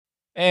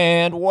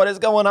And what is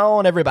going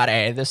on,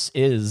 everybody? This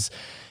is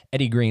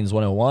Eddie Green's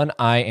 101.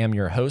 I am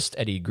your host,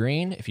 Eddie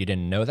Green. If you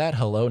didn't know that,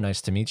 hello, nice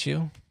to meet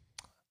you.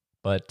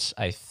 But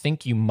I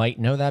think you might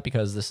know that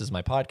because this is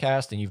my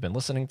podcast and you've been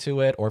listening to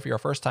it. Or if you're a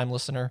first-time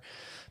listener,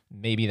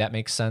 maybe that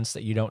makes sense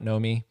that you don't know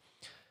me.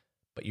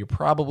 But you're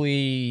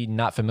probably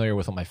not familiar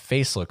with what my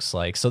face looks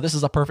like. So this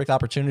is a perfect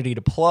opportunity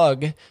to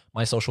plug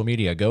my social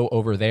media. Go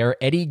over there,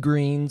 Eddie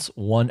Green's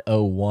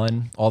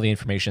 101. All the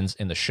information's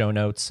in the show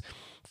notes.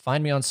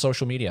 Find me on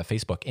social media,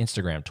 Facebook,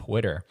 Instagram,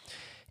 Twitter,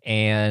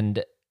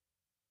 and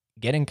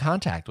get in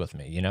contact with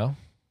me, you know?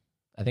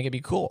 I think it'd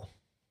be cool.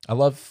 I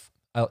love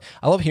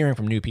hearing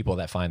from new people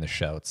that find the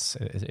show.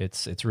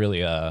 It's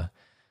really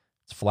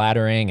it's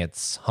flattering,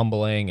 it's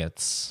humbling,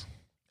 it's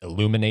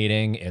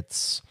illuminating,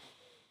 it's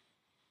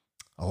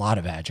a lot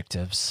of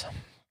adjectives.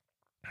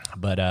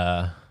 But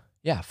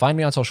yeah, find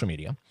me on social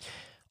media.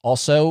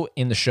 Also,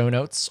 in the show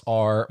notes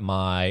are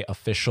my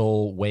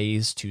official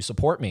ways to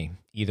support me,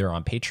 either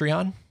on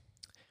Patreon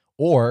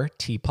or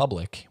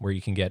TeePublic, where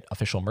you can get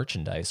official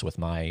merchandise with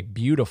my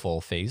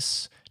beautiful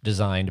face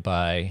designed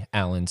by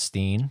Alan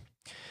Steen.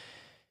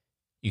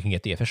 You can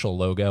get the official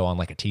logo on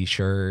like a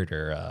t-shirt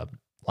or a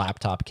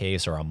laptop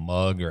case or a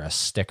mug or a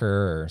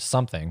sticker or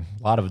something.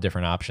 A lot of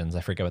different options.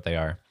 I forget what they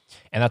are.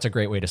 And that's a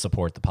great way to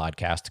support the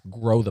podcast,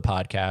 grow the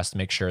podcast,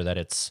 make sure that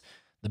it's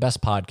the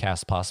best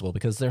podcast possible,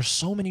 because there's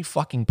so many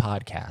fucking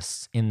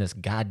podcasts in this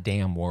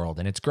goddamn world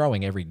and it's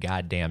growing every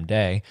goddamn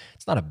day.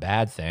 It's not a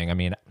bad thing. I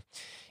mean,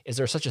 is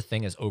there such a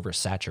thing as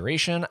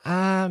oversaturation?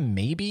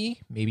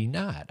 Maybe, maybe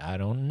not. I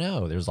don't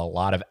know. There's a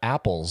lot of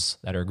apples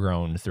that are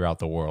grown throughout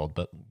the world,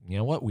 but you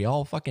know what? We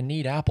all fucking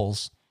need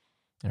apples,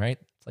 all right?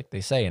 It's like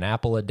they say, an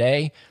apple a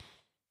day.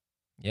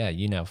 Yeah,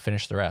 you know,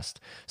 finish the rest.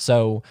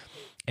 So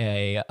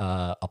a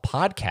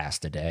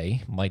podcast a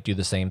day might do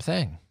the same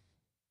thing.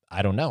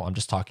 I don't know. I'm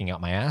just talking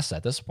out my ass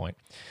at this point.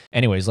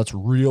 Anyways, let's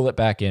reel it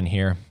back in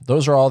here.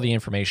 Those are all the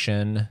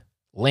information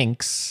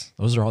links.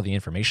 Those are all the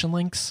information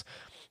links.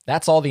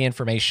 That's all the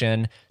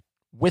information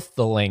with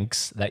the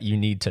links that you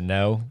need to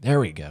know.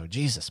 There we go.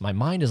 Jesus, my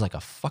mind is like a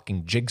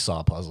fucking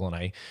jigsaw puzzle, and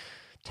I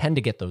tend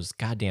to get those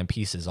goddamn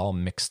pieces all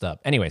mixed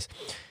up. Anyways,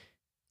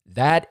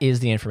 that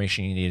is the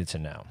information you needed to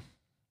know.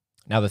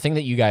 Now, the thing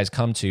that you guys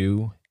come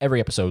to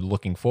every episode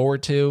looking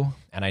forward to,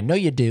 and I know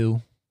you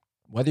do,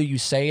 whether you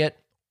say it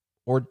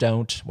or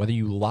don't, whether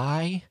you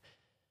lie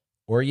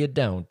or you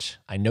don't,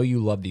 I know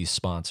you love these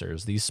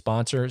sponsors. These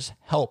sponsors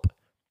help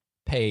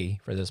pay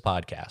for this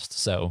podcast.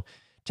 So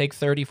take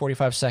 30,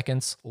 45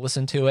 seconds,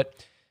 listen to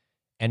it,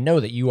 and know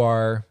that you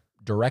are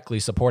directly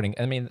supporting.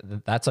 I mean,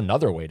 that's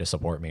another way to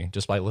support me,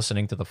 just by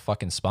listening to the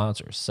fucking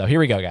sponsors. So here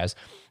we go, guys.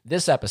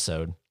 This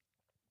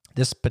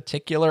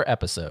particular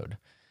episode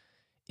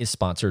is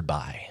sponsored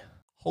by...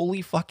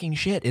 Holy fucking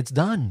shit, it's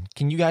done.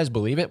 Can you guys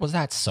believe it? Was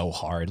that so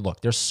hard?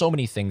 Look, there's so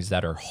many things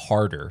that are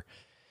harder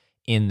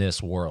in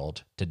this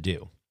world to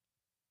do.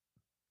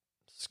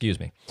 Excuse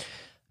me,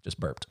 just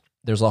burped.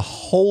 There's a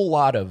whole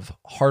lot of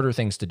harder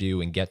things to do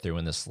and get through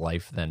in this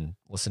life than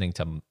listening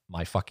to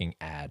my fucking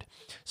ad.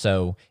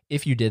 So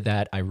if you did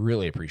that, I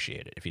really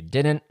appreciate it. If you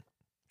didn't,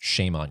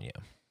 shame on you.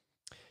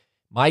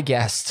 My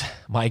guest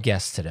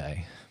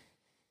today,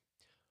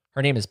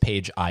 her name is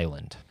Paige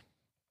Island.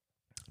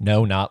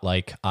 No, not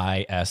like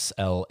Island.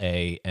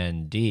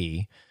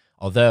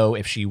 Although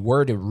if she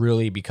were to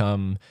really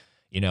become,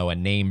 you know, a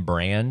name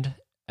brand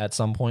at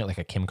some point, like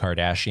a Kim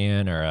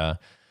Kardashian or a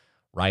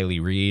Riley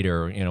Reid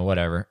or, you know,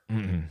 whatever,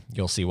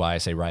 you'll see why I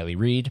say Riley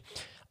Reid.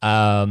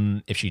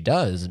 If she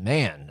does,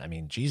 man, I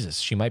mean, Jesus,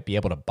 she might be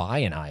able to buy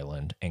an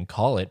island and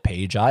call it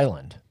Paige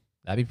Island.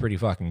 That'd be pretty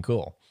fucking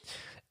cool.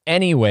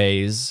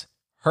 Anyways,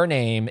 her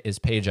name is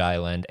Paige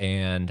Island,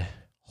 and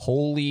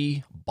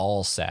holy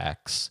ball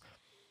sacks,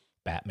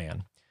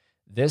 Batman.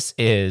 This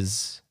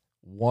is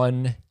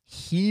one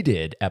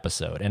heated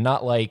episode, and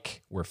not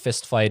like we're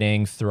fist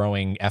fighting,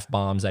 throwing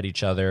F-bombs at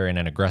each other in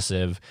an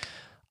aggressive,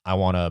 I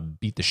want to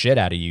beat the shit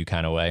out of you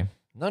kind of way.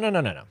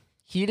 No.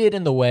 Heated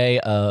in the way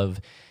of,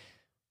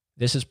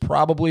 this is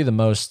probably the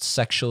most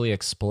sexually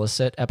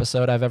explicit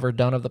episode I've ever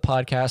done of the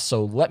podcast.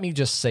 So let me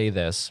just say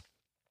this.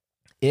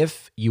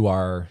 If you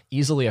are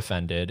easily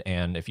offended,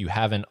 and if you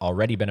haven't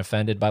already been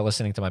offended by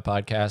listening to my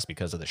podcast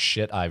because of the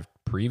shit I've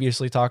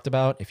previously talked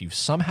about, if you've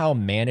somehow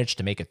managed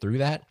to make it through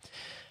that,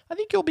 I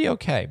think you'll be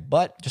okay.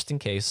 But just in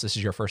case this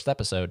is your first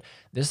episode,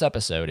 this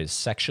episode is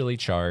sexually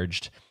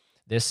charged.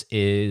 This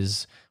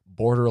is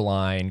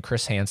borderline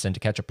Chris Hansen, To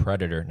Catch a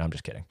Predator. No, I'm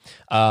just kidding.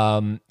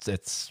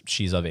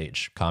 She's of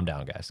age. Calm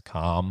down, guys.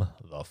 Calm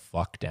the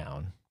fuck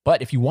down.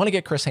 But if you want to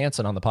get Chris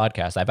Hansen on the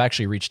podcast, I've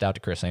actually reached out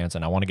to Chris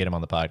Hansen. I want to get him on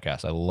the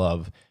podcast. I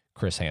love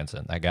Chris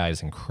Hansen. That guy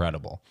is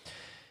incredible.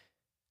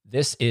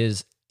 This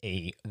is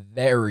a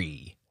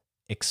very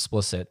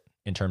explicit,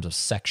 in terms of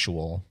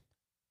sexual,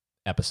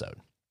 episode.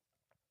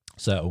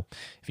 So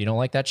if you don't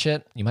like that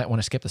shit, you might want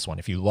to skip this one.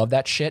 If you love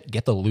that shit,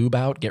 get the lube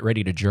out, get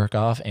ready to jerk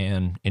off,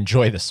 and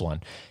enjoy this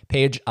one.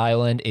 Paige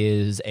Island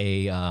is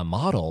a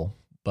model,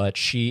 but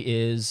she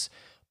is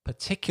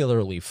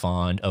particularly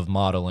fond of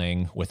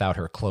modeling without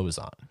her clothes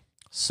on.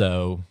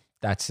 So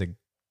that's a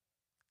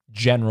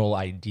general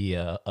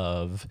idea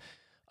of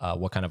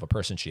what kind of a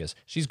person she is.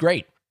 She's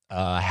great.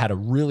 I had a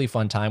really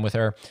fun time with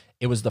her.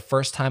 It was the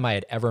first time I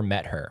had ever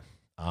met her.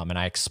 And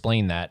I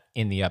explained that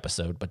in the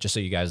episode, but just so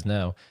you guys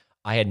know,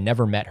 I had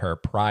never met her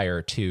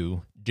prior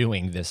to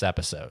doing this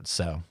episode.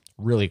 So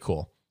really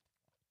cool.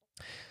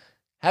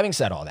 Having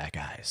said all that,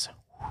 guys,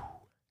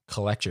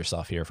 collect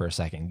yourself here for a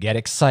second. Get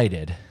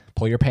excited.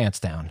 Pull your pants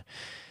down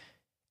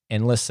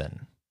and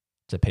listen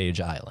to Page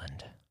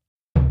Island.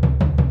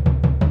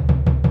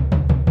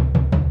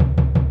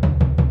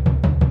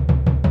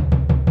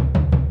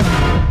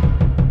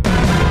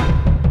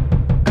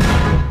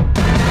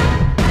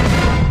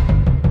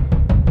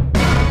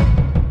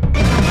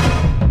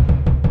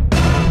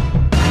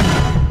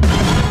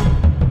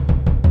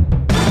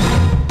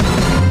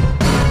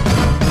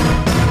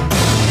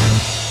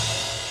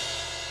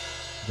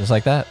 Just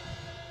like that,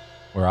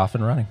 we're off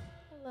and running.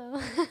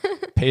 Hello.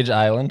 Page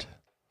Island.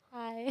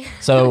 Hi.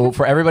 So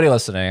for everybody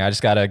listening, I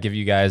just got to give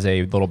you guys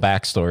a little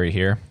backstory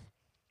here.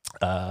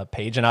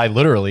 Paige and I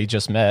literally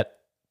just met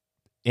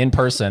in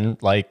person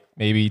like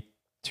maybe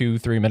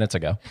 2-3 minutes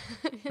ago,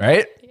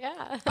 right?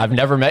 Yeah. I've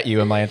never met you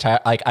in my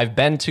entire, like I've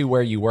been to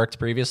where you worked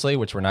previously,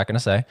 which we're not going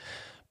to say,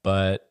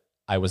 but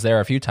I was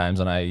there a few times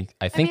and I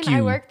think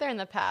I worked there in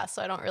the past,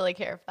 so I don't really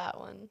care if that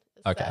one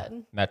is okay.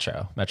 said.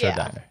 Metro Yeah.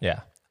 Diner. Yeah.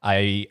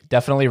 I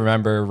definitely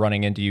remember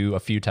running into you a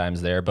few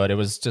times there, but it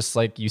was just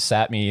like you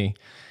sat me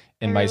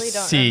in my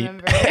seat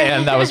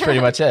and that was pretty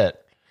much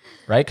it,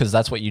 right? Because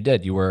that's what you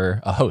did. You were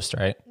a host,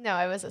 right? No,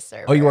 I was a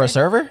server. Oh, you were a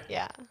server?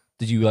 Yeah.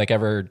 Did you like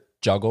ever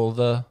juggle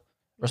the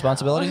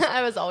responsibilities? No,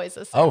 I was always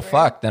a server. Oh,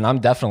 fuck. Then I'm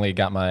definitely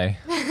got my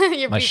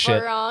Your my people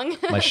shit wrong.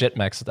 my shit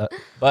mixed up.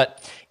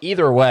 But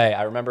either way,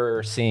 I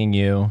remember seeing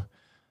you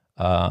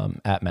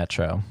at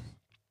Metro,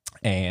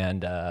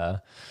 and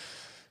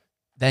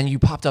then you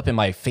popped up in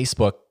my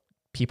Facebook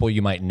people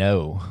you might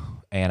know,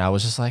 and I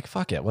was just like,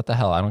 fuck it, what the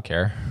hell? I don't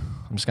care.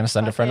 I'm just gonna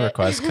send a friend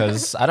request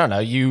because I don't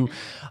know.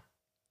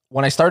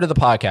 When I started the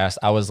podcast,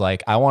 I was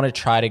like, I want to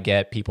try to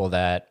get people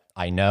that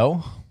I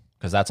know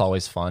because that's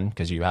always fun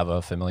because you have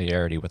a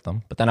familiarity with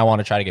them. But then I want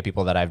to try to get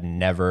people that I've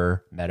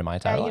never met in my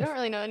entire life. You don't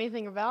really know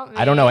anything about me.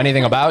 I don't know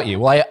anything about you.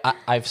 Well,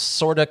 I've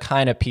sort of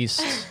kind of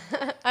pieced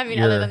I mean,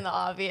 other than the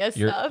obvious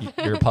stuff.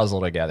 your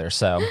puzzle together.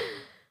 So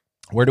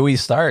where do we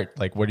start?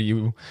 Like, what do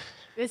you...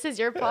 This is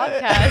your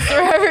podcast.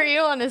 Wherever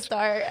you want to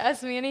start,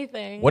 ask me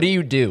anything. What do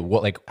you do?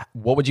 What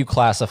would you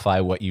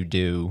classify what you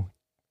do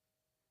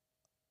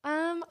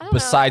I don't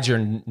besides your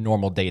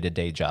normal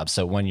day-to-day job?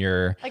 So when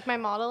you're... Like my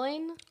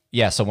modeling?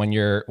 Yeah, so when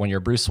you're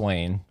Bruce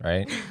Wayne,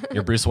 right?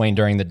 You're Bruce Wayne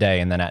during the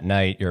day, and then at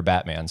night you're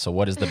Batman. So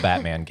what is the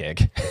Batman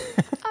gig?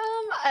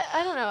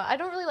 I don't know. I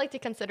don't really like to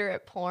consider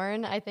it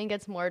porn. I think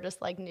it's more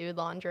just like nude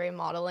lingerie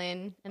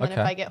modeling. And then if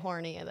I get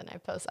horny, then I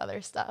post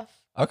other stuff.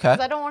 Okay. Because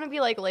I don't want to be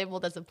like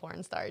labeled as a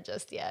porn star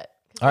just yet.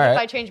 All right. If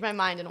I change my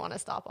mind and want to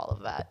stop all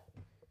of that.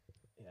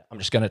 I'm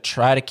just gonna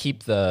try to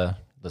keep this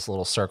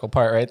little circle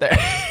part right there.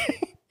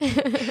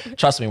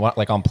 Trust me,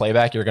 like on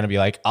playback, you're gonna be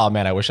like, oh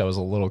man, I wish I was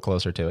a little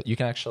closer to it. You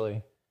can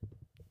actually...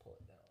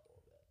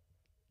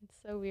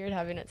 So weird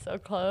having it so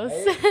close.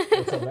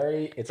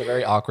 It's a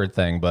very awkward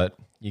thing, but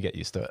you get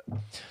used to it.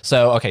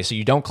 So, okay, so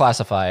you don't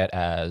classify it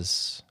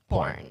as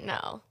porn.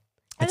 No.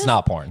 It's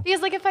not porn.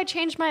 Because like if I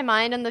change my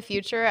mind in the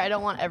future, I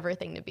don't want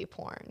everything to be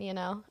porn, you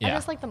know? Yeah. I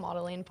just like the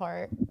modeling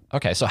part.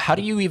 Okay, so how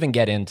do you even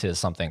get into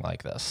something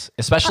like this?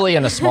 Especially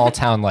in a small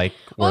town like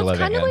we're living in. Well,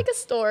 it's kind of like a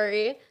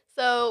story.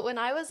 So when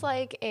I was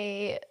like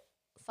a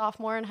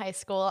sophomore in high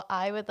school,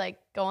 I would like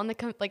go on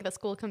the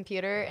school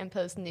computer and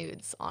post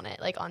nudes on it,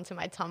 like onto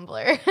my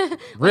Tumblr.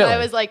 Really? I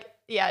was like,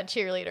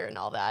 cheerleader and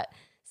all that.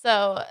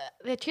 So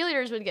the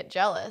cheerleaders would get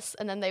jealous,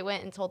 and then they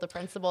went and told the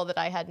principal that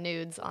I had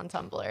nudes on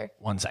Tumblr.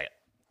 1 second.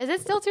 Is it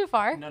still too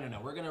far? No.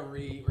 We're gonna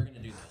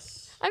do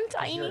this. I'm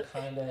tiny. You're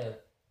kind of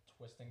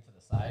twisting to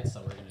the side, so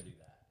we're gonna do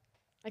that.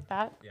 Like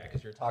that? Yeah,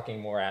 because you're talking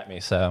more at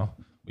me, so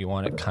we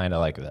want it kind of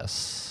like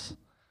this.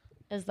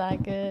 Is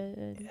that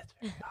good? It's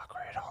very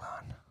awkward. Hold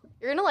on.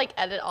 You're gonna like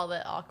edit all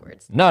the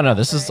awkward stuff. No.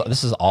 This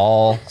is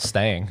all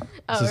staying.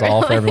 This is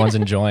all for everyone's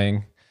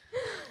enjoying,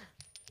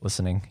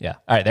 listening. Yeah.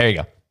 All right. There you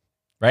go.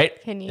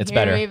 Right? Can you it's hear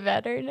better. me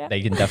better now? They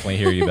can definitely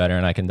hear you better,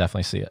 and I can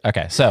definitely see it.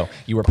 Okay. So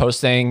you were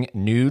posting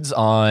nudes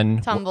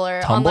on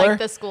Tumblr on like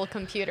the school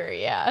computer.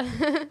 Yeah.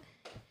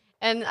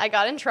 And I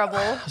got in trouble.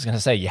 I was gonna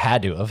say you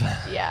had to have.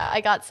 Yeah,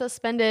 I got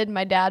suspended.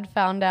 My dad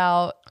found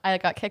out. I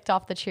got kicked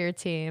off the cheer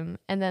team,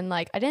 and then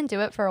like I didn't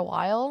do it for a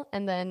while.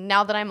 And then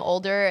now that I'm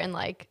older and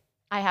like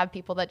I have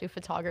people that do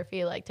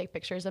photography, like take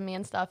pictures of me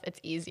and stuff, it's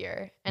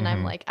easier. And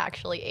I'm like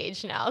actually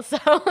aged now. So.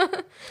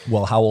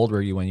 Well, how old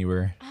were you when you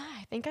were?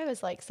 I think I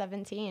was like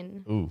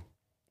 17. Ooh.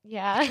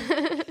 Yeah.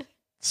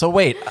 So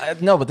wait,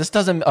 no, but this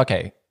doesn't.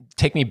 Okay,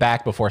 take me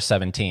back before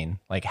 17.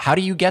 Like, how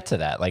do you get to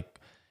that? Like,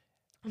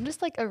 I'm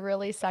just like a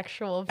really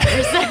sexual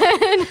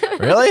person.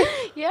 Really?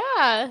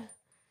 Yeah.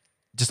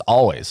 Just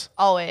always.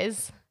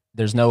 Always.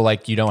 There's no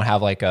like you don't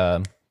have like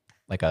a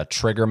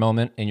trigger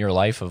moment in your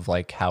life of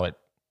like how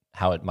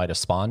it might have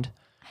spawned.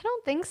 I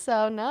don't think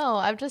so. No,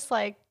 I've just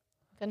like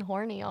been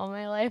horny all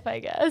my life, I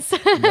guess.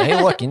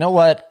 Hey, look, you know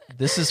what?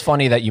 This is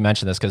funny that you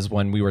mentioned this because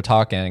when we were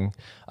talking,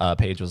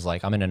 Paige was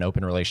like, I'm in an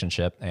open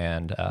relationship.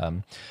 And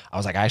I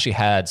was like, I actually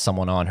had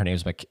someone on. Her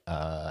name's,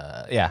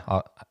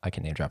 I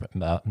can name drop it,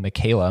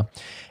 Michaela.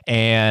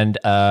 And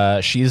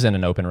she's in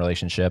an open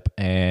relationship.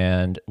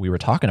 And we were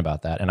talking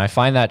about that. And I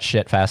find that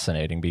shit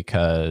fascinating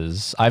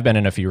because I've been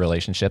in a few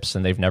relationships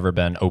and they've never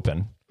been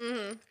open.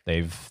 Mm-hmm.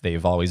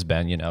 They've always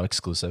been,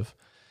 exclusive.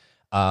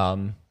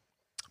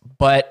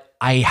 But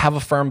I have a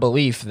firm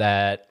belief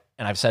that,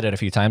 and I've said it a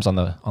few times on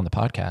the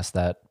podcast,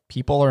 that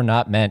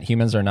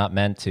humans are not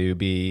meant to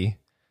be,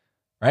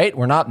 right?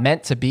 We're not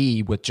meant to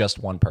be with just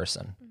one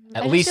person.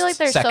 At least feel like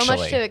there's sexually. so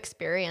much to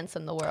experience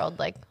in the world.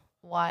 Like,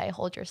 why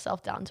hold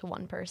yourself down to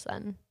one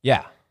person?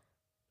 Yeah.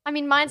 I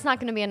mean, mine's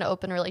not going to be an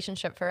open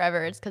relationship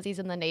forever. It's because he's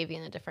in the Navy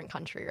in a different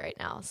country right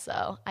now.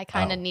 So I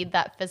kind of need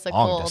that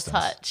physical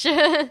touch.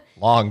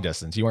 Long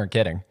distance. You weren't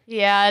kidding.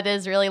 Yeah, it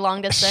is really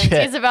long distance.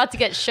 Shit. He's about to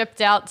get shipped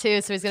out too.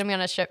 So he's going to be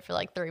on a ship for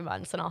like 3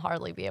 months and I'll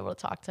hardly be able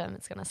to talk to him.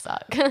 It's going to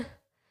suck.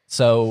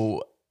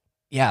 So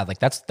yeah, like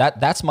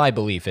that's my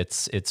belief.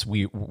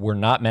 We're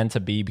not meant to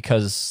be,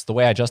 because the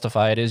way I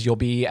justify it is you'll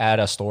be at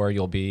a store,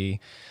 you'll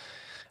be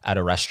at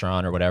a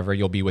restaurant or whatever,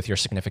 you'll be with your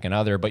significant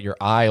other, but your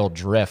eye will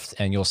drift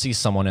and you'll see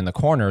someone in the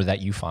corner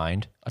that you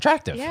find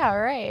attractive. Yeah,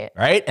 right.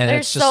 Right? And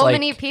there's it's just so like,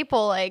 many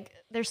people, like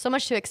there's so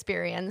much to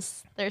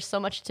experience. There's so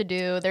much to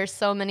do. There's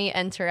so many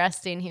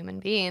interesting human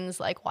beings.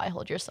 Like, why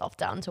hold yourself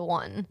down to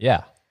one?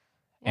 Yeah.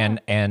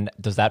 And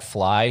does that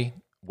fly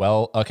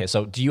well? Okay,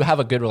 so do you have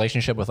a good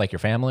relationship with like your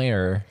family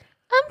or?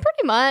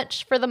 Pretty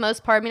much for the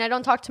most part. I mean, I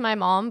don't talk to my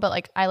mom, but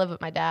like I live with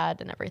my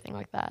dad and everything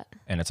like that.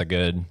 And it's a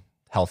good,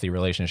 healthy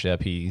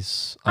relationship.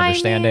 He's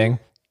understanding.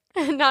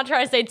 I mean, not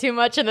trying to say too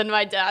much, and then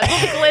my dad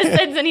like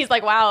listens and he's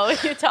like, "Wow,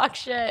 you talk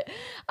shit."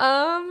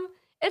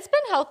 It's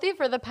been healthy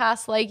for the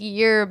past like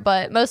year,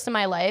 but most of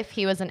my life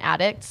he was an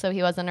addict, so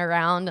he wasn't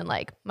around, and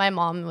like my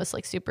mom was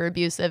like super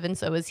abusive, and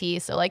so was he.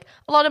 So like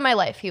a lot of my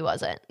life he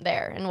wasn't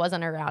there and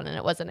wasn't around, and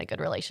it wasn't a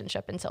good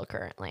relationship until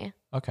currently.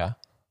 Okay.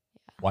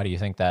 Why do you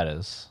think that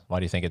is? Why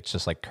do you think it's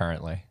just like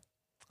currently?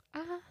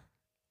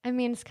 I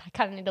mean, I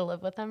kind of need to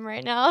live with him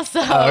right now.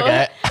 So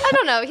okay. I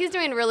don't know. He's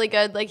doing really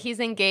good. Like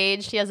he's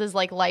engaged. He has his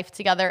like life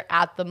together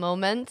at the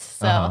moment.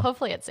 So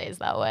hopefully it stays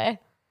that way.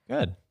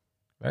 Good.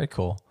 Very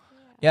cool.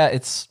 Yeah,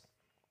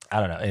 I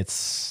don't know.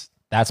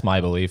 That's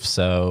my belief.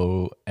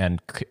 So, and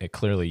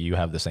clearly you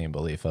have the same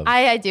belief of.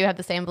 I do have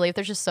the same belief.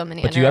 There's just so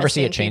many. But do you ever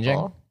see it changing?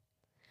 People.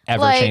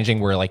 Changing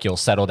where like you'll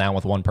settle down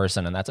with one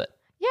person and that's it?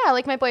 Yeah,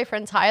 like my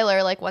boyfriend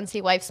Tyler, like once he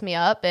wipes me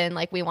up and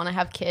like we want to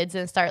have kids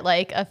and start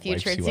like a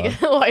future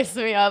together, wipes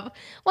me up.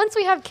 Once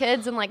we have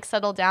kids and like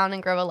settle down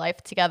and grow a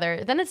life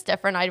together, then it's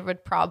different. I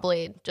would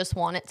probably just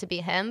want it to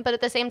be him. But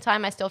at the same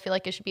time, I still feel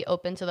like it should be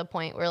open to the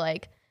point where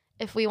like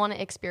if we want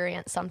to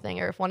experience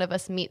something or if one of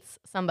us meets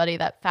somebody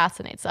that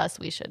fascinates us,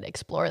 we should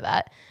explore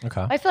that.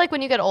 Okay. I feel like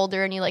when you get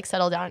older and you like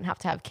settle down and have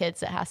to have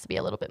kids, it has to be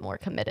a little bit more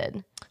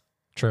committed.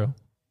 True.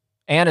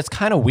 And it's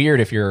kind of weird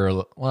if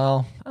you're,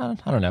 well, I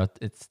don't know.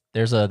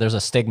 There's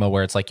a stigma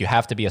where it's like you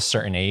have to be a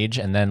certain age.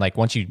 And then like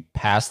once you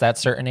pass that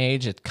certain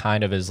age, it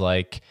kind of is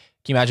like,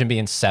 can you imagine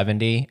being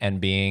 70 and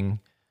being,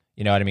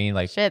 you know what I mean?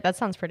 Like, shit, that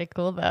sounds pretty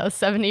cool though.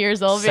 70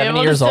 years old, 70 being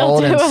able years to still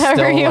old do and whatever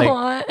still you like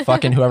want.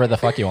 fucking whoever the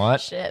fuck you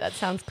want. Shit, that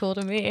sounds cool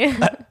to me.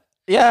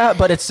 Yeah,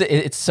 but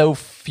it's so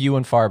few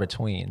and far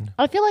between.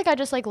 I feel like I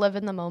just like live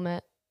in the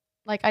moment.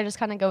 Like I just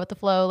kind of go with the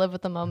flow, live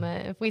with the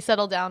moment. If we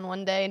settle down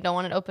one day and don't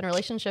want an open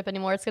relationship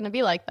anymore, it's going to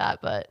be like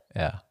that. But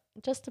yeah,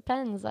 it just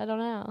depends. I don't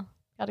know.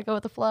 Got to go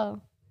with the flow.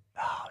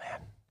 Oh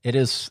man,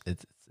 it's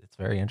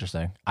very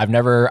interesting. I've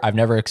never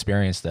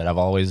experienced it. I've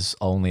always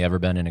only ever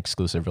been in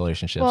exclusive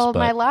relationships. Well,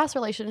 my last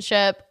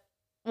relationship,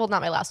 well,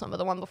 not my last one, but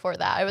the one before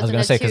that. I was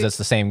going to say because it's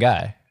the same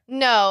guy.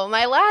 No,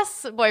 my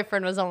last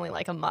boyfriend was only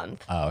like a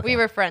month. Oh, okay. We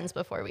were friends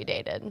before we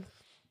dated.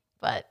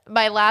 But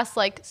my last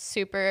like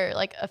super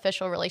like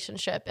official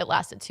relationship, it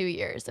lasted 2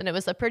 years and it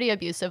was a pretty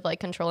abusive,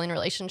 like controlling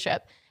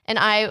relationship. And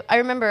I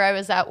remember I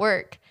was at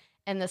work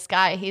and this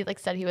guy, he like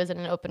said he was in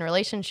an open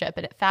relationship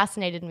and it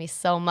fascinated me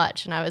so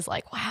much. And I was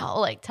like, wow,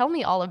 like tell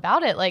me all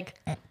about it. Like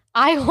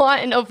I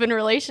want an open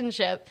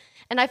relationship.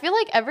 And I feel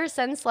like ever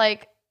since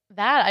like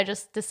that, I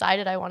just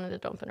decided I wanted an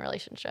open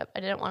relationship. I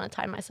didn't want to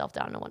tie myself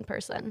down to one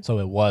person. So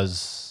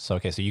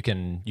okay. So you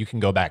can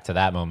go back to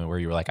that moment where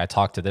you were like, I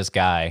talked to this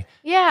guy.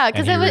 Yeah,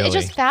 because it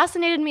just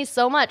fascinated me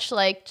so much.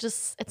 Like,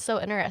 just it's so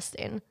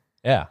interesting.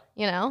 Yeah.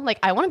 You know, like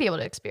I want to be able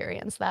to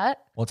experience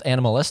that. Well, it's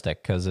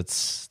animalistic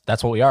because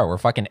that's what we are. We're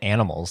fucking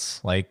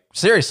animals. Like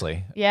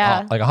seriously.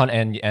 Yeah. Like a hunt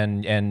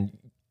and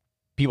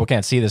people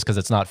can't see this because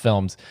it's not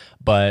filmed,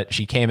 but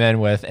she came in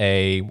with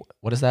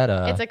what is that?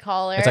 It's a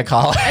collar. It's a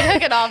collar. I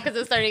took it off because it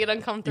was starting to get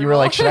uncomfortable. You were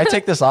like, should I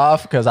take this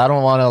off? Because I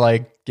don't want to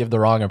like give the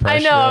wrong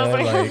impression. I know. I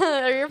was like,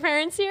 are your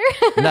parents here?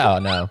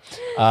 No.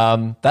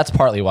 That's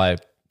partly why,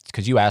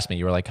 because you asked me,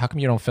 you were like, how come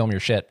you don't film your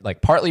shit?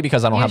 Like partly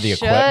because I don't have the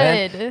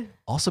equipment.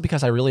 Also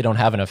because I really don't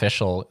have an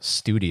official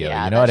studio.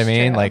 Yeah, you know what I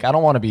mean? True. Like I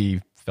don't want to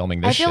be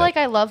filming this I feel shit. like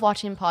I love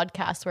watching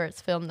podcasts where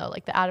it's filmed though,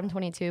 like the Adam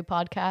 22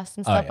 podcast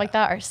and stuff like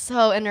that are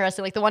so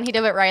interesting. Like the one he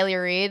did with Riley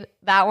Reid,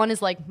 that one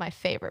is like my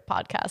favorite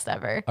podcast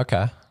ever.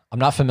 Okay. I'm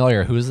not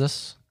familiar. Who is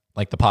this?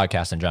 Like the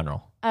podcast in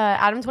general.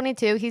 Adam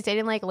 22, he's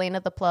dating like Lena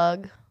the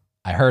Plug.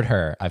 I heard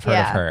her. I've heard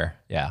of her.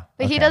 Yeah.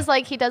 But he does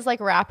like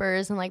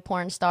rappers and like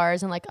porn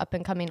stars and like up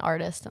and coming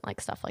artists and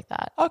like stuff like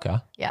that. Okay.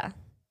 Yeah.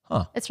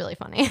 Huh. It's really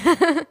funny.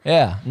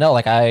 Yeah. No,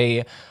 like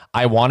I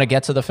want to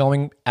get to the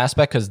filming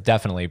aspect because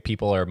definitely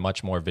people are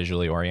much more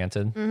visually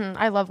oriented.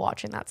 I love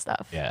watching that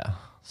stuff. Yeah.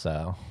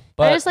 So,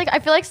 I just like, I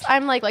feel like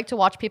I'm like to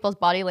watch people's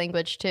body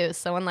language too.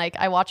 So when like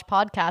I watch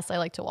podcasts, I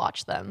like to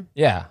watch them.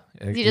 Yeah.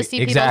 You just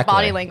see people's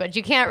body language.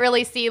 You can't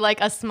really see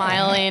like us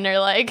smiling or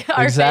like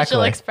our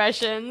facial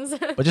expressions.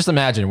 But just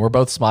imagine we're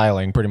both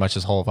smiling pretty much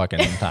this whole fucking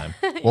time.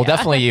 Well,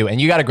 definitely you.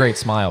 And you got a great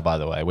smile, by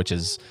the way, which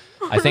is,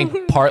 I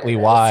think, partly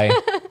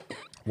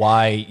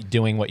why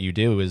doing what you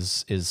do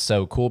is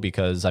so cool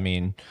because, I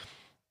mean,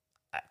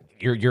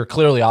 you're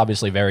clearly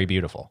obviously very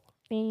beautiful.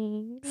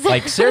 Thanks.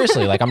 Like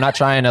seriously, like I'm not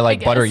trying to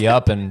like butter you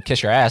up and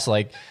kiss your ass.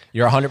 Like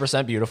you're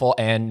 100% beautiful,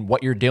 and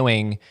what you're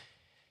doing,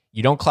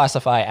 you don't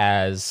classify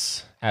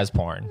as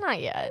porn.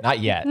 Not yet. Not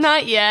yet.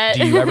 Not yet.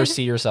 Do you ever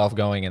see yourself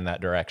going in that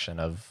direction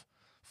of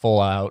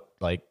full out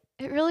like?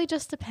 It really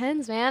just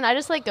depends, man. I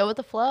just like go with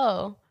the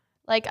flow.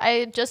 Like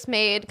I just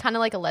made kind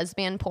of like a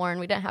lesbian porn.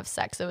 We didn't have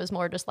sex. It was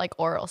more just like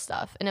oral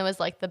stuff. And it was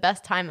like the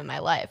best time in my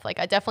life. Like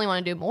I definitely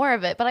want to do more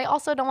of it, but I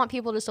also don't want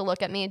people just to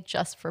look at me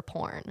just for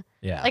porn.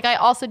 Yeah. Like I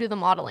also do the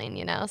modeling,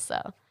 you know? So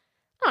I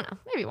don't know,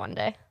 maybe one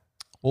day.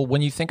 Well,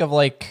 when you think of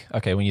like,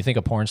 okay, when you think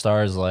of porn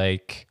stars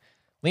like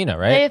Lena,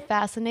 right? They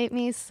fascinate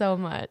me so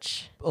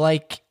much.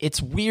 Like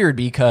it's weird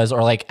because,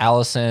 or like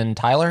Allison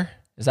Tyler,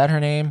 is that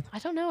her name? I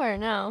don't know her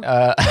now.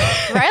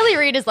 Riley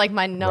Reid is like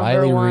my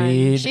number one.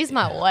 Reid. She's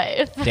my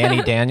wife.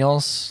 Danny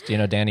Daniels. Do you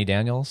know Danny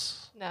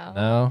Daniels?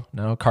 No.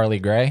 No. Carly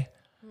Gray.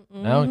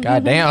 No.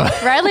 Goddamn.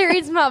 Riley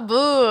Reid's my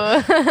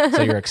boo.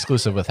 So you're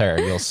exclusive with her.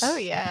 Oh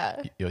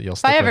yeah. You'll If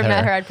stick I ever with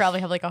met her. her, I'd probably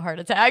have like a heart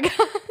attack.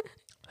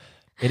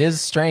 It is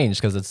strange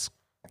because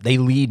they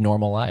lead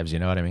normal lives. You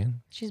know what I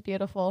mean? She's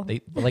beautiful.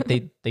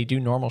 They do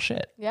normal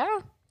shit, Yeah.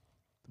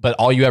 but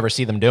all you ever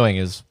see them doing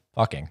is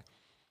fucking.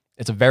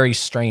 It's a very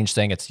strange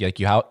thing. It's like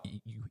you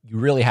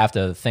really have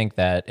to think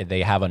that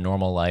they have a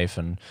normal life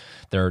and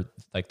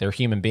they're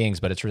human beings,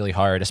 but it's really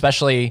hard,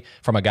 especially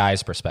from a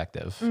guy's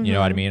perspective. Mm-hmm. You know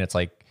what I mean? It's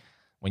like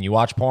when you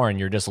watch porn,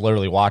 you're just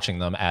literally watching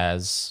them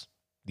as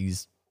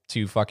these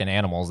two fucking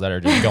animals that are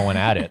just going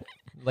at it.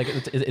 Like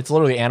it's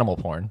literally animal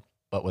porn,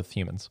 but with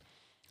humans.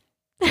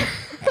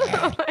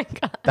 Oh my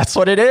god. That's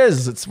what it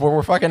is. It's where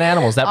we're fucking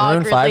animals. That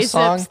Maroon 5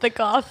 song. Sips the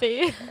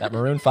coffee. That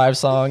Maroon 5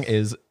 song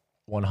is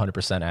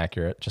 100%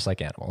 accurate, just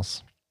like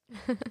animals.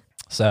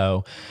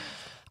 So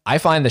I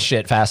find the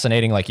shit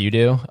fascinating like you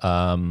do.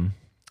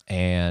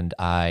 And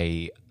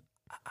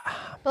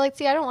But like,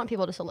 see, I don't want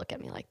people just to look at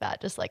me like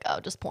that. Just like, oh,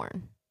 just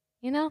porn,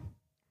 you know?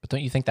 But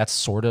don't you think that's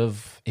sort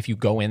of, if you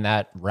go in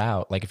that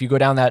route, like if you go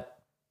down that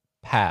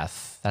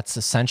path, that's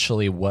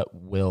essentially what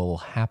will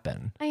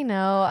happen. I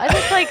know. I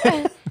just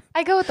like,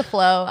 I go with the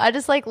flow. I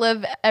just like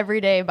live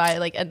every day by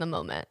like in the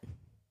moment.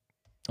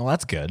 Well,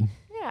 that's good.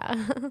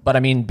 Yeah. But I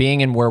mean, being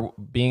in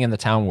the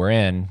town we're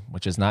in,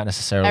 which is not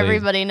necessarily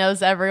everybody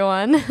knows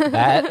everyone.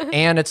 that,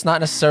 and it's not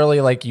necessarily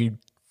like you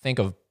think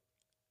of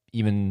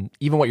even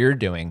what you're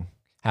doing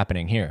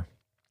happening here.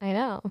 I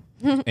know.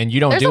 And you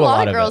don't There's do a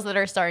lot of of girls it. that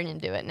are starting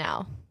to do it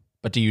now.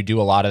 But do you do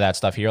a lot of that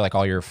stuff here? Like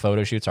all your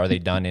photo shoots, are they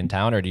done in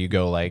town, or do you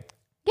go like?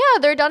 Yeah,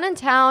 they're done in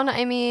town.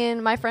 I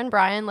mean, my friend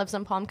Brian lives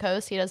in Palm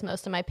Coast. He does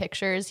most of my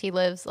pictures. He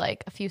lives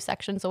like a few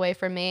sections away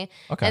from me.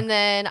 Okay. And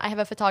then I have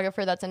a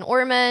photographer that's in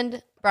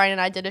Ormond. Brian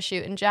and I did a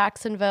shoot in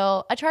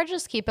Jacksonville. I try to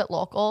just keep it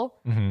local.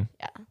 Mm-hmm.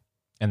 Yeah.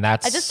 And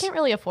that's. I just can't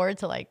really afford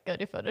to like go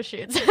do photo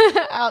shoots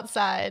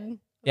outside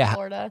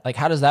Florida. Like,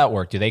 how does that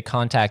work? Do they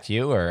contact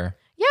you or?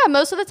 Yeah,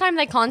 most of the time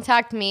they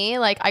contact me.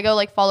 Like I go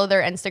like follow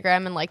their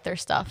Instagram and like their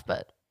stuff,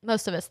 but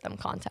most of it's them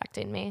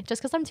contacting me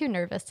just because I'm too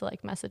nervous to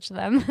like message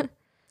them.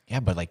 Yeah,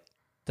 but like,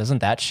 doesn't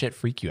that shit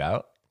freak you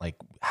out? Like,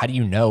 how do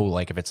you know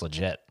like if it's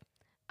legit?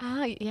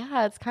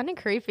 Yeah, it's kind of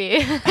creepy.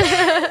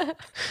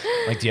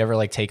 Like, do you ever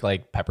like take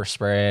like pepper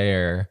spray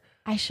or?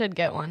 I should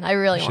get one. I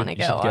really want to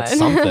get one. Get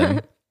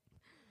something.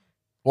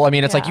 Well, I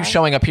mean, it's like you Yeah.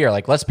 showing up here.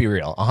 Like, let's be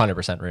real,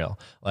 100% real.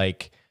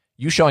 Like,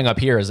 you showing up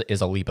here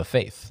is a leap of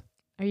faith.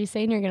 Are you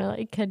saying you're gonna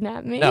like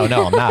kidnap me? No,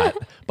 I'm not.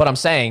 But I'm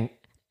saying,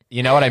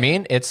 you know what I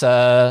mean? It's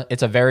a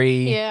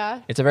very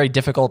it's a very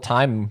difficult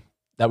time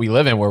that we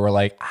live in where we're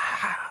like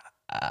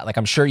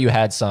I'm sure you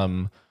had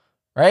some,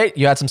 right?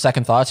 You had some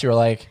second thoughts. You were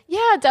like,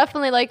 Yeah,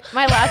 definitely. Like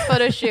my last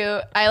photo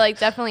shoot, I like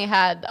definitely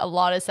had a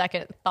lot of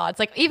second thoughts.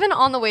 Like even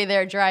on the way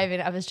there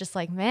driving, I was just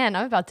like, man,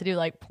 I'm about to do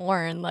like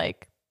porn.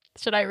 Like,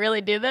 should I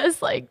really do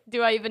this? Like,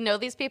 do I even know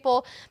these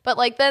people? But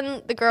like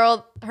then the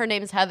girl, her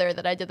name's Heather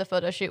that I did the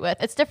photo shoot with.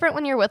 It's different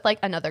when you're with like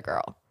another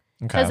girl.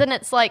 Because then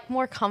it's like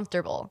more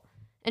comfortable.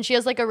 And she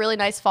has like a really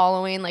nice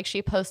following. Like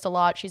she posts a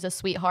lot. She's a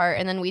sweetheart.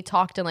 And then we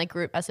talked in like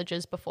group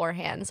messages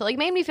beforehand. So like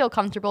made me feel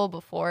comfortable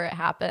before it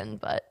happened.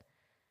 But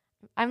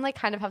I'm like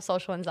kind of have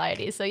social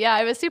anxiety. So yeah,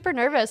 I was super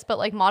nervous, but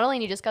like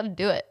modeling, you just got to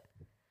do it.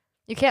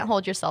 You can't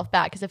hold yourself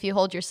back because if you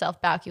hold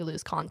yourself back, you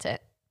lose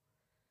content.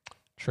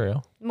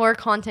 True. The more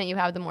content you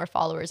have, the more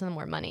followers and the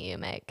more money you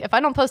make. If I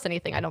don't post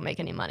anything, I don't make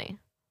any money.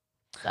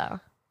 So.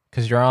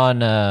 Because you're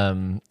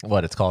on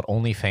what it's called,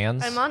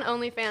 OnlyFans. I'm on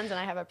OnlyFans and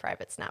I have a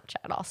private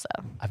Snapchat also.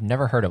 I've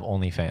never heard of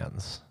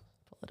OnlyFans.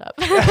 Pull it up.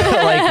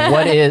 Like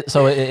what is?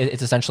 So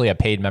it's essentially a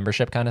paid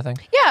membership kind of thing.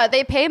 Yeah,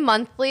 they pay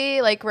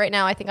monthly. Like right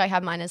now, I think I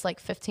have mine as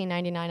like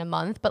 $15.99 a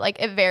month, but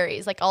like it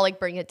varies. Like I'll like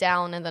bring it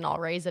down and then I'll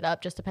raise it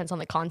up. Just depends on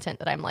the content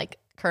that I'm like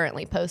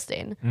currently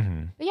posting.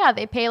 Mm-hmm. But yeah,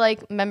 they pay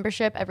like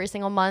membership every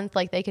single month.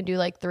 Like they can do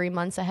like 3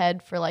 months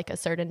ahead for like a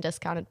certain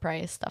discounted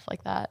price, stuff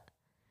like that.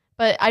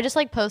 But I just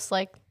like post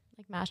like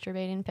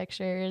masturbating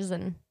pictures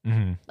and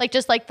like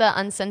just like the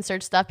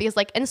uncensored stuff because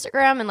like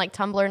Instagram and like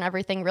Tumblr and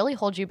everything really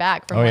hold you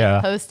back from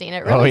posting.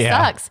 It really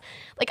sucks.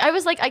 Like I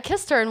was like, I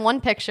kissed her in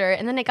one picture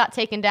and then it got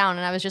taken down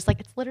and I was just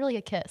like, it's literally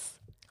a kiss.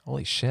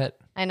 Holy shit.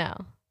 I know.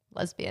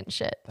 Lesbian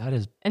shit. That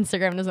is.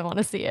 Instagram doesn't want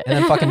to see it. And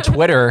then fucking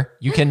Twitter,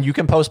 you can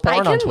post porn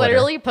on Twitter. I can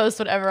literally post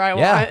whatever I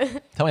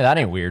want. Tell me that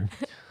ain't weird.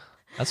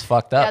 That's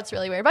fucked up. That's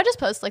really weird. But I just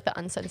post like the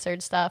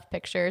uncensored stuff,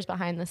 pictures,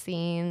 behind the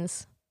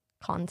scenes,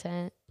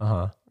 content,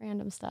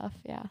 random stuff.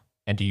 Yeah.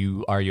 And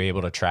are you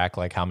able to track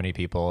like how many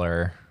people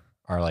are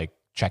like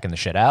checking the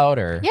shit out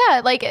or?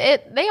 Yeah, like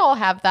they all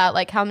have that,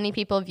 like how many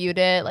people viewed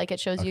it. Like it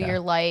shows you your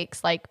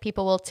likes. Like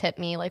people will tip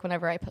me like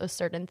whenever I post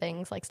certain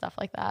things, like stuff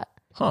like that.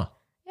 Huh.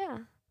 Yeah.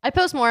 I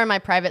post more in my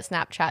private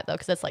Snapchat though,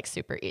 because it's like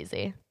super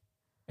easy.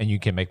 And you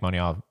can make money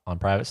on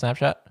private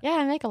Snapchat? Yeah,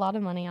 I make a lot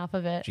of money off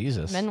of it.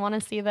 Jesus. Men want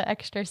to see the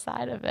extra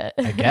side of it.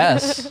 I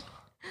guess.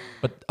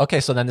 But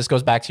okay, so then this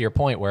goes back to your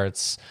point where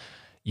it's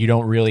you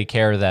don't really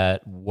care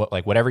that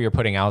whatever you're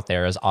putting out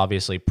there is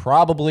obviously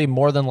probably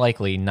more than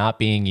likely not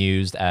being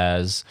used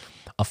as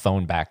a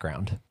phone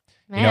background.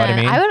 Man, you know what I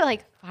mean? I would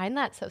like find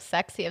that so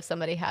sexy if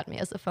somebody had me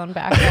as a phone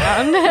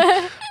background.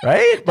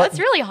 Right? That's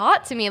really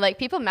hot to me. Like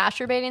people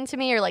masturbating to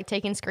me or like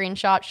taking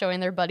screenshots showing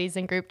their buddies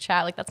in group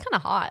chat. Like that's kind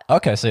of hot.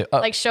 Okay, so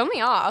like show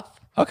me off.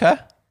 Okay.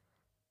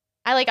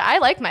 I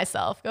like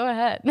myself. Go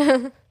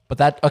ahead. But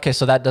that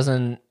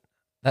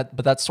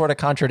sort of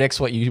contradicts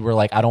what you were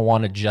like, I don't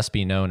want to just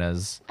be known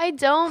as. I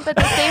don't, but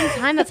at the same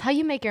time, that's how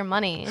you make your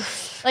money.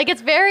 Like,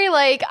 it's very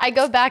like, I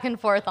go back and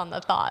forth on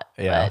the thought.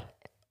 Yeah. But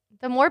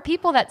the more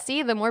people that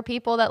see, the more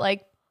people that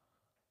like,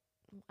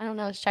 I don't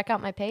know, check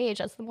out my page,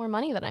 that's the more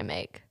money that I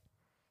make.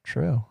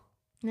 True.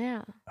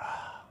 Yeah.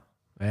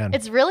 Man.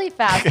 It's really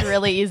fast,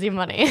 really easy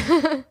money.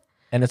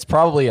 And it's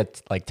probably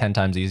like 10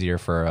 times easier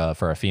for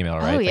a female,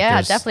 right? Oh like yeah,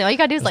 definitely. All you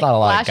gotta do is like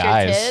flash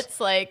your tits,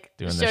 like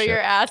show your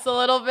ass a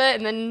little bit,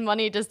 and then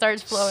money just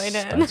starts flowing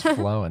in. Starts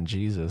flowing,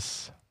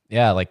 Jesus.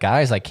 Yeah, like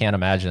guys, I can't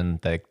imagine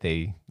that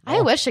they. Well,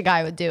 I wish a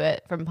guy would do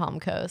it from Palm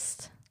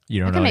Coast.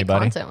 You don't know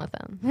anybody? Make content with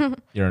them.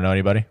 You don't know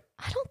anybody?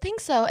 I don't think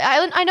so.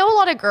 I know a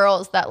lot of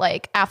girls that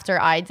like after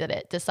I did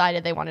it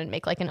decided they wanted to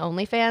make like an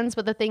OnlyFans,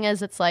 but the thing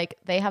is, it's like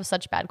they have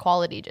such bad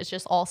quality. It's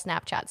just all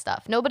Snapchat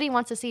stuff. Nobody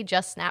wants to see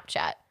just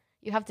Snapchat.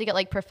 You have to get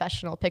like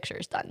professional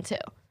pictures done too.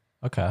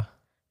 Okay.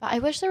 But I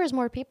wish there was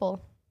more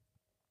people.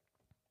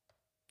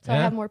 So I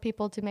have more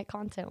people to make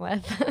content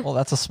with. Well,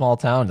 that's a small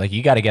town. Like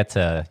you got to go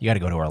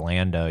to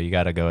Orlando. You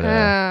got to go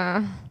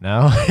to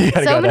no.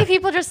 So many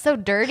people are just so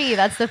dirty.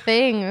 That's the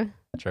thing.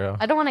 True.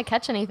 I don't want to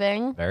catch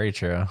anything. Very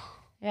true.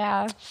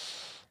 Yeah.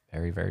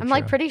 Very, very true. I'm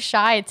like pretty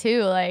shy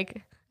too.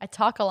 Like I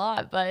talk a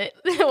lot, but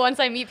once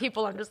I meet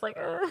people, I'm just like,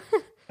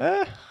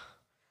 you're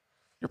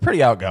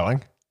pretty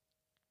outgoing.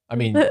 I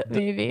mean,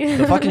 maybe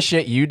the fucking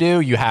shit you do,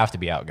 you have to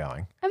be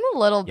outgoing. I'm a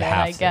little bit,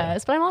 I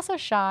guess, but I'm also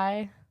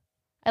shy.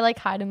 I like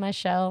hide in my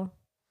shell.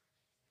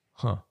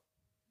 Huh.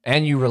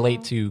 And you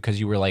relate to, because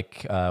you were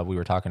like, we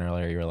were talking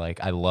earlier, you were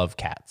like, I love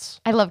cats.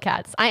 I love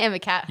cats. I am a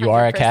cat. 100%. You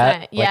are a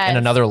cat? Yeah. Like in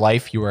another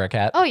life, you were a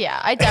cat? Oh, yeah.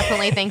 I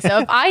definitely think so.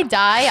 If I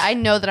die, I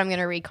know that I'm going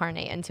to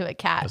reincarnate into a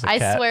cat. I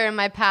swear in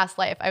my past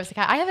life, I was a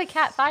cat. I have a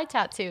cat thigh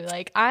tattoo.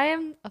 Like, I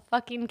am a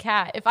fucking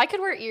cat. If I could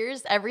wear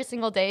ears every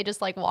single day,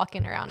 just like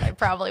walking around, I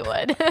probably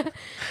would.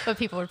 But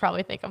people would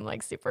probably think I'm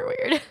like super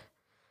weird.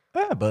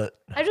 Yeah, but.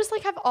 I just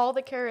like have all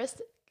the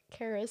characteristics.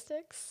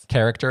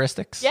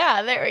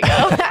 Yeah, there we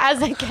go.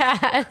 As a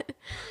cat.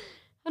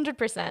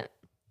 100%.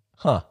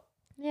 Huh.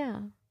 Yeah.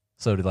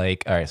 So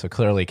like, all right, so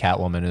clearly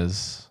Catwoman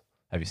is,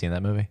 have you seen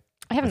that movie?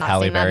 I have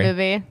not seen that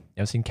movie. You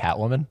haven't seen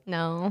Catwoman?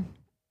 No.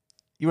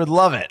 You would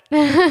love it.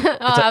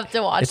 I'll have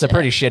to watch it. It's a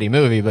pretty shitty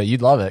movie, but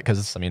you'd love it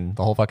because, I mean,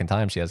 the whole fucking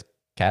time she has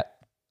cat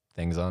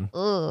things on.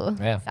 Ooh.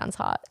 Yeah. Sounds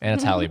hot. And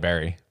it's Halle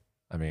Berry.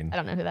 I mean. I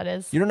don't know who that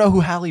is. You don't know who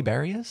Halle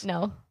Berry is?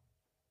 No.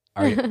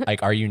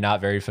 Are you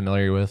not very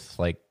familiar with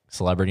like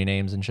celebrity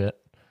names and shit?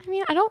 I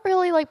mean, I don't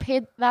really like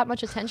pay that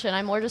much attention.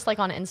 I'm more just like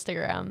on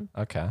Instagram.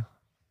 Okay.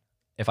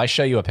 If I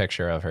show you a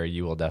picture of her,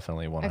 you will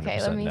definitely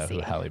 100% know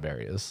who Halle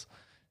Berry is.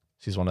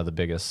 She's one of the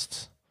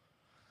biggest.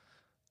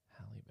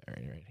 Halle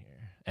Berry right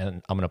here.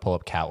 And I'm going to pull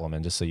up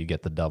Catwoman just so you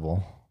get the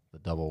double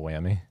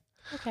whammy.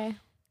 Okay.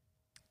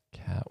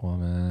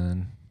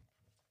 Catwoman.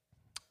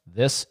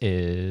 This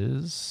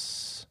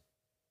is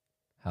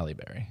Halle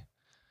Berry.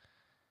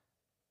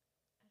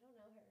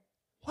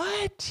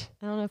 What?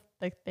 I don't know if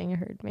the thing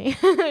heard me.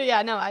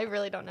 Yeah, no, I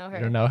really don't know her.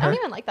 You don't know I her? don't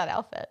even like that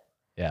outfit.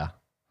 Yeah.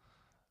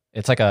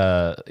 It's like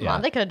a Come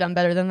on, they could have done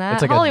better than that.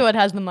 It's like Hollywood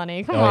has the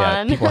money. Come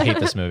on. Yeah, people hate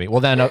this movie. Well,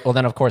 then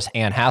of course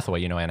Anne Hathaway.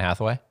 You know Anne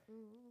Hathaway?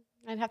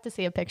 I'd have to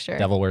see a picture.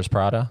 Devil Wears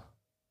Prada.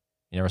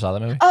 You never saw that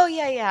movie? Oh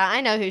yeah,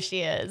 I know who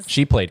she is.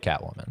 She played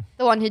Catwoman.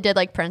 The one who did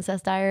like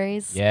Princess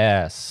Diaries.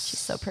 Yes. She's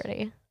so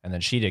pretty. And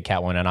then she did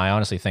Catwoman, and I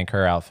honestly think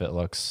her outfit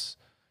looks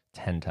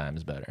 10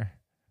 times better.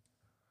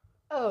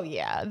 Oh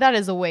yeah, that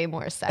is a way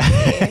more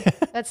sexy.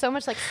 That's so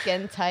much like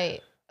skin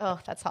tight. Oh,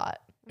 that's hot.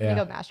 I'm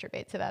gonna go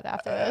masturbate to that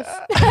after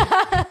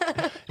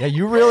this. Yeah,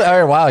 you really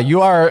are. Wow,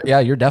 you are. Yeah,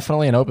 you're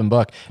definitely an open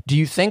book. Do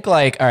you think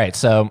like, all right,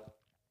 so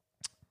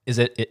is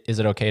it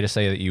okay to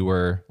say that you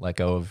were let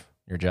go of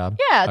your job?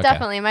 Yeah, Okay.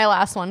 definitely. My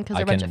last one because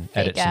they're a bunch can of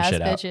edit fake some ass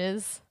shit out.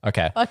 bitches.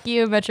 Okay. Fuck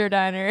you, Metro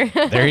Diner.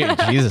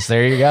 Jesus,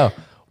 there you go.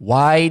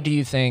 Why do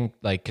you think,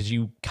 like, because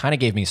you kind of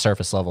gave me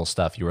surface level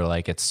stuff. You were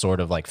like, it's sort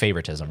of like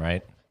favoritism,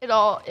 right? It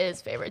all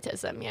is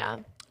favoritism, yeah.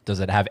 Does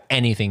it have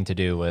anything to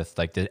do with,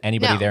 like, did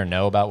anybody No. there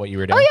know about what you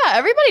were doing? Oh yeah,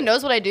 everybody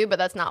knows what I do, but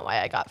that's not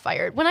why I got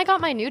fired. When I got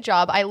my new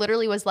job, I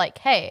literally was like,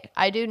 hey,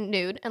 I do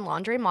nude and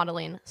lingerie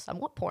modeling,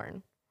 somewhat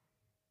porn.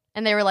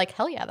 And they were like,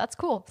 hell yeah, that's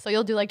cool. So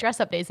you'll do like dress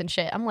up days and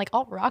shit. I'm like,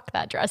 I'll rock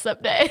that dress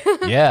up day.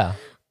 Yeah.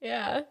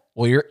 Yeah.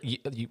 Well, you,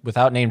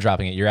 without name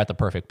dropping it, you're at the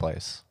perfect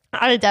place.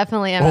 I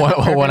definitely am.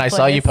 at the When I perfect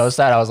saw you place. post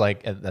that, I was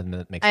like,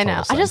 that makes I total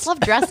know. sense. I just love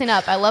dressing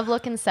up. I love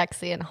looking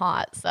sexy and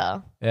hot.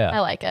 So Yeah. I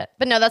like it.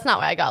 But no, that's not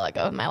why I got let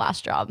go of my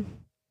last job.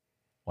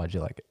 Why'd you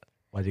like it?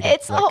 Why'd you get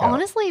It's let go?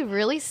 honestly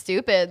really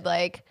stupid.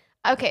 Like,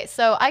 okay,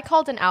 so I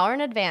called an hour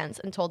in advance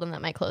and told them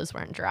that my clothes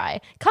weren't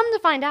dry. Come to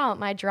find out,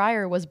 my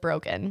dryer was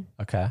broken.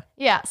 Okay.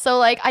 Yeah, so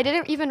like I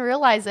didn't even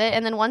realize it.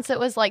 And then once it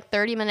was like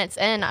 30 minutes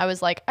in, I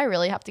was like, I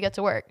really have to get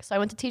to work. So I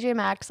went to TJ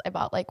Maxx. I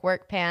bought like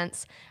work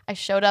pants. I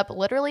showed up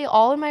literally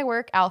all in my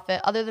work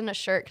outfit other than a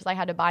shirt because I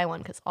had to buy one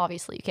because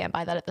obviously you can't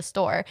buy that at the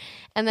store.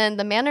 And then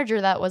the manager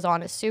that was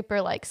on is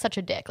super like such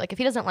a dick. Like if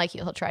he doesn't like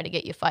you, he'll try to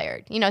get you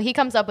fired. You know, he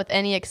comes up with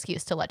any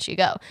excuse to let you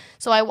go.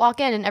 So I walk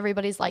in and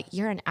everybody's like,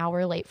 you're an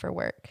hour late for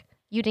work.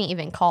 You didn't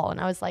even call. And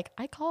I was like,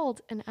 I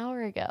called an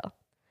hour ago.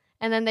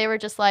 And then they were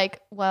just like,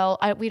 well,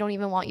 we don't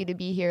even want you to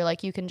be here.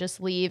 Like, you can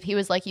just leave. He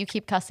was like, you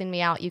keep cussing me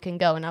out. You can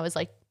go. And I was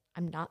like,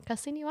 I'm not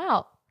cussing you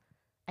out.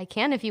 I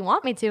can if you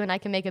want me to, and I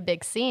can make a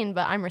big scene,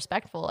 but I'm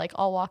respectful. Like,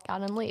 I'll walk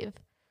out and leave.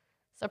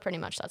 So pretty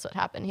much that's what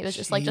happened. He was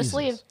just like, just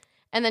leave.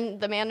 And then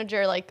the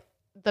manager, like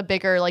the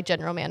bigger like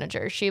general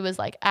manager, she was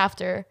like,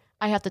 after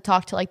I have to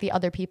talk to like the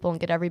other people and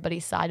get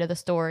everybody's side of the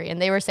story. And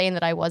they were saying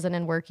that I wasn't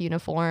in work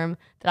uniform,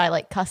 that I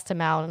like cussed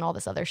him out and all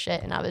this other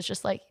shit. And I was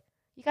just like,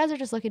 you guys are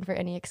just looking for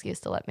any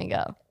excuse to let me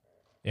go.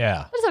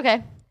 Yeah. But it's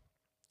okay.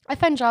 I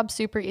find jobs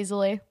super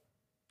easily.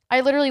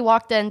 I literally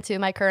walked into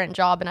my current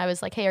job and I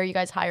was like, hey, are you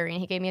guys hiring?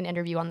 He gave me an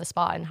interview on the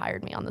spot and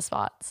hired me on the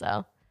spot.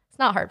 So it's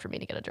not hard for me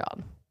to get a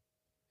job.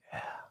 Yeah.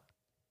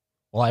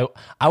 Well,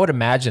 I would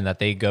imagine that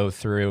they go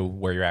through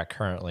where you're at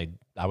currently.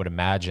 I would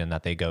imagine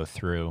that they go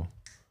through,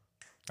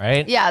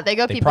 right? Yeah, they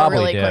go They people probably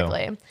really do.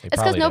 quickly. They It's because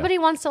probably do. nobody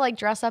wants to like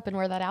dress up and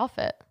wear that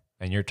outfit.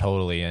 And you're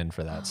totally in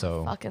for that.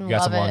 So fucking you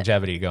got some love it.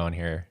 longevity going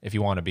here if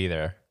you want to be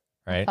there,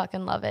 right?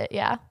 Fucking love it.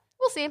 Yeah.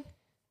 We'll see.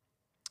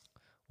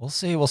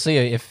 We'll see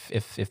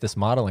if this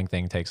modeling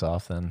thing takes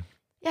off then.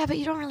 Yeah, but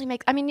you don't really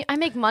make, I mean, I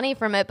make money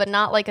from it, but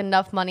not like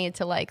enough money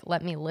to like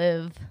let me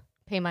live,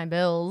 pay my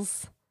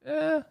bills.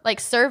 Yeah. Like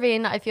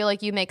serving, I feel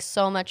like you make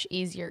so much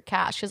easier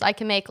cash because I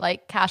can make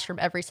like cash from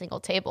every single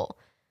table.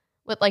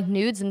 With like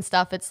nudes and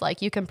stuff, it's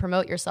like you can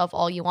promote yourself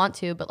all you want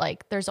to, but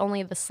like there's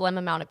only the slim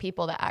amount of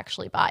people that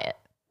actually buy it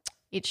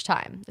each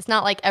time. It's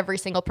not like every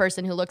single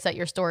person who looks at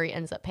your story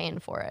ends up paying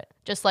for it.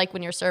 Just like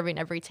when you're serving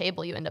every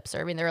table you end up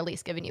serving, they're at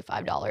least giving you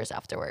 $5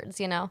 afterwards,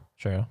 you know?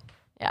 True.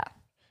 Yeah.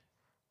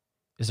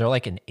 Is there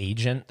like an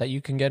agent that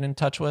you can get in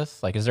touch with?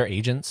 Like, is there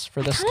agents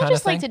for this I kind of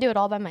just thing? like to do it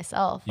all by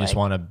myself. You just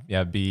want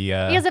to be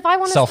because if I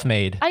want to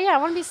self-made. I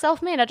want to be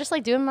self-made. I just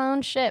like doing my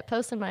own shit,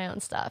 posting my own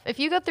stuff. If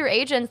you go through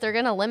agents, they're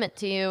going to limit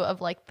to you of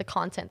like the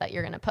content that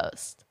you're going to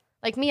post.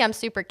 Like me, I'm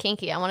super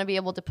kinky. I want to be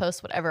able to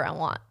post whatever I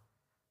want.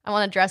 I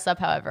want to dress up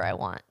however I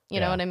want. You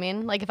know what I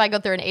mean? Like if I go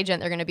through an agent,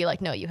 they're going to be like,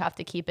 no, you have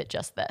to keep it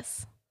just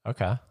this.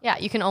 Okay. Yeah,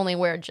 you can only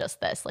wear just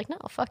this. Like, no,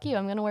 fuck you.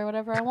 I'm going to wear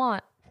whatever I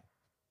want.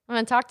 I'm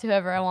going to talk to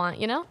whoever I want,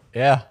 you know?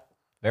 Yeah.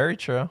 Very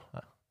true.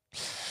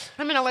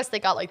 I mean, unless they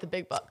got like the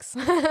big bucks.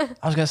 I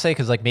was gonna say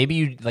because like maybe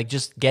you like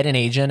just get an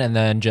agent and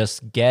then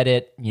just get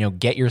it,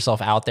 get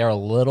yourself out there a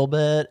little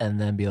bit and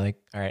then be like,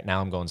 all right,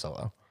 now I'm going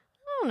solo.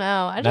 I don't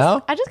know. I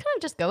just kind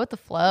of just go with the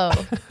flow.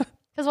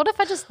 Because what if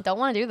I just don't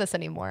want to do this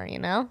anymore? You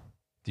know?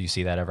 Do you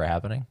see that ever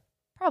happening?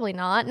 Probably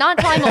not. Not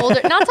until I'm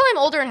older. Not until I'm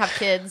older and have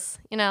kids.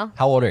 You know?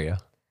 How old are you?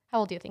 How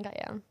old do you think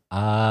I am?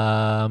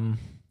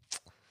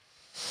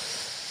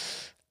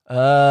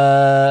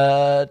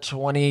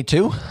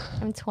 22.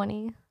 I'm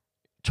 20.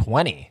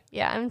 20.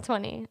 Yeah, I'm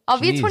 20. I'll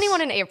be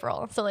 21 in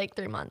April, so like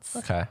 3 months.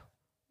 Okay.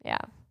 Yeah.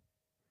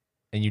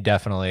 And you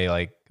definitely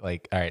like all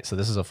right, so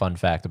this is a fun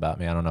fact about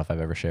me. I don't know if I've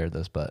ever shared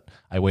this, but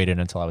I waited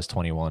until I was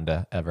 21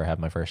 to ever have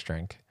my first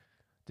drink.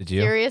 Did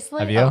you? Seriously?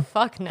 Have you? Oh,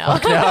 fuck no.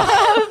 Fuck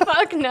no.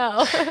 Fuck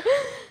no.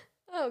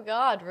 Oh,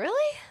 God.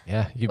 Really?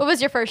 Yeah. What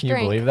was your first Can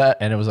drink? you believe that?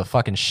 And it was a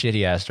fucking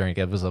shitty ass drink.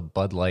 It was a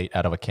Bud Light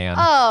out of a can.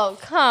 Oh,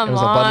 come on. It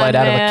was a Bud Light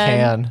out of a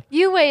man. can.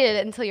 You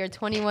waited until you're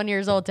 21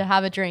 years old to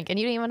have a drink, and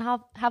you didn't even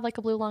have like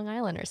a Blue Long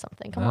Island or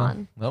something. Come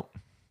on. Nope.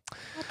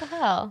 What the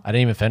hell? I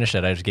didn't even finish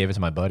it. I just gave it to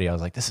my buddy. I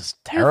was like, this is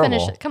You terrible.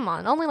 finish it. Come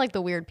on. Only like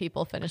the weird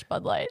people finish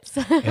Bud Lights.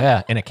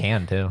 Yeah, in a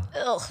can too.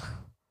 Ugh.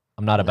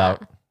 I'm not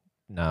about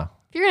no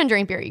If you're going to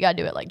drink beer, you got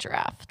to do it like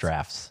draft.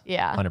 drafts.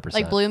 Yeah. 100%.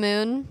 Like Blue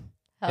Moon.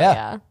 Hell Yeah.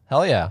 yeah.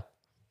 Hell yeah.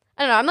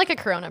 I don't know. I'm like a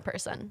Corona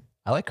person.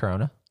 I like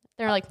Corona.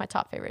 They're like my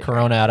top favorite.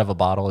 Corona out of a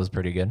bottle is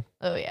pretty good.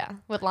 Oh, yeah.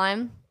 With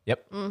lime.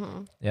 Yep.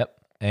 Mm-hmm. Yep.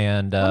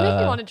 And What make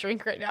me want to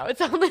drink right now?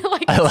 It's only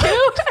like I 2.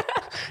 like-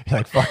 you're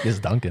like, fuck this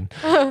Duncan.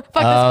 Fuck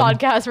this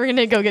podcast. We're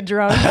gonna go get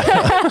drunk.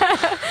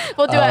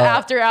 We'll do an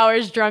after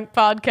hours drunk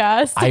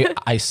podcast.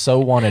 I so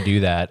want to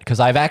do that because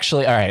I've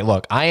actually, all right,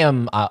 look, I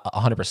am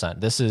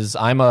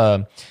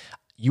 100%.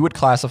 You would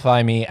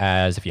classify me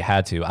as, if you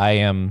had to, I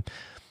am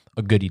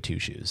a goody two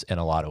shoes in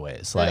a lot of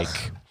ways. Like,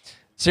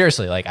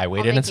 seriously, like I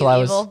waited make until you I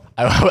was, evil.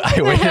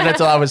 I waited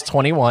until I was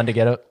 21 to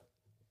get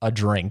a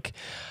drink.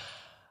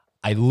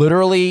 I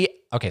literally,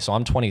 okay, so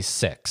I'm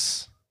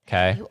 26.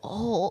 Okay. You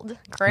old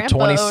grandpa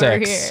 26.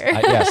 over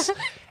here. Yes.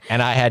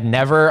 And I had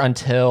never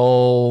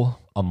until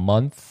a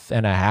month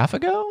and a half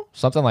ago,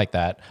 something like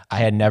that, I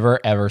had never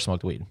ever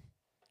smoked weed.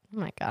 Oh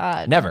my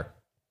God. Never.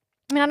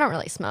 I mean, I don't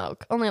really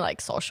smoke. Only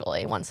like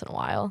socially once in a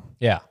while.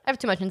 Yeah. I have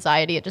too much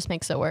anxiety. It just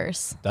makes it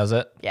worse. Does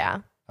it? Yeah.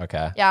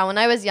 Okay. Yeah. When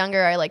I was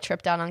younger, I like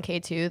tripped out on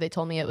K2. They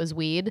told me it was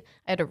weed.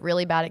 I had a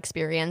really bad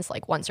experience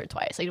like once or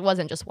twice. Like, it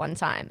wasn't just one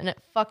time. And it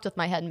fucked with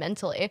my head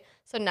mentally.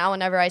 So now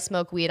whenever I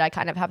smoke weed, I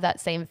kind of have that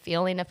same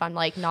feeling if I'm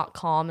like not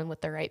calm and with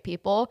the right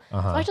people. So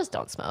I just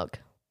don't smoke.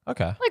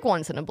 Okay. Like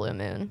once in a blue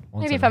moon.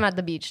 Once Maybe in if I'm at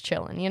the beach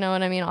chilling, you know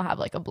what I mean? I'll have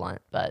like a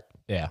blunt, but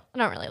Yeah. I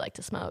don't really like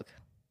to smoke.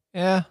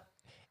 Yeah.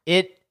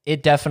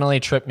 It definitely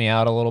tripped me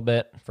out a little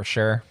bit for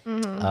sure.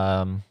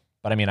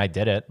 But I mean, I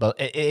did it, but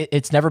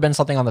it's never been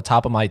something on the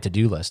top of my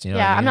to-do list. You know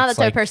what I Yeah, mean? I'm not the It's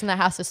type like- of person that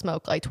has to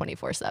smoke like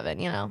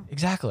 24/7, you know?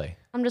 Exactly.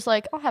 I'm just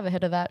like, I'll have a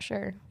hit of that,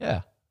 sure.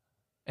 Yeah.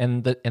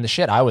 And the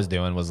shit I was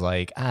doing was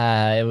like,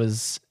 it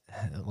was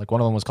like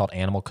one of them was called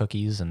animal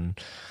cookies and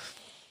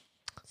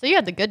So you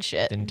had the good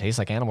shit. didn't taste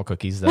like animal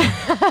cookies though.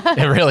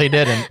 It really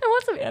didn't. I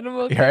want some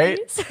animal cookies. Right?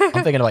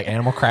 I'm thinking of like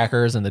animal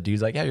crackers and the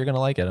dude's like, yeah, you're going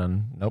to like it.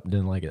 And nope,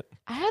 didn't like it.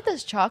 I had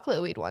this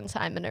chocolate weed one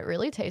time and it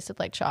really tasted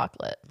like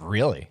chocolate.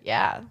 Really?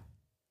 Yeah.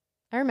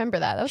 I remember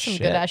that. That was some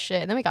Shit. good ass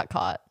shit. And then we got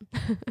caught.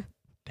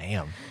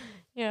 Damn.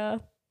 Yeah.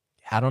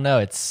 I don't know.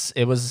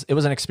 It was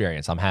an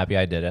experience. I'm happy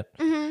I did it.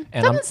 Mm-hmm.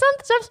 And I'm,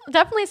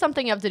 Definitely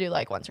something you have to do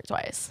like once or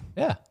twice.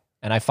 yeah.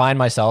 And I find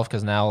myself,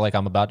 because now like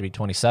I'm about to be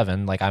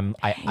 27, like I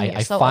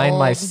so find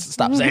my old.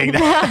 stop saying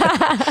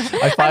that.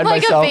 I find I'm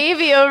like myself a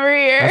baby over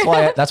here.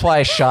 that's why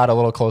I shot a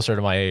little closer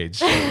to my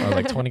age. I was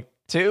like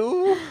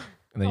 22,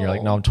 and then you're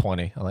like, no, I'm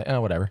 20. I'm like,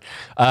 oh, whatever.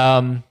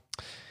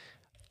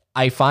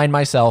 I find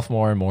myself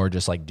more and more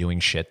just like doing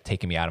shit,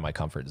 taking me out of my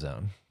comfort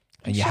zone,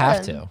 and you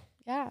have should. to.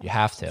 Yeah. You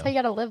have That's how you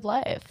to. gotta live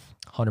life.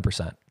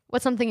 100%.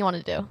 What's something you want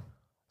to do?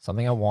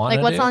 Something I want.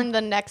 Like, what's do? on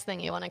the next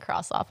thing you want to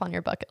cross off on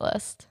your bucket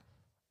list?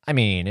 I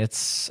mean,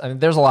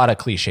 there's a lot of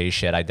cliche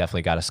shit. I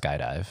definitely got to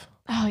skydive.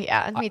 Oh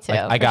yeah, me too.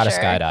 Like, I for got to sure.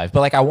 skydive, but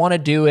like I want to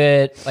do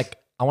it. Like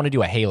I want to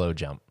do a halo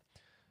jump.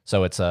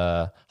 So it's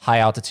a high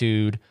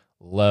altitude,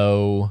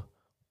 low.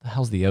 The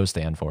hell's the O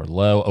stand for?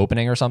 Low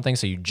opening or something.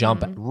 So you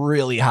jump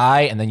really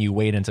high and then you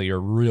wait until you're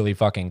really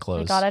fucking Oh my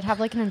close. God, I'd have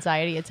like an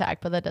anxiety attack,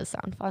 but that does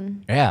sound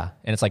fun. Yeah,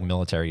 and it's like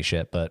military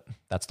shit, but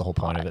that's the whole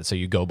point of it. So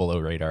you go below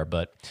radar.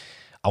 But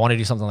I want to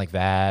do something like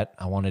that.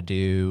 I want to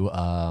do.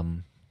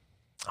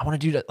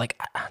 Like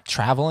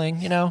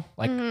traveling. You know,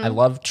 like I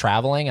love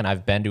traveling, and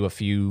I've been to a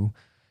few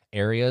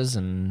areas,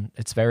 and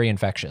it's very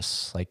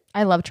infectious. Like,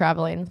 I love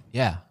traveling.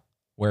 yeah,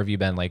 where have you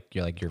been? Like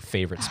your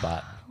favorite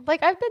spot?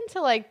 Like I've been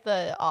to like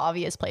the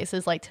obvious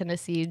places like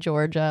Tennessee,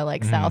 Georgia,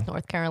 like South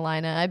North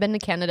Carolina. I've been to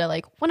Canada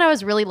like when I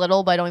was really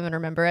little, but I don't even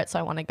remember it, so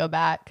I want to go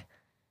back.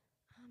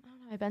 I don't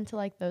know. I've been to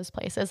like those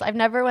places. I've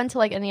never went to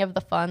like any of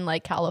the fun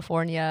like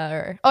California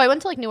or I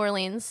went to like New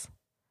Orleans.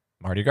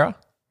 Mardi Gras?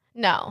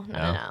 No.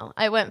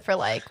 I went for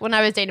like when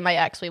I was dating my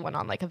ex, we went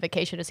on like a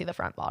vacation to see the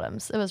front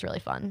bottoms. It was really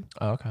fun.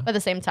 Oh, okay. But at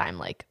the same time,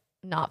 like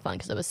not fun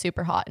because it was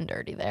super hot and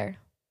dirty there.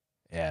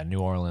 Yeah, New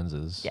Orleans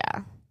is.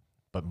 Yeah,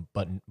 But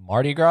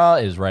Mardi Gras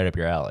is right up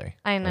your alley.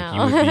 I Like, know.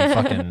 you would be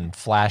fucking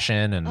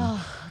flashing and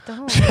Oh,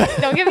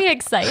 don't get me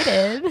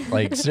excited.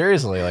 like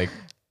seriously, like.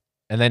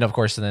 And then of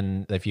course,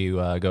 if you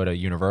go to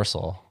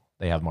Universal,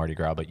 they have Mardi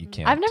Gras, but you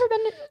can't. I've never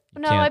been to,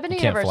 no, can't- I've been to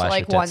you can't Universal flash like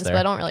your tits once, there. but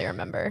I don't really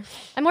remember.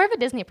 I'm more of a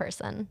Disney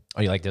person.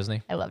 Oh, you like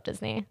Disney? I love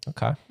Disney.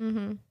 Okay.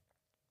 Mm-hmm.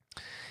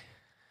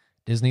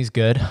 Disney's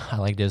good. I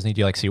like Disney. Do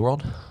you like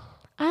SeaWorld?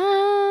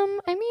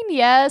 I mean,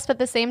 yes, but at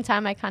the same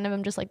time, I kind of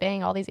am just like,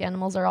 dang, all these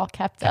animals are all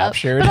kept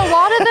Captured. up. But a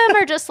lot of them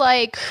are just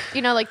like,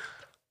 you know, like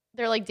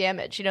they're like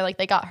damaged, you know, like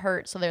they got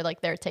hurt, so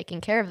they're taking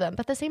care of them.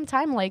 But at the same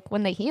time, like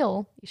when they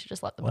heal, you should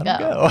just let them go.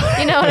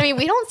 You know what I mean?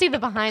 We don't see the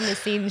behind the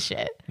scenes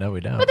shit. No,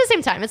 we don't. But at the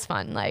same time, it's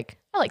fun. Like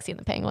I like seeing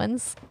the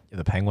penguins. Yeah,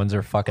 the penguins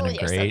are fucking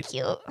They're great. so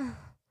cute.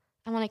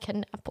 I want to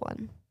kidnap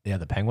one. Yeah,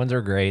 the penguins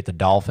are great. The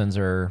dolphins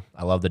are.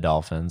 I love the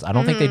dolphins. I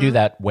don't think they do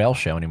that whale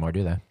show anymore,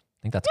 do they? I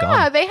think that's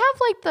Yeah, gone. they have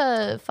like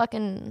the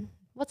fucking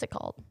what's it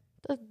called?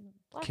 The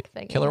black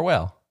thing. Killer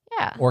whale.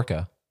 Yeah.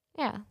 Orca.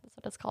 Yeah, that's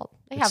what it's called.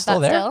 They It's have still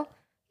that there? still.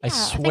 I Yeah,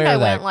 swear I think I that.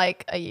 went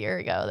like a year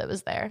ago. That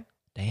was there.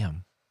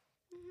 Damn.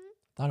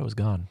 Thought it was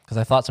gone because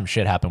I thought some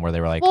shit happened where they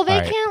were like, Well, they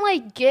 "All right." can't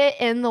like get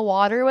in the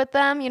water with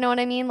them. You know what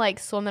I mean? Like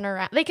swimming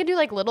around. They can do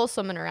like little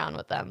swimming around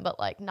with them, but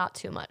like not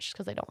too much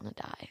because they don't want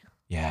to die.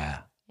 Yeah,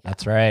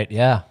 that's right.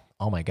 Yeah.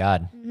 Oh my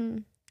god. hmm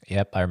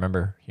Yep, I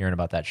remember hearing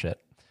about that shit.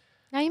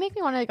 Now you make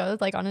me want to go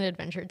like on an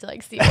adventure to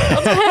like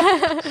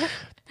SeaWorld.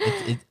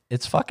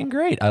 It's fucking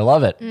great. I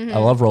love it. I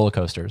love roller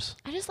coasters.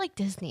 I just like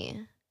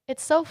Disney.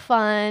 It's so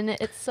fun.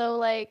 It's so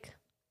like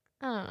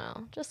I don't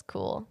know, just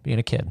cool. Being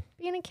a kid.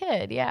 Being a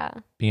kid, yeah.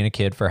 Being a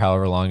kid for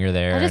however long you're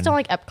there. I just and- don't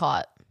like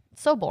Epcot.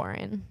 It's so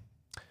boring.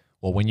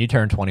 Well, when you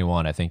turn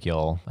 21, I think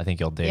you'll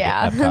dig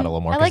Yeah. Epcot a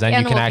little more I because like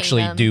then you can Animal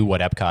actually Kingdom. do what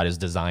Epcot is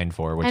designed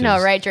for, which I know,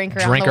 is right? Drink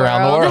around drink the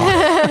around the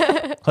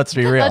world. world. Let's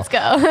be real. Let's go.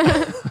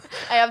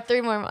 I have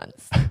 3 more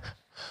months.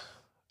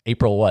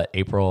 April what?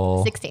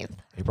 April 16th.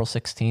 April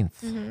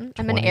 16th.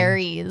 I'm an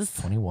Aries.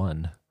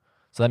 21.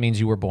 So that means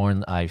you were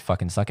born. I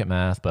fucking suck at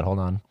math, but hold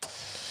on.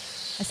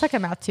 I suck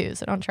at math too,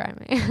 so don't try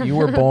me. You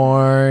were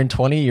born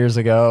 20 years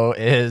ago.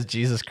 Is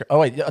Jesus Christ? Oh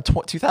wait,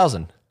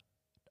 2000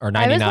 or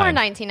 99? I was born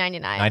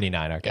 1999.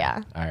 99. Okay.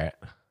 Yeah. All right.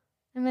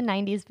 I'm a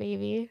 90s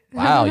baby.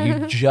 Wow,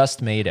 you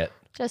just made it.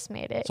 Just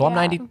made it. So I'm yeah.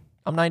 90.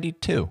 I'm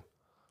 92.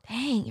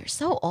 Dang, you're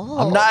so old.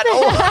 I'm not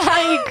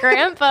old. You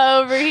grandpa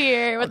over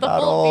here with the not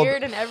full old.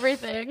 beard and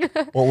everything.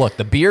 Well, look,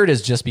 the beard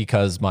is just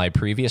because my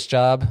previous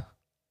job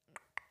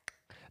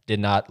did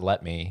not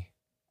let me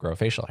grow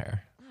facial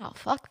hair. Oh,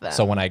 fuck them.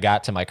 So when I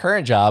got to my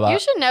current job, you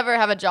should never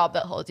have a job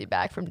that holds you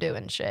back from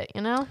doing shit,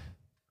 you know?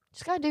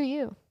 Just gotta do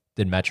you.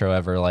 did Metro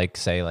ever like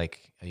say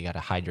like you got to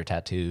hide your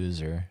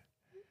tattoos or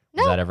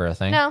No. is that ever a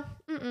thing? No.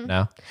 Mm-mm.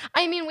 No?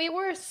 I mean, we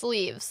wore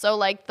sleeves, so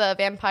like the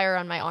vampire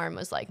on my arm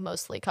was like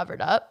mostly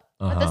covered up.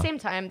 At the Uh-huh. same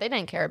time, they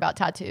didn't care about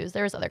tattoos.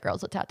 There was other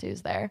girls with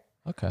tattoos there.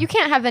 Okay. You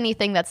can't have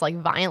anything that's like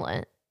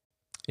violent.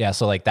 Yeah,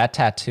 so like that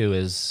tattoo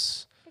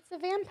is It's a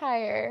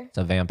vampire. it's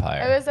a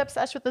vampire. I was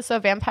obsessed with the So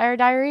Vampire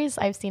Diaries.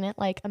 I've seen it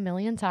like a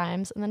million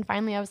times, and then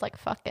finally I was like,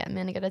 "Fuck it, I'm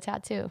gonna get a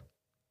tattoo."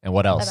 And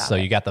what else? about So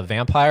it. you got the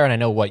vampire, and I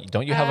know what.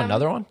 Don't you have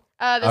another one?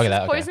 This Okay, is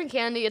that- okay. Poison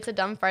Candy. It's a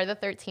dumb Friday the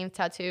 13th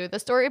tattoo. The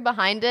story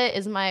behind it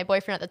is my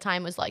boyfriend at the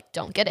time was like,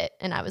 "Don't get it,"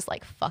 and I was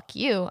like, "Fuck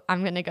you,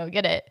 I'm gonna go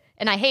get it."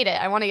 And I hate it.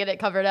 I want to get it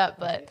covered up,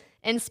 but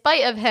in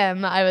spite of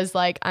him, I was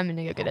like, "I'm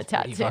gonna go get a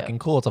Pretty tattoo." fucking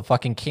cool. It's a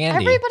fucking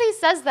candy. Everybody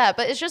says that,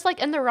 but it's just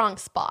like in the wrong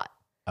spot.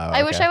 Oh,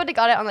 I wish okay. I would have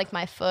got it on like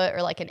my foot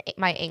or like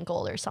my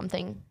ankle or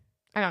something.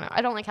 I don't know.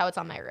 I don't like how it's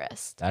on my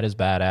wrist. That is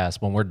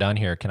badass. When we're done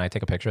here, can I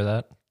take a picture of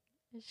that?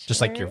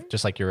 Just like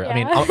your. I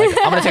mean, Yeah. I'm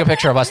gonna take a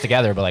picture of us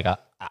together, but like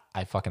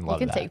I fucking You love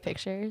can that. take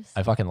pictures.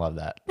 I fucking love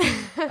that.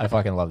 I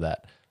fucking love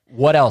that.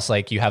 What else?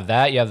 Like you have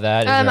that. You have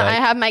that. Is there, I like-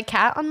 have my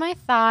cat on my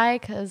thigh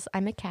because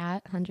I'm a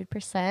cat,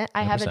 100%.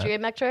 I have a 100%.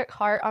 geometric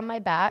heart on my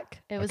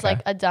back. It was Okay.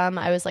 like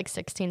I was like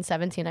 16,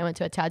 17. I went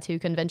to a tattoo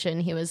convention.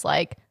 He was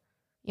like,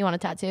 "You want a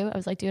tattoo?" I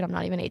was like, "Dude, I'm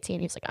not even 18."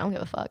 He was like, "I don't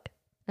give a fuck."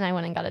 And I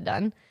went and got it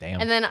done.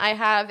 Damn. And then I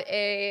have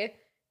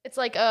it's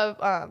like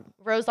a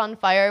rose on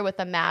fire with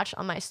a match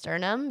on my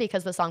sternum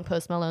because the song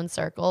Post Malone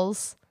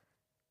Circles.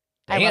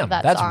 I Damn, love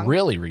that that's song.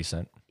 really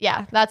recent.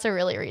 Yeah, that's a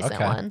really recent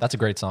Okay, one. that's a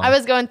great song. I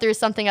was going through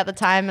something at the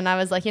time, and I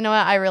was like, you know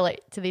what? I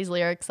relate to these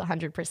lyrics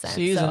 100%.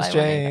 Seasons so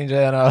change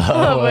and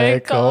I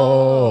wake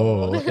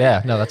cold.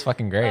 Yeah, no, that's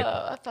fucking great.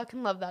 I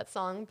fucking love that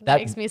song. That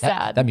makes me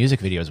sad. That music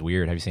video is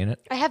weird. Have you seen it?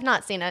 I have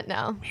not seen it.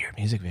 No. Weird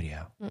music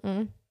video.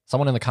 Mm-mm.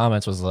 Someone in the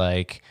comments was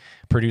like,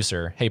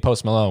 producer, hey,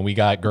 Post Malone, we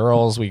got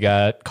girls, we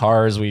got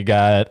cars, we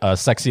got a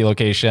sexy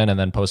location, and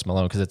then Post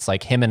Malone, because it's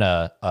like him in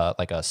a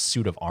like a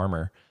suit of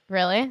armor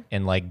Really?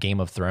 in like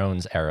Game of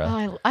Thrones era.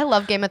 Oh, I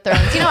love Game of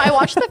Thrones. You know, I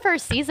watched the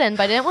first season,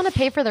 but I didn't want to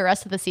pay for the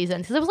rest of the season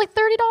because it was like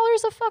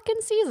 $30 a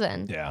fucking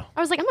season. Yeah. I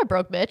was like, I'm a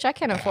broke bitch. I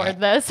can't afford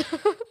this.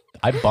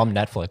 I bummed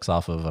Netflix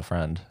off of a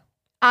friend.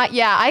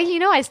 Yeah,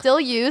 I still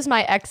use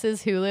my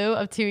ex's Hulu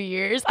of 2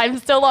 years. I'm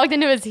still logged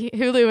into his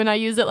Hulu and I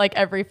use it like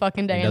every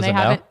fucking day. He And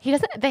doesn't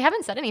know? they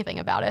haven't said anything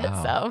about it.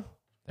 Wow.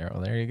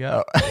 There you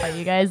go. So are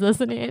you guys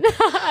listening?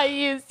 I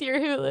used your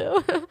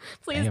Hulu.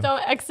 Please Damn.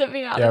 don't exit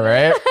me out. Yeah, of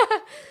right?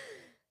 it.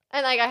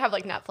 And like I have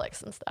like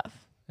Netflix and stuff.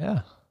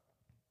 Yeah.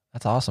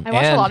 That's awesome. I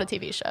watch a And lot of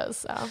TV shows.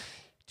 So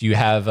do you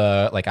have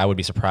like I would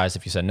be surprised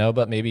if you said no,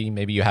 but maybe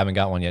you haven't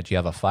got one yet. Do you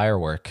have a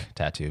firework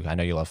tattoo? I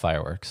know you love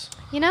fireworks.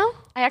 you know,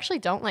 I actually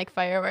don't like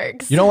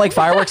fireworks. You don't like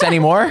fireworks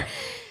anymore?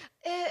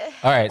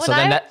 All right, When so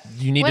then I- that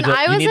you need when to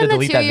I was in the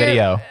delete that 2 year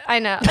video. I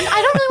know. And I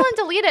don't really want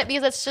to delete it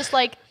because it's just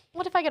like,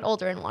 what if I get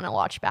older and want to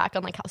watch back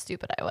on like how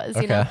stupid I was,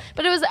 you know? Okay.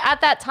 But it was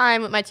at that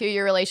time with my 2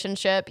 year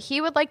relationship,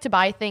 he would like to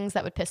buy things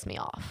that would piss me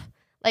off.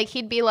 Like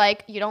he'd be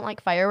like, you don't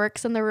like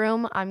fireworks in the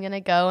room? I'm going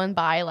to go and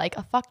buy like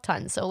a fuck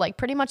ton. So like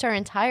pretty much our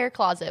entire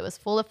closet was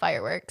full of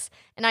fireworks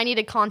and I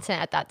needed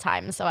content at that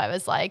time. So I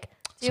was like,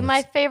 do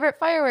my favorite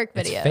firework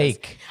videos. It's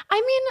fake. I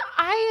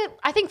mean,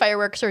 I think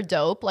fireworks are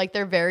dope. Like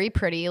they're very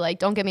pretty. Like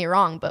don't get me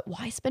wrong, but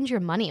why spend your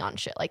money on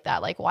shit like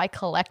that? Like why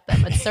collect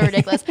them? It's so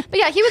ridiculous. But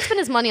yeah, he would spend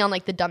his money on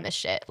like the dumbest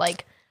shit.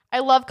 Like I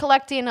love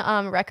collecting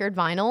record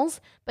vinyls,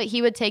 but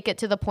he would take it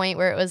to the point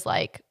where it was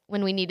like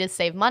when we needed to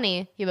save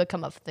money, he would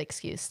come up with the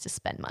excuse to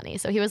spend money.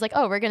 So he was like,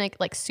 oh, we're going to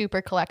like super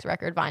collect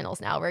record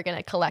vinyls now. We're going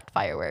to collect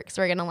fireworks.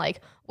 We're going to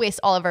like waste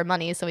all of our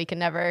money so we can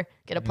never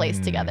get a place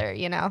together,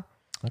 you know?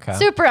 Okay.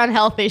 Super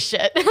unhealthy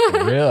shit.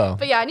 Real.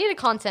 But yeah, I needed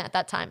content at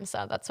that time.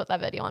 So that's what that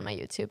video on my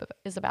YouTube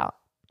is about.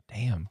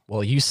 Damn.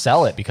 Well, you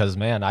sell it because,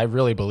 man, I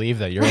really believe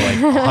that you're like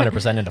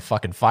 100% into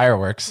fucking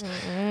fireworks.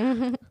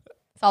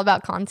 It's all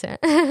about content.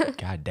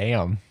 God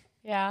damn.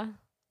 Yeah.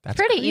 That's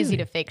pretty crazy. easy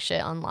to fake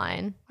shit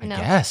online. You know? I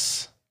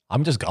guess.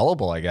 I'm just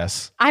gullible, I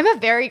guess. I'm a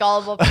very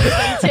gullible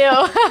person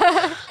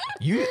too.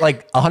 You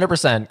like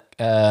 100%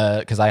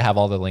 because I have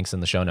all the links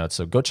in the show notes.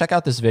 So go check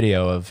out this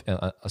video of,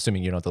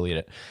 assuming you don't delete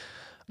it.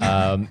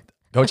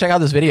 Go check out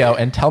this video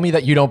and tell me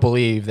that you don't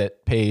believe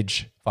that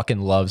Paige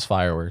fucking loves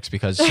fireworks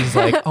because she's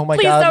like, oh my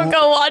Please God. don't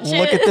go watch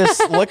look it. at this.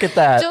 Look at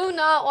that. Do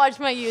not watch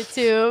my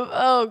YouTube.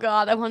 Oh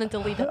God, I want to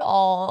delete it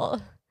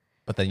all.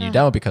 But then you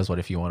don't because what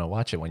if you want to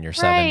watch it when you're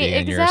 70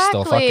 and you're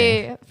still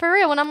fucking. For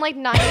real, when I'm like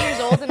 9 years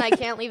old and I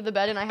can't leave the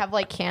bed and I have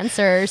like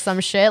cancer or some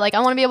shit, like I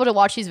want to be able to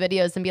watch these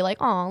videos and be like,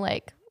 oh,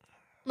 like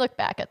look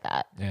back at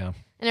that. Yeah.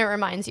 And it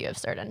reminds you of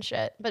certain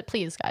shit. But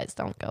please, guys,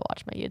 don't go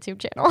watch my YouTube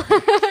channel.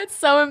 It's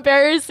so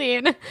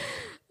embarrassing.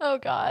 Oh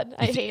God,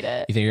 I hate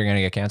it. You think you're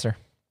gonna get cancer?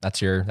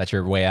 That's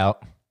your way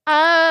out.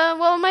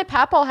 Well, my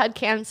papaw had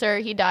cancer.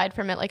 He died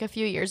from it like a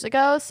few years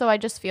ago. So I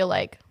just feel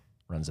like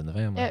Runs in the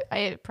family.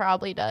 it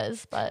probably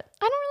does, but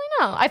I don't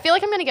really know. I feel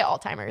like I'm gonna get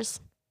Alzheimer's.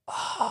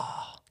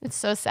 It's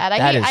so sad.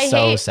 That is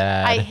so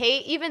sad. I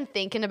hate even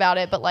thinking about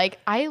it, but like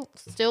I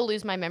still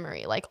lose my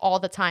memory like all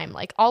the time.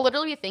 Like I'll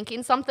literally be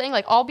thinking something,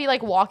 like I'll be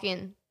like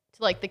walking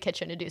to like the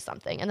kitchen to do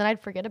something and then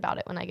I'd forget about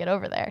it when I get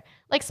over there.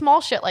 Like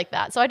small shit like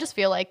that. So I just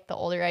feel like the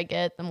older I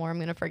get, the more I'm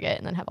gonna forget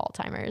and then have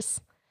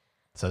Alzheimer's.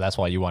 So that's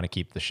why you want to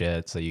keep the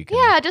shit so you can.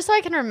 Yeah, just so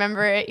I can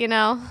remember it, you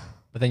know?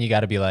 But then you got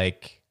to be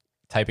like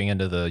typing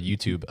into the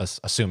YouTube,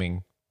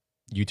 assuming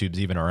YouTube's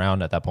even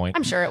around at that point.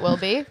 I'm sure it will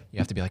be. You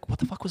have to be like, what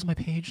the fuck was my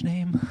page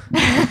name?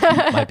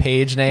 My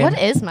page name? What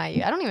is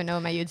I don't even know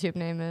what my YouTube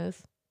name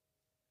is.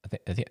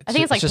 I think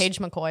it's like just, Paige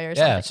McCoy or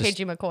yeah, something.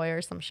 Paige McCoy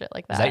or some shit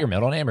like that. Is that your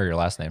middle name or your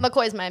last name?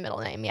 McCoy's my middle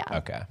name, yeah.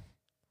 Okay.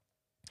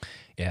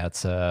 Yeah,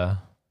 it's a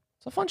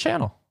fun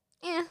channel.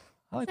 Yeah.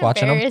 I like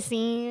watching them.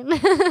 Embarrassing.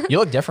 You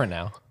look different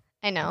now.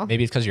 I know.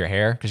 Maybe it's because your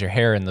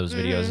hair in those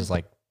videos is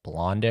like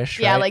blondish,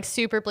 Yeah, right? like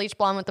super bleach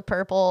blonde with the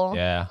purple.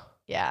 Yeah.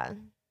 Yeah.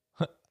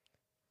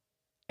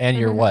 And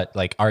you're what?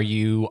 Like, are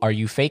you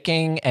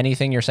faking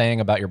anything you're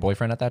saying about your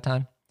boyfriend at that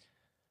time?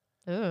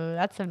 Ooh,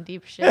 that's some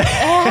deep shit.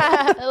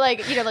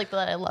 Like, you know, like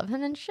that I love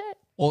him and shit.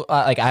 Well,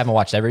 like I haven't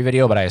watched every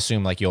video, but I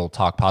assume like you'll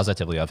talk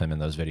positively of him in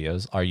those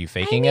videos. Are you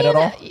faking it at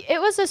all? It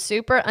was a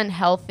super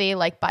unhealthy,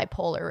 like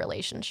bipolar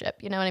relationship.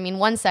 You know what I mean?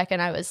 One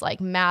second I was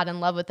like mad in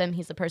love with him.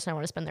 He's the person I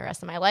want to spend the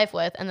rest of my life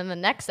with. And then the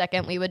next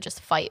second we would just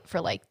fight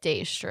for like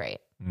days straight.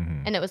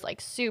 Mm-hmm. And it was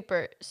like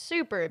super,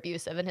 super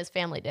abusive. And his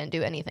family didn't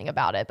do anything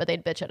about it, but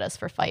they'd bitch at us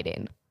for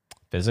fighting.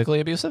 Physically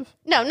abusive?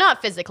 No,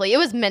 not physically. It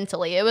was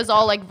mentally. It was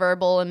all like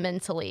verbal and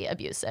mentally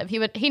abusive.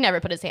 He never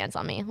put his hands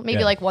on me.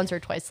 Maybe like once or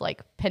twice,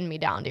 like pinned me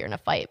down during a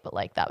fight, but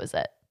like that was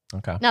it.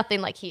 Okay.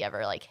 Nothing like he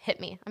ever like hit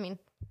me. I mean,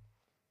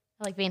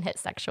 I like being hit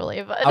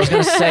sexually, but I was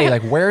gonna say,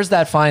 like, where's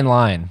that fine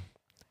line?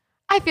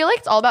 I feel like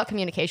it's all about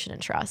communication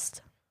and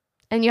trust,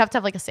 and you have to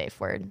have like a safe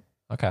word.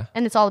 Okay.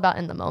 And it's all about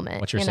in the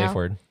moment. What's your safe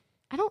word?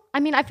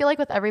 I feel like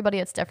with everybody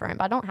it's different,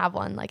 but I don't have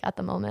one like at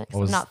the moment. What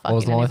was, I'm not what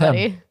was fucking the one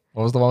anybody. with him?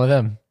 What was the one with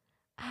him?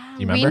 Do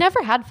you remember? We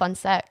never had fun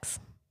sex.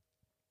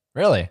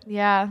 Really?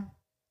 Yeah,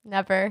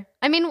 never.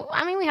 I mean,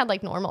 we had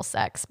like normal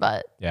sex,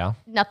 but Yeah.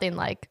 nothing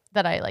like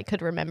that I like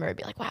could remember and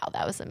be like, wow,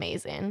 that was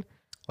amazing.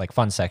 Like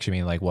fun sex, you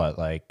mean like what?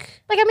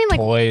 Like Like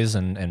toys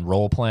and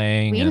role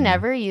playing? we and...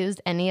 never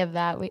used any of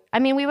that. We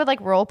would like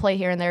role play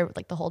here and there with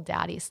like the whole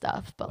daddy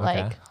stuff, but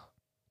like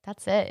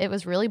that's it. It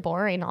was really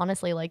boring,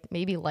 honestly. Like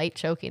maybe light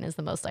choking is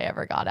the most I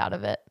ever got out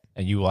of it.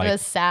 And you like it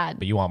was sad.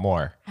 But you want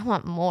more. I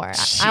want more.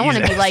 I want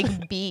to be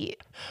like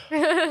beat.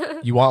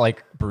 You want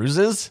like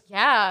bruises?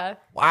 Yeah.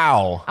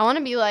 Wow. I want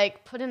to be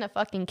like put in a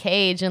fucking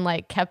cage and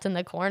like kept in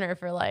the corner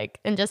for like,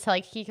 and just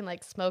like he can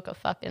like smoke a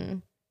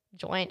fucking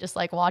joint just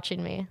like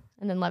watching me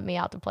and then let me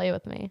out to play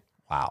with me.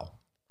 Wow.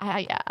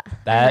 Yeah.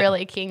 That- I'm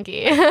really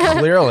kinky.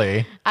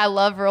 Clearly. I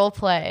love role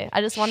play. I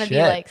just want to be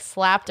Shit. like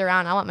slapped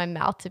around. I want my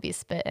mouth to be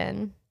spit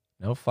in.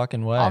 No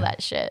fucking way. All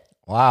that shit.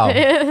 Wow.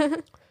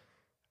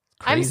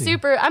 I'm Crazy.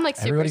 I'm like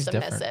super Everybody's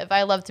submissive. different.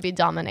 I love to be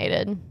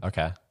dominated.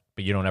 Okay.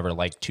 But you don't ever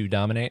like to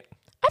dominate?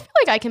 I feel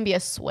like I can be a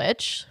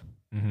switch,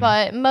 Mhm.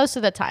 but most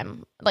of the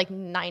time, like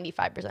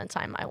 95% of the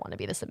time, I want to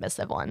be the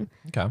submissive one.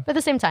 Okay. But at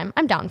the same time,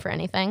 I'm down for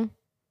anything.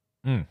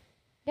 Mm.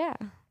 Yeah.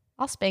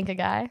 I'll spank a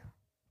guy.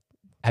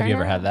 Have you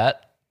ever had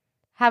that?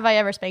 Have I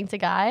ever spanked a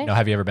guy? No,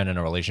 have you ever been in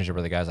a relationship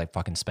where the guy's like,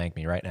 fucking spank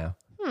me right now?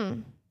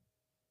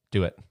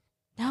 Do it.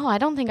 No, I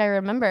don't think I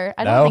remember.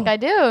 I No? don't think I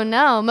do.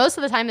 No. Most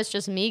of the time it's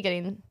just me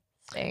getting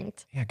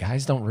spanked. Yeah,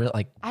 guys don't really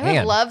like. I man.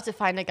 would love to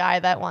find a guy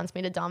that wants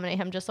me to dominate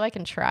him just so I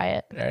can try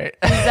it. Right?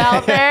 He's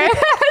out there.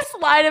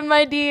 Slide in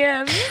my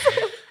DMs.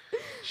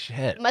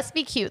 Shit. Must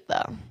be cute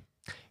though.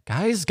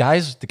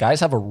 The guys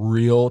have a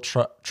real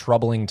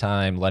troubling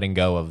time letting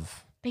go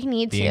of They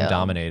need being to.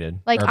 dominated.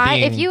 Like or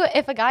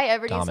if a guy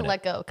ever needs dominant. to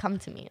let go, come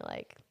to me.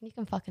 Like you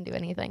can fucking do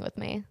anything with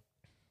me.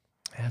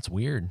 That's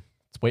weird.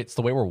 It's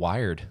the way we're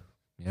wired.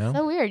 You know?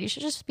 So weird. You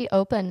should just be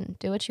open.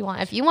 Do what you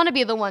want. If you want to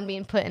be the one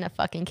being put in a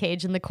fucking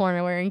cage in the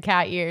corner wearing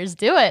cat ears,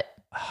 do it.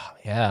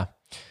 Yeah.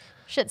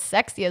 Shit's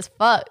sexy as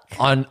fuck.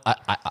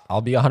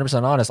 I'll be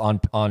 100% honest.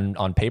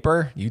 On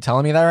paper, you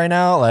telling me that right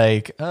now?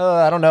 Like,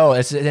 I don't know.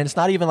 It's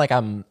not even like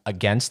I'm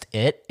against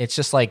it. It's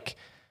just like,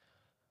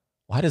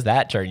 why does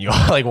that turn you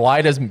on? Like,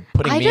 why does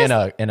putting me in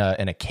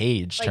a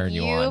cage Like turn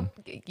you on?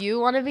 You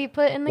want to be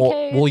put in the Well,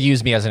 cage? we'll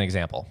use me as an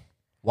example.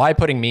 Why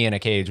putting me in a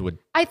cage would?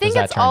 I think does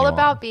that it's turn all you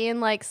about on? being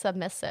like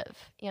submissive,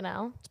 you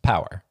know? It's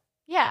power.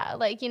 Yeah,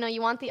 like,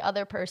 you want the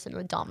other person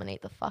to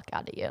dominate the fuck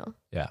out of you.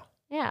 Yeah,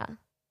 Yeah.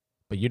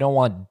 but you don't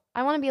want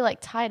I want to be like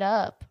tied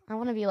up. I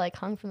want to be like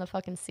hung from the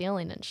fucking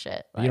ceiling and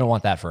shit. you don't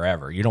want that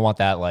forever. You don't want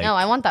that like No,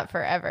 I want that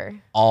forever.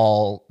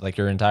 all like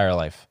your entire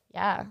life.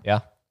 Yeah.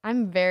 Yeah.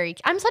 I'm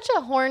such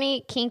a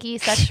horny, kinky,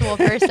 sexual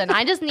person.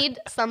 I just need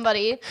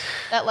somebody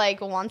that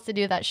like wants to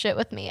do that shit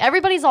with me.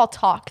 Everybody's all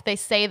talk. They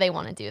say they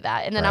want to do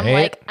that. And then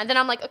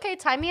I'm like, okay,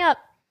 tie me up.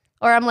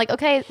 Or I'm like,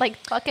 okay, like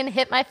fucking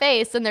hit my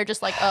face. And they're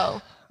just like,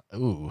 oh,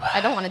 Ooh.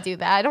 I don't want to do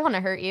that. I don't want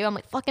to hurt you. I'm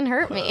like, fucking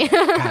hurt me.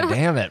 God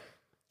damn it.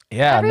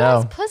 Yeah,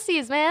 Everyone's no.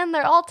 pussies, man.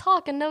 They're all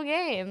talk and no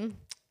game.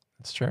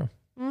 It's true.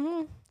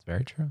 Mm-hmm. It's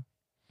very true.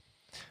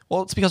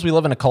 Well, it's because we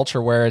live in a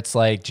culture where it's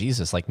like,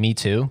 Jesus, like Me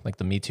Too, like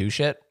the Me Too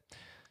shit.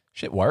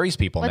 Shit worries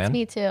people, What's man.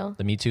 Me Too?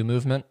 The Me Too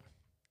movement.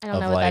 I don't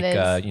of know what like,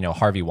 that is.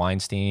 Harvey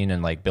Weinstein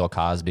and like Bill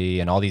Cosby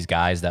and all these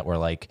guys that were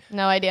like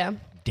No idea.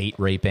 date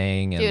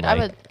raping. And Dude,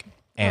 like,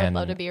 I would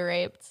love to be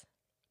raped.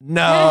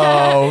 No,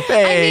 I mean,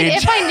 Paige.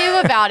 if I knew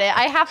about it,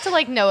 I have to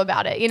like know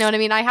about it. You know what I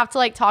mean? I have to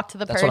like talk to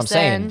the That's person. what I'm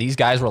saying. These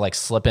guys were like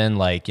slipping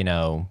like,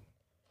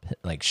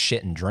 like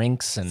shit and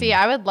drinks and See,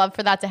 I would love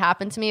for that to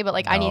happen to me, but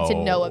like I need to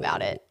know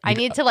about it. I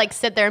need to like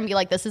sit there and be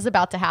like, this is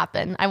about to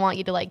happen. I want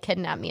you to like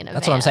kidnap me in a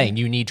That's van. what I'm saying.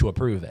 You need to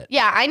approve it.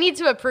 Yeah, I need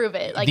to approve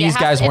it. Like These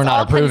guys were it's not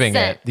all approving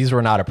consent. it. These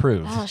were not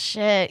approved. Oh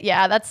shit.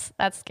 Yeah, that's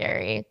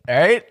scary. All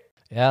right.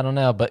 Yeah, I don't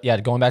know. But yeah,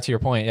 going back to your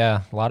point,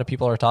 yeah, a lot of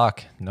people are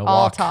talk. No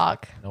All walk.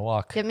 talk. No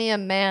walk. Give me a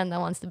man that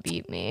wants to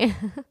beat me.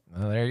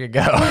 Well, there you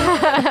go.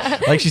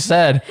 Like she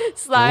said,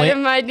 Slide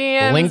in my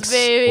DMs,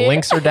 baby.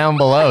 links are down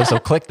below, so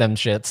click them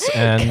shits.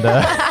 And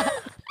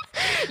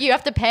You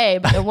have to pay,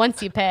 but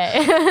once you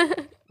pay.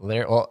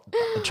 well,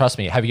 trust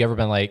me. Have you ever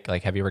been like,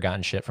 have you ever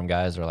gotten shit from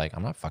guys who are like,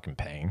 I'm not fucking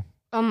paying?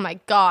 Oh my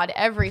God,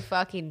 every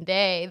fucking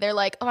day. They're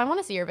like, oh, I want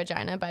to see your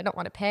vagina, but I don't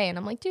want to pay. And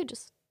I'm like, dude,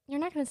 you're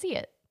not going to see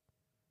it.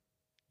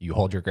 You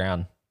hold your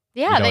ground.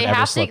 Yeah, You don't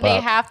ever slip they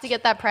up. have to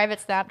get that private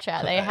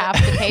Snapchat. They have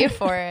to pay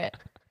for it.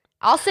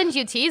 I'll send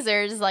you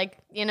teasers, like,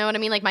 you know what I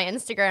mean? Like my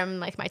Instagram,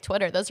 like my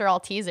Twitter, those are all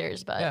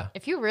teasers. But Yeah.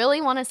 if you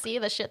really want to see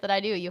the shit that I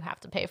do, you have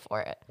to pay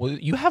for it. Well,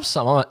 you have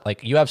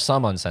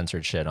some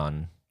uncensored shit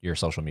on your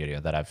social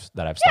media that I've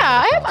stumbled Yeah,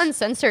 I have across.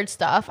 uncensored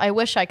stuff. I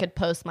wish I could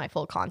post my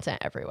full content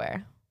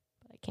everywhere,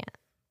 but I can't.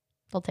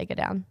 They'll take it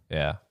down.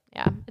 Yeah.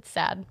 Yeah, it's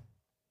sad.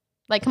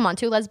 Like, come on,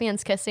 two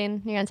lesbians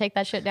kissing. You're going to take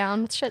that shit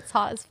down? Shit's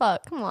hot as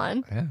fuck. Come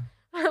on. Yeah.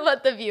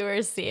 Let the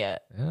viewers see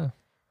it. Yeah.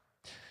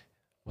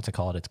 What's it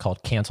called? It's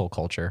called cancel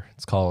culture.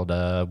 It's called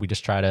we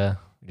just try to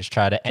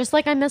Just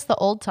like I miss the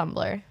old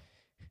Tumblr.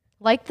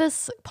 Like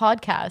this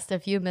podcast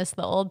if you miss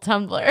the old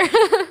Tumblr.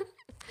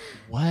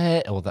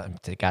 What? Well,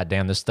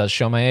 goddamn, this does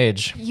show my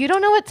age. You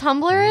don't know what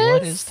Tumblr is?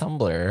 What is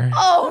Tumblr?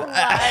 Oh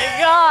my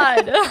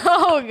God.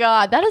 Oh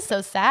God. That is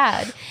so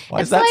sad. Why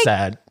is It's that like-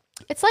 sad?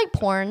 It's like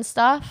porn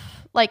stuff.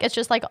 Like it's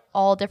just like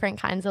all different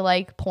kinds of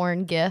like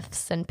porn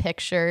gifs and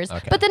pictures.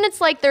 Okay. But then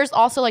it's like there's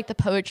also like the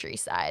poetry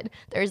side.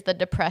 There's the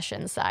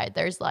depression side.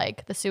 There's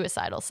like the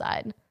suicidal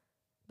side.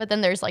 But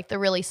then there's like the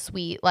really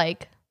sweet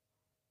like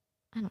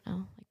I don't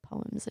know, like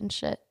poems and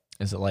shit.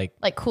 Is it like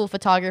Like cool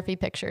photography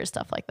pictures,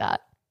 stuff like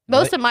that.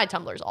 Most of my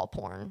Tumblr's all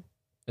porn.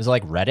 is it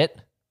like Reddit?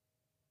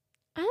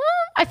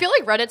 I feel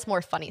like Reddit's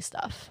more funny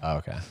stuff. Oh,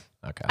 okay.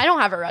 Okay. I don't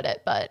have a Reddit,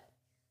 but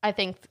I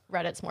think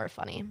Reddit's more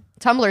funny.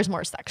 Tumblr's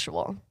more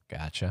sexual.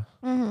 Gotcha.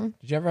 Mm-hmm.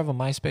 Did you ever have a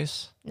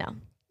MySpace? No.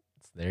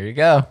 There you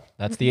go.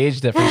 That's the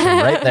age difference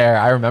right there.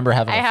 I remember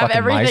having I a have fucking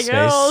everything MySpace.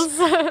 else.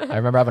 I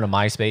remember having a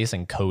MySpace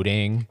and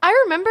coding.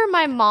 I remember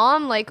my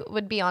mom like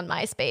would be on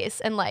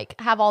MySpace and like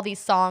have all these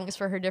songs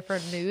for her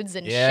different moods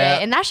and Yeah.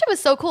 shit. And that shit was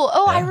so cool.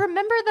 Oh, I Yeah.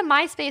 remember the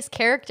MySpace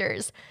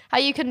characters. How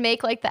you could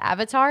make like the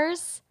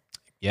avatars.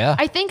 Yeah.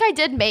 I think I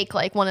did make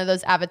like one of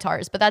those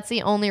avatars, but that's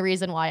the only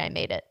reason why I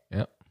made it.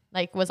 Yep.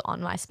 Like was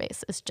on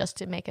MySpace is just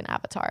to make an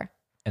avatar.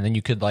 and then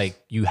you could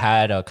like you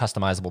had a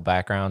customizable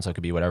background, so it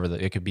could be whatever.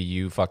 It could be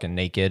you fucking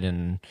naked,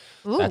 and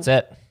that's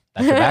it.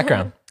 That's your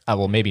background.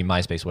 Well, maybe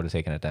MySpace would have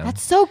taken it down.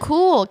 That's so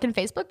cool. Can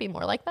Facebook be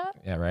more like that?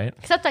 Yeah, right.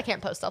 Except I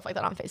can't post stuff like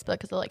that on Facebook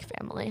because they're like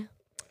family.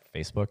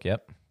 Facebook,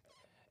 yep.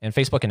 And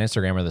Facebook and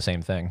Instagram are the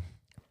same thing.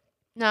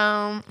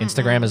 No.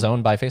 Instagram is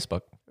owned by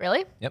Facebook.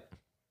 Really? Yep.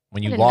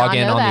 When I you did log not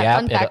in know on that. the app,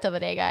 Fun fact of the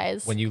day,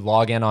 guys. when you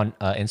log in on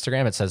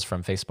Instagram, it says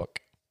from Facebook.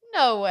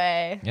 No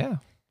way. Yeah.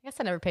 I guess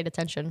I never paid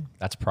attention.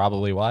 That's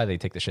probably why they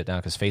take the shit down,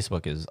 because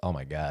Facebook is, oh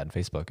my God,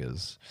 Facebook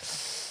is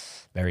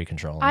very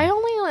controlling. I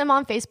only am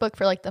on Facebook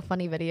for like the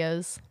funny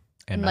videos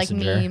and like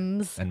Messenger.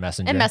 memes And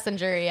Messenger. and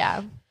Messenger.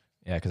 Yeah.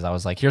 Yeah, because I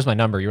was like, here's my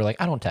number. You were like,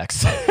 I don't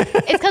text.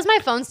 It's because my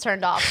phone's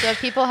turned off. So if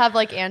people have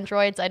like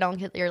Androids, I don't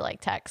get your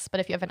like texts. But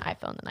if you have an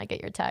iPhone, then I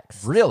get your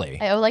texts. Really?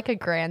 I owe like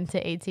 $1,000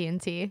 to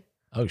AT&T.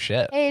 Oh,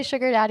 shit. Hey,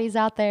 sugar daddies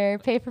out there,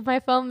 pay for my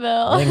phone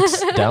bill. Links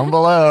down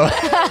below.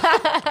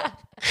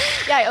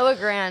 Yeah, I owe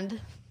 $1,000.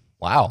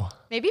 Wow.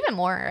 Maybe even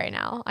more right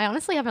now. I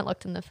honestly haven't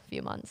looked in the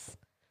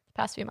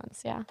past few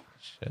months. Yeah.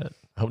 Shit.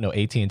 I hope no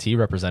AT&T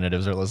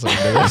representatives are listening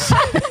to this.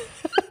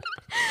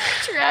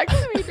 Tracks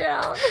me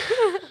down.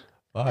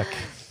 Fuck.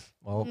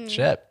 Well,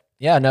 shit.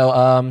 Yeah, no,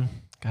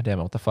 God damn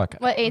it, what the fuck?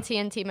 What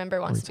AT&T member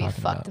wants What to are be we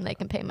fucked talking about? and they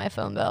can pay my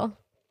phone bill?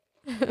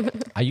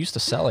 I used to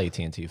sell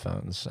AT&T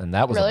phones, and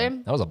that was Really?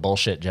 that was a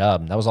bullshit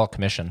job. That was all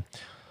commission.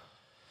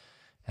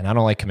 And I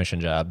don't like commission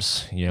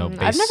jobs, you know,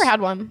 I've never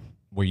had one.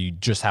 where you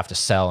just have to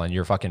sell and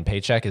your fucking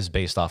paycheck is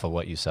based off of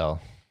what you sell.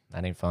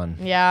 That ain't fun.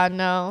 Yeah,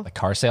 no. Like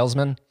car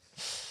salesman.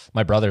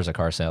 My brother's a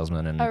car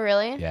salesman, and Oh,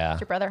 really? Yeah.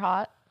 Is your brother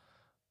hot?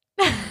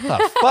 the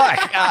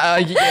fuck?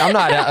 I'm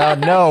not.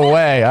 No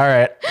way. All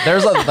right. There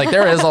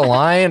is a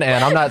line,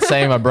 and I'm not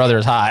saying my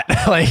brother's hot.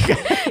 Like,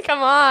 Come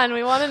on,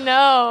 we want to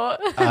know.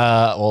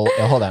 well,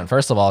 hold on.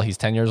 First of all, he's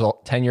 10 years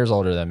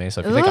older than me.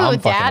 So if you think Ooh, I'm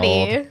fucking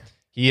daddy. old,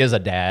 he is a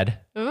dad.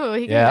 Ooh,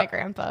 he can Yeah. be my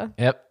grandpa.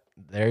 Yep.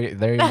 There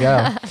you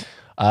go.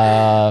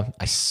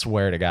 I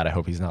swear to God, I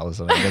hope he's not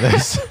listening to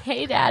this.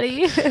 Hey,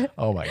 daddy.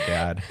 Oh my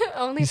God.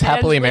 Only He's fans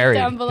happily link married.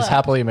 down below. He's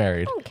happily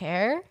married. I don't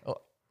care.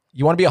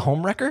 You want to be a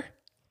home wrecker?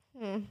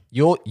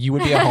 You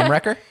would be a home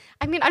wrecker?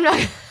 I mean, I'm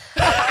not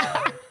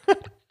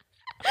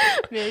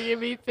making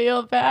me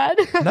feel bad.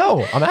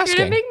 No, I'm You're asking.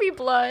 gonna make me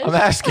blush. I'm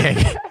asking.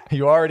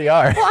 You already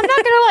are. Well, I'm not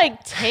gonna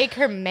like take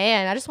her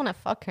man. I just want to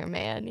fuck her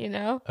man. You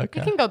know. Okay.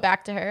 We can go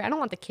back to her. I don't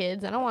want the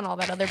kids. I don't want all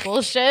that other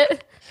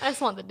bullshit. I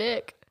just want the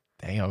dick.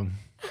 Damn.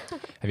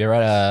 Have you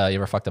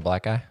ever fucked a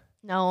black guy?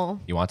 No.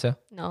 You want to?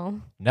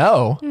 No.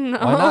 No. No.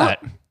 Why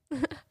not?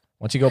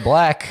 Once you go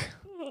black,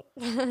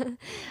 you ain't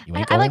I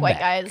like going white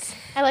back. guys.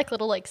 I like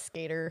little like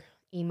skater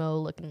emo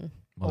looking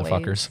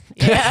Motherfuckers. boys.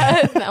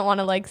 Yeah. That want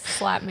to like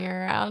slap me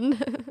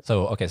around.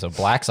 So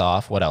black's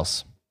off. What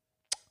else?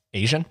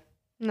 Asian?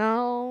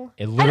 No.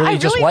 It literally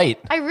just really, white.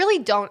 I really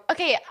don't.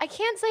 Okay, I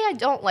can't say I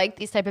don't like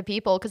these type of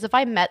people because if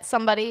I met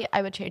somebody,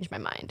 I would change my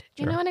mind.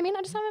 Do you Sure. know what I mean?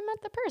 I just haven't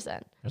met the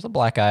person. There's a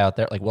black guy out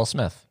there like Will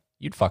Smith.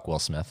 You'd fuck Will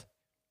Smith.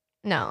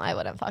 No, I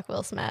wouldn't fuck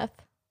Will Smith.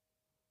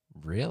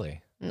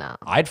 Really? No.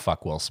 I'd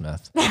fuck Will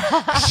Smith.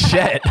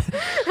 Shit.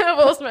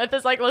 Will Smith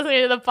is like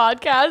listening to the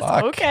podcast.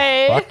 Fuck.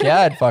 Okay. Fuck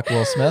yeah, I'd fuck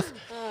Will Smith.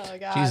 Oh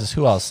god. Jesus,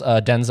 who else?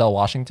 Denzel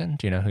Washington.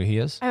 Do you know who he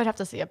is? I would have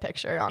to see a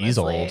picture. Honestly, He's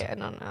old. I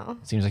don't know.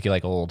 Seems like you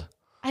like old.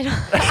 I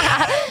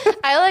don't.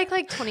 I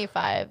like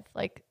 25,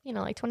 like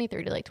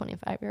 23 to like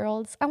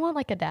 25-year-olds. I want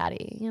like a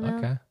daddy. You know.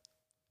 Okay.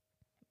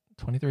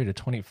 23 to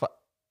 25.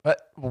 But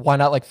why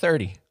not like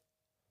 30?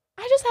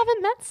 I just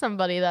haven't met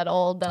somebody that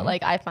old that Oh.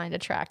 like I find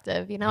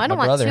attractive. You know, Like I don't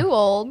my want brother. too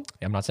old.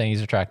 Yeah, I'm not saying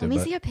he's attractive, Let me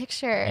but see a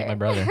picture. ain't my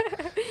brother.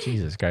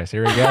 Jesus Christ,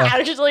 here we go.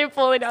 Actually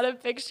pulling out a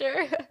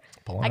picture.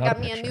 Pulling I out got a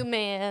me a picture. new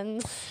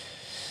man's.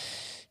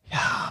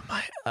 Yeah,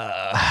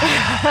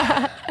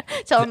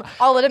 Tell him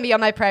I'll let him be on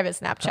my private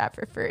Snapchat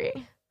for free.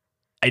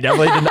 I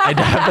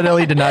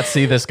definitely did not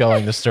see this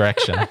going this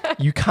direction.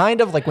 You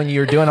kind of like when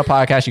you're doing a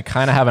podcast, you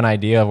kind of have an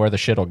idea of where the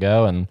shit will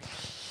go, and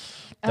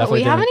Oh, definitely we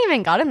didn't- haven't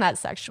even gotten that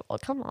sexual.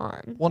 Come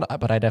on. Well, no,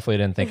 but I definitely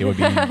didn't think it would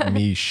be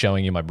me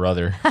showing you my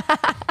brother.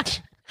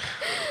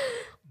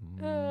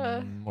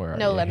 Where are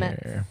No you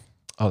limits. here?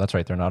 Oh, that's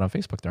right. They're not on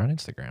Facebook. They're on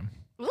Instagram.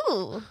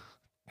 Ooh.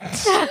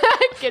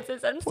 Gets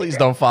his Instagram. Please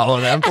don't follow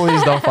them.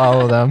 Please don't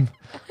follow them.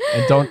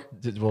 And don't.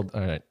 Well,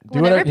 all right. Do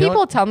Whenever whatever, you know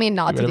people what? tell me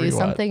not Do to whatever do you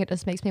want. something, it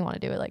just makes me want to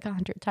do it like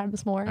 100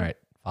 times more. All right,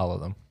 follow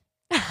them.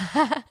 All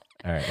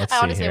right, let's I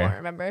see honestly here. won't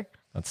remember.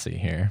 Let's see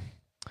here.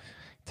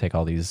 Get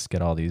all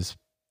these.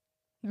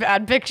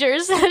 Bad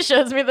pictures.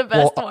 Shows me the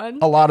best Well, one.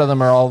 A lot of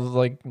them are all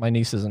like my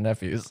nieces and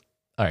nephews.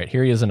 All right,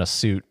 here he is in a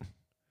suit.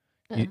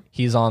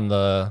 He's on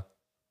the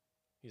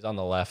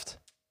left.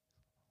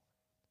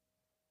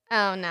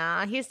 Oh,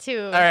 nah. He's too.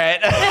 All right.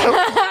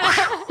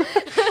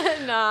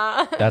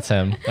 Nah. That's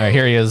him. All right,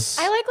 here he is.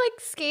 I like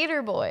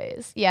skater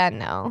boys. Yeah,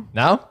 no.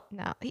 No?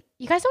 No.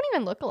 You guys don't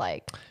even look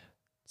alike.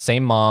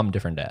 Same mom,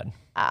 different dad.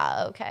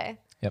 Ah, okay.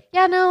 Yep.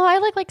 Yeah, no, I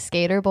like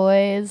skater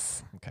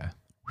boys. Okay.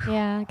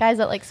 Yeah, guys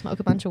that like smoke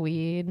a bunch of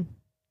weed.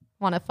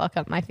 Want to fuck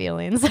up my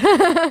feelings.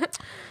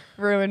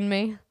 Ruin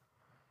me.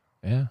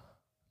 Yeah.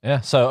 Yeah.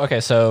 So, okay.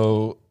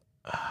 So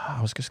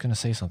I was just gonna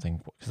say something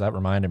because that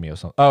reminded me of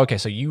something. Oh, okay.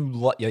 So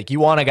you you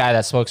want a guy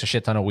that smokes a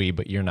shit ton of weed,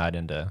 but you're not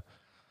into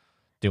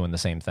doing the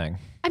same thing.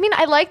 I mean,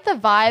 I like the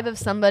vibe of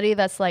somebody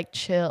that's like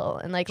chill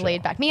and like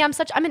laid back. Me, I'm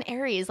an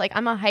Aries. Like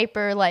I'm a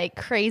hyper like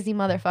crazy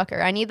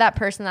motherfucker. I need that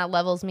person that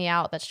levels me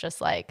out. That's just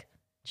like,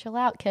 chill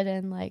out,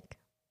 kidden. Like,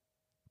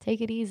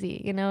 take it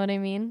easy. You know what I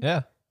mean?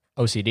 Yeah.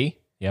 OCD?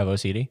 You have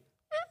OCD?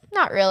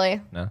 Not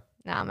really. No.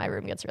 Nah, my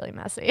room gets really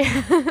messy.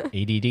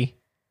 ADD?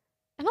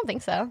 I don't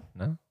think so.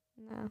 No.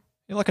 No.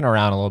 You're looking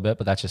around a little bit,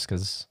 but that's just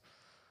because.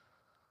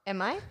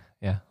 Am I?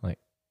 Yeah, like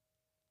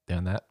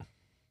doing that.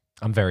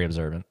 I'm very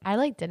observant. I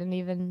like didn't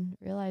even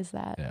realize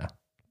that. Yeah.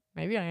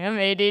 Maybe I am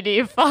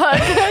ADD.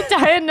 Fuck.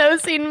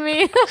 Diagnosing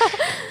me.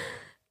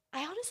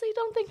 I honestly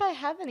don't think I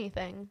have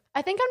anything.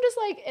 I think I'm just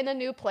like in a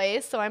new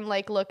place, so I'm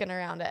like looking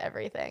around at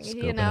everything.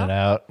 Scoping you know? it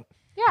out.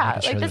 Yeah,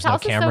 Making sure like this there's no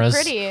house cameras.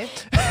 is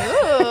so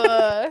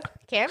pretty. Ooh,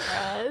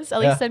 cameras. At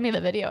least send me the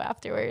video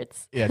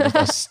afterwards. Yeah,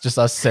 just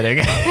us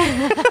sitting.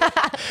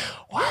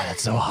 Wow,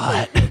 that's so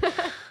hot.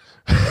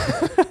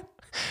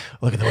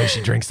 Look at the way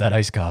she drinks that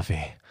iced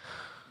coffee.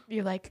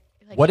 You like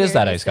What is here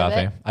that to iced sip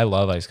coffee? it? I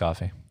love iced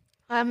coffee.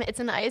 It's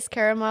an iced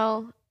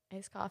caramel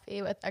iced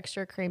coffee with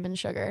extra cream and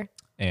sugar.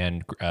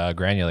 And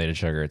granulated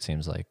sugar, it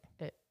seems like.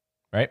 It-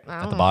 Right? I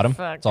At the don't bottom?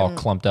 It's all fucking-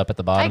 clumped up at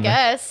the bottom. I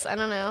guess. I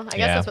don't know. I guess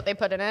Yeah. that's what they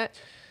put in it.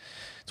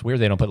 It's weird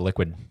they don't put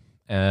liquid.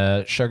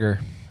 Sugar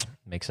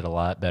makes it a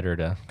lot better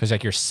to, because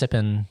like you're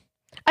sipping.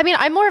 I mean,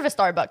 I'm more of a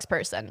Starbucks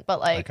person, but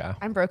like Okay.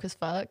 I'm broke as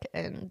fuck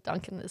and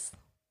Dunkin' is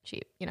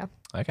cheap, you know?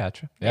 I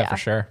gotcha. Yeah, Yeah. for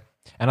sure.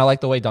 And I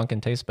like the way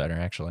Dunkin' tastes better,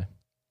 actually.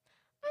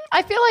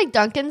 I feel like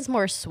Dunkin's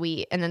more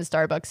sweet and then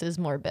Starbucks is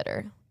more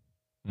bitter.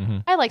 Mm-hmm.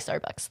 I like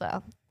Starbucks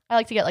though. I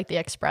like to get like the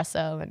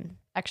espresso and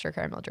extra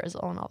caramel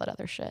drizzle and all that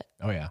other shit.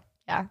 Oh, yeah.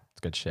 Yeah. It's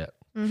good shit.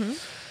 Mm-hmm.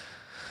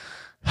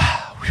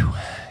 Whew.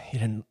 You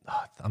didn't.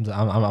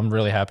 I'm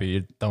really happy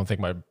you don't think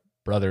my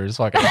brother is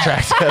fucking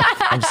attractive.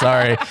 I'm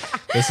sorry.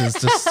 This is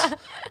just.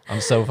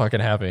 I'm so fucking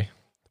happy.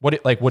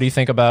 What do you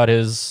think about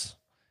his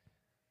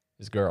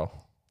girl?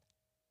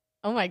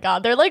 Oh my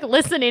God. They're like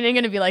listening and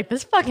going to be like,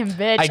 this fucking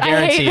bitch. I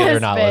guarantee hate you they're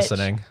this not bitch.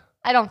 listening.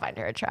 I don't find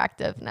her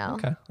attractive, no.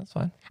 Okay, that's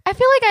fine. I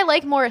feel like I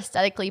like more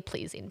aesthetically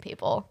pleasing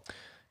people.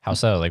 How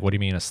so? Like, what do you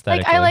mean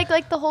aesthetically? Like I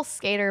like the whole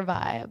skater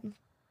vibe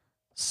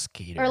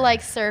skater or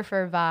like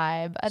surfer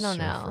vibe. I don't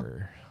know.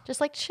 surfer. Just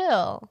like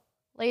chill,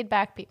 laid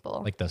back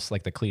people. Like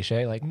the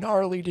cliche, like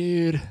gnarly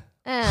dude.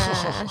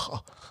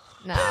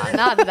 No,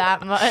 not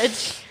that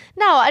much.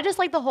 No, I just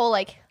like the whole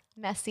like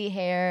messy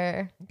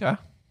hair, Okay.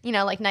 you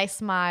know, like nice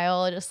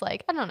smile. Just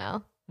like, I don't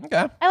know.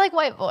 Okay. I like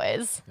white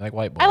boys. You like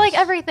white boys. I like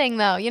everything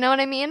though. You know what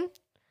I mean?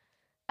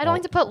 I don't Well,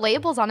 like to put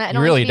labels on it. I You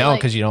don't really like to be don't, like,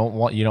 because you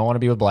don't want to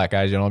be with black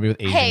guys. You don't want to be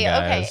with Asian hey,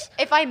 guys.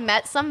 okay. If I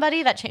met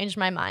somebody that changed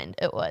my mind,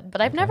 it would.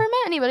 But I've never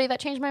met anybody that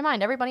changed my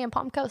mind. Everybody in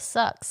Palm Coast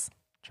sucks.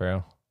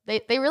 True.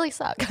 They really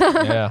suck.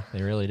 Yeah,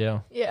 they really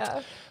do.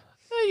 Yeah.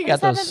 You I got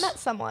just haven't those met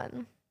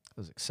someone.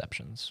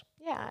 exceptions.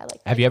 Yeah, I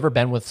like. Have you ever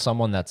been with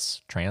someone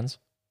that's trans?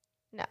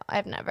 No,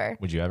 I've never.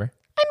 Would you ever?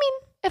 I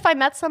mean, if I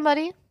met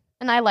somebody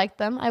and I liked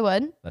them, I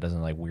would. That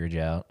doesn't like weird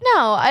you out.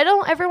 No, I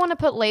don't ever want to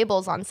put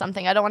labels on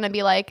something. I don't want to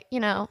be like, you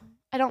know,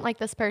 I don't like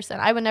this person.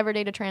 I would never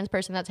date a trans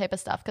person, that type of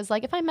stuff. Because,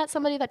 like, if I met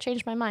somebody that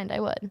changed my mind, I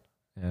would.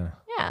 Yeah.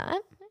 Yeah, I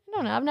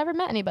don't know. I've never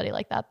met anybody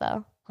like that,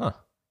 though. Huh.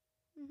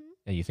 Mhm.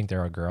 Yeah, you think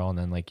they're a girl, and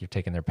then like you're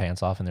taking their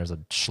pants off, and there's a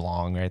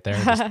schlong right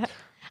there. Just,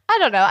 I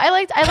don't know. I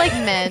like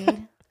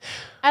men.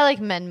 I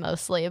like men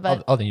mostly,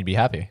 but then you'd be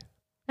happy.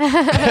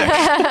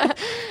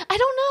 I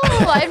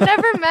don't know. I've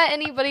never met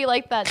anybody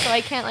like that, so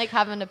I can't like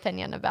have an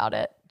opinion about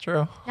it.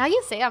 True. Now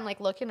you say I'm like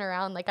looking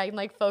around, like I'm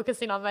like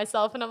focusing on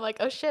myself, and I'm like,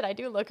 oh shit, I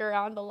do look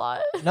around a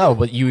lot. No,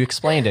 but you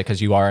explained it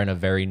because you are in a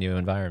very new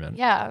environment.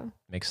 Yeah.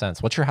 Makes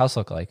sense. What's your house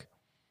look like?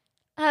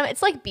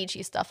 It's like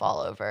beachy stuff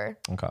all over.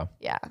 Okay.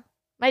 Yeah.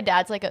 My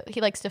dad's like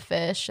he likes to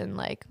fish and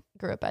like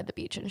grew up by the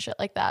beach and shit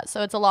like that.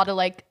 So it's a lot of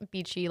like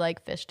beachy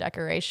like fish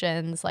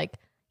decorations, like,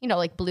 you know,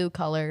 like blue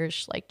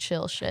colors, like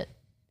chill shit.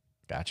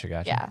 Gotcha.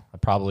 Yeah.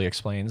 That probably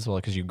explains, well,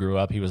 because you grew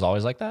up, he was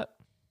always like that?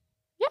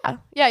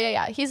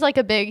 Yeah. He's like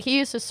he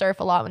used to surf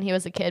a lot when he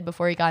was a kid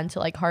before he got into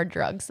like hard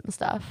drugs and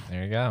stuff.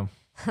 There you go.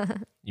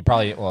 You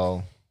probably,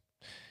 well,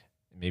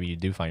 maybe you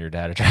do find your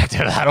dad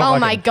attractive. I don't Oh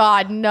my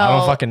God, no. I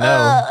don't fucking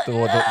know.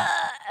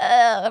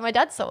 My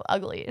dad's so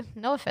ugly.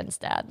 No offense,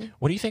 Dad.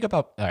 What do you think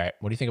about, all right,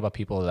 what do you think about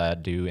people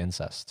that do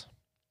incest?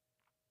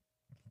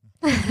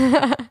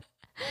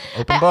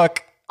 Open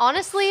book.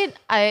 Honestly,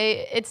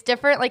 it's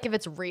different like if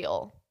it's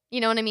real.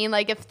 You know what I mean?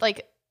 Like if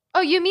like,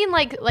 oh, you mean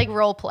like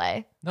role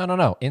play?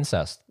 No.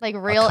 Incest. Like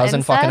real a cousin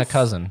incest? fucking a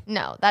cousin.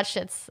 No, that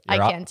shit's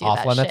You're I can't do off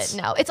that limits?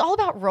 shit. No, it's all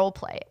about role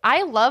play.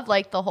 I love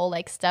like the whole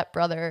like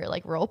stepbrother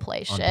like role play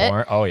On shit.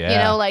 porn? Oh, yeah. You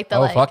know, like the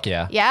like, fuck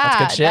yeah. Yeah, That's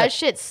good shit. that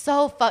shit's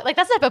so fuck. Like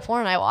that's the type of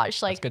porn I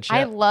watch. Like good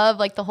I shit. love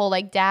like the whole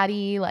like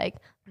daddy, like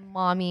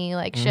mommy,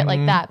 like shit like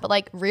Mhm. that. But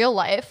like real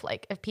life,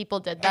 like if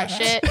people did that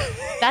shit,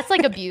 that's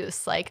like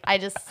abuse. Like I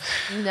just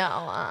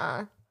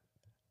no,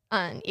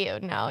 ew,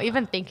 no.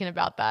 Even thinking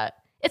about that,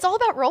 it's all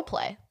about role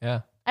play.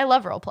 Yeah. I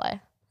love role play.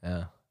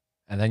 Yeah.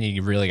 And then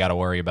you really got to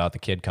worry about the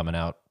kid coming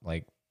out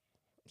like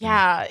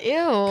Yeah,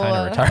 ew. kind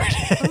of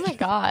retarded. Oh my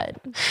God.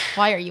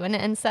 Why are you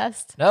into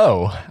incest?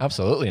 No,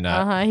 absolutely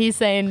not. He's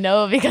saying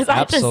no because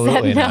I just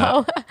Absolutely said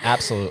no. not.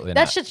 Absolutely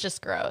That not. shit's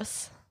just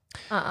gross.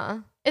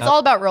 It's all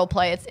about role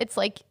play. It's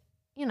like,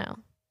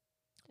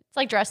 it's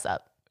like dress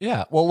up.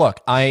 Yeah. Well, look,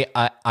 I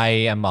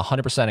am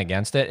 100%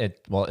 against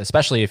it. Well,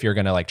 especially if you're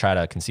going to like try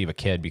to conceive a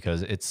kid,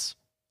 because it's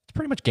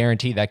pretty much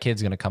guaranteed that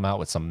kid's going to come out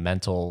with some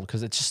mental,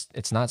 because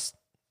it's not,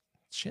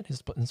 shit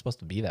isn't supposed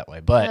to be that way.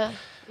 But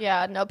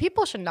yeah, no,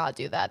 people should not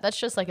do that. That's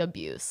just like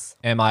abuse.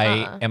 am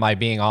I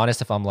being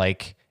honest? If I'm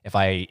like, if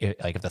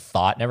the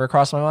thought never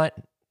crossed my mind,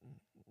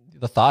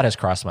 the thought has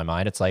crossed my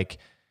mind. It's like,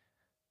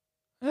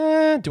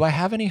 do I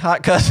have any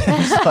hot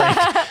cousins?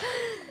 Like,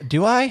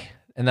 do I?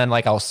 And then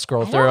like I'll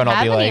scroll through and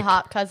I'll be like, any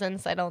hot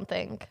cousins, I don't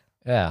think.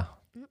 yeah.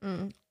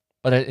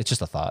 But it's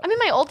just a thought. I mean,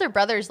 my older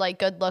brother's like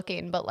good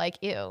looking, but like,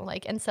 ew,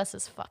 like incest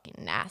is fucking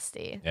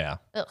nasty. Yeah.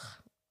 Ugh.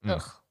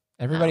 Ugh.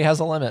 Everybody has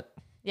a limit.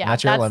 Yeah,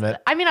 That's your limit.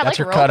 I mean, I That's like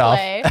your role cutoff.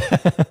 play.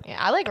 Yeah,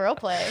 I like role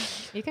play.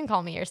 You can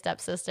call me your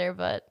stepsister,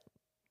 but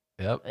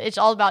Yep. it's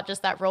all about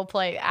just that role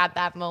play at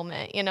that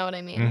moment. You know what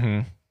I mean? Mm-hmm.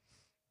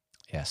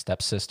 Yeah,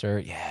 stepsister.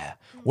 Yeah.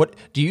 What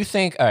do you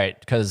think? All right,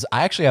 because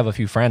I actually have a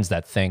few friends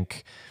that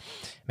think,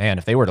 man,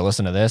 if they were to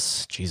listen to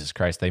this, Jesus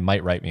Christ, they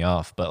might write me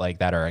off. But like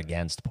that are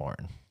against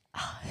porn.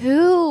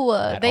 Who?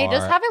 They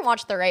just are haven't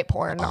watched the right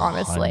porn,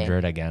 honestly.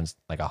 100 against,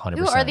 like 100%.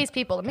 Who are these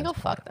people? Let me go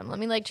fuck them. Let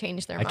me like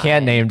change their I mind.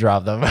 can't name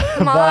drop them.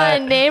 Come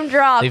but on, name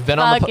drop. They've been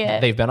Fuck on the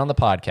it. they've been on the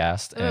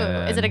podcast.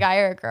 Ooh, is it a and guy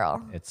or a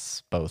girl?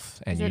 It's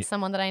both. And Is it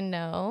someone that I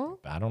know?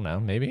 I don't know,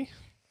 maybe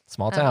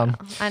small I don't town.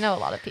 know. I know a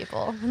lot of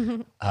people.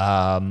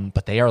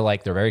 But they are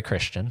like, they're very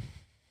Christian.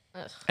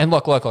 Ugh. And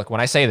look, when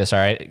I say this, all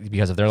right,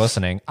 because if they're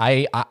listening,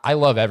 I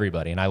love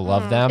everybody and I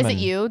love them. Is and, it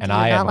you? Do And you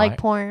I not like admire-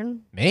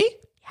 porn? Me?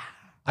 Yeah.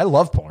 I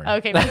love porn.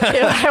 Okay, me too.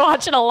 I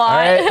watch it a lot.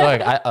 All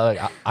right.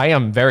 Look, I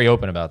am very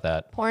open about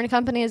that. Porn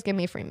companies give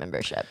me free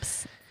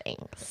memberships.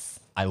 Thanks.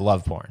 I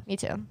love porn. Me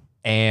too.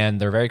 And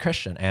they're very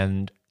Christian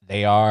and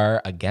they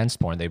are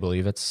against porn. They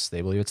believe it's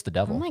the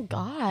devil. Oh my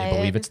God. They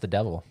believe it's the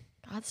devil.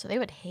 God, so they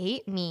would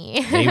hate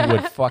me. They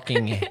would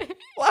fucking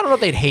well, I don't know if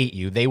they'd hate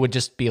you. They would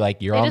just be like,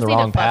 you're They on just the need to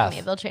wrong fuck path.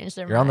 me. They'll change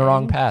their You're mind. on the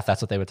wrong path.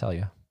 That's what they would tell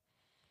you.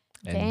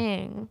 And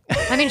Dang.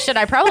 I mean, shit,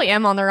 I probably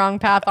am on the wrong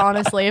path,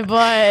 honestly,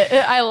 but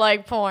I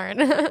like porn.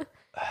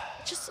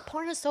 Just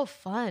porn is so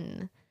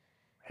fun.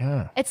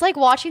 yeah. It's like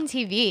watching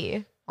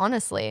TV,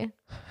 honestly.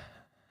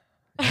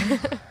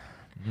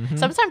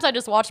 Sometimes I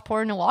just watch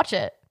porn to watch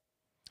it.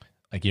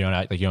 Like you don't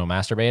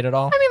masturbate at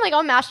all? I mean, like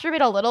I'll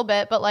masturbate a little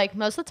bit, but like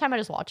most of the time I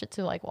just watch it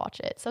to like watch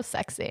it. It's so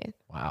sexy.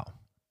 Wow.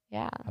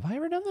 Yeah. Have I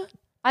ever done that?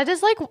 I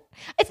just like, it's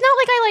not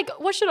like I like,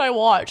 what should I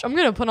watch? I'm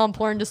going to put on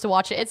porn just to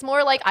watch it. It's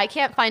more like I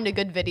can't find a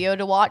good video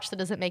to watch that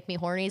doesn't make me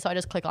horny. So I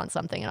just click on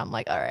something and I'm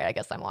like, all right, I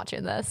guess I'm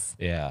watching this.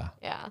 Yeah.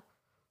 Yeah.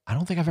 I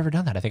don't think I've ever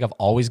done that. I think I've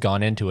always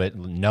gone into it So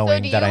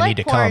knowing do you that I like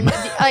need to porn?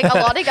 come. Like a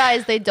lot of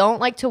guys, they don't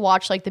like to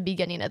watch like the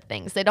beginning of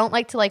things. They don't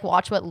like to like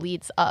watch what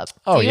leads up.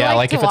 Oh, Do you yeah,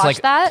 like, to if it's watch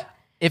like- that.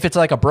 If it's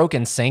like a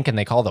broken sink and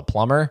they call the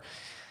plumber,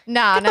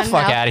 Nah, get the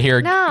fuck out of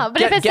here. No,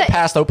 but if it's get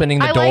past opening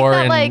the I door like that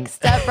and like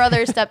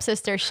stepbrother,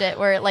 stepsister shit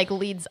where it like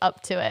leads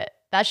up to it.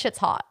 That shit's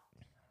hot.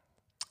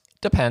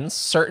 depends.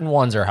 Certain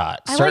ones are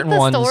hot. I Certain like the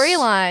ones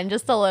storyline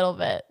just a little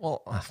bit.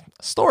 Well,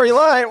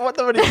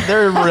 storyline.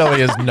 There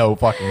really is no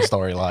fucking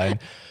storyline.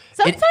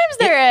 Sometimes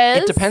there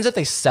is. It depends if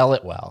they sell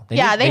it well. They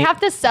have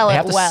to sell they it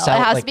have to well. sell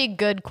It has like- to be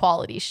good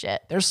quality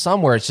shit. There's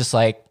some where it's just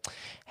like,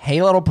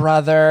 hey, little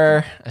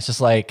brother. It's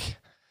just like,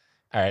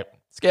 all right,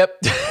 skip.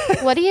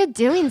 What are you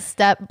doing,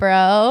 step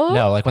bro?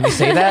 No, like when they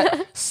say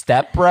that,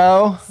 step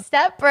bro.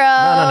 Step bro.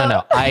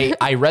 No.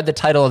 I read the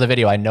title of the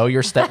video. I know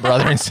your step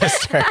brother and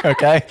sister,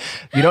 okay?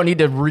 You don't need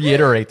to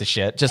reiterate the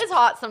shit. Just It's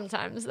hot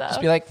sometimes though.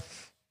 be like,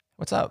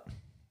 what's up?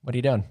 What are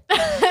you doing?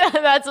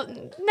 that's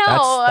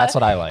That's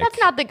what I like. That's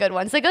not the good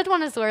ones. The good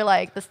one is where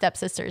like the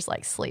stepsister's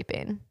like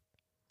sleeping.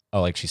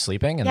 Oh, like she's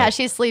sleeping? And Yeah, then-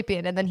 she's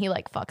sleeping and then he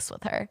like fucks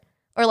with her.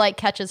 Or like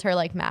catches her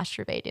like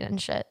masturbating and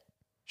shit.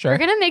 sure. We're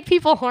gonna make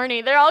people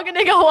horny. They're all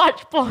gonna go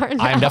watch porn.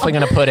 I'm now. definitely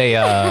gonna put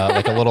a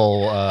like a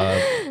little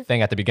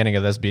thing at the beginning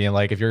of this, being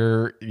like, if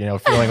you're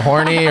feeling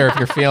horny or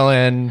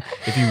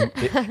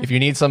if you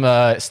need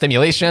some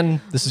stimulation,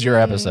 this is your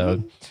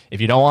episode.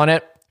 If you don't want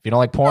it, if you don't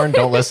like porn,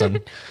 don't listen.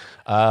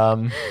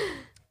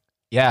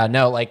 Yeah,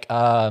 no, like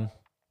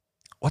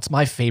what's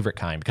my favorite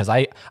kind? Because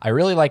I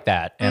really like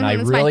that, and I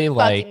It's really my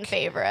fucking like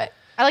favorite.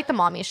 I like the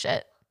mommy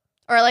shit,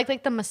 or I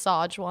like the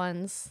massage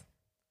ones.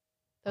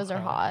 Those are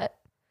hot.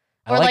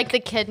 I Or like the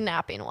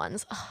kidnapping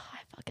ones. Oh, I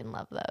fucking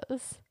love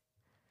those.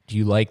 Do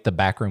you like the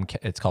backroom?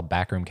 It's called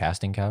backroom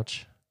casting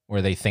couch,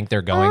 where they think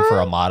they're going for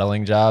a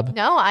modeling job.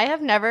 No, I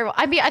have never.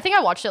 I mean, I think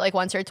I watched it like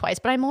once or twice,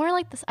 but I'm more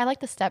like this. I like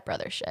the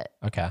stepbrother shit.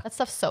 Okay, That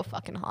stuff's so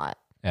fucking hot.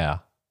 yeah,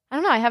 I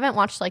don't know. I haven't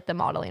watched like the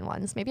modeling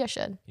ones. Maybe I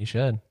should. you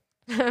should.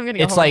 I'm gonna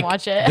go It's home like and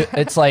watch it.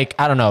 it's like,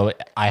 I don't know.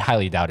 I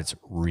highly doubt it's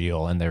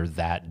real, and they're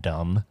that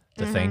dumb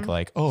to think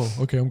like, oh,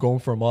 okay, I'm going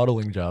for a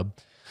modeling job.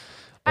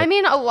 I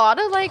mean, a lot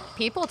of like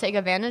people take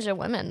advantage of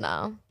women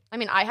though. I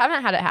mean, I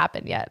haven't had it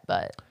happen yet,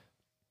 but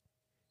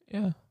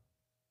Yeah.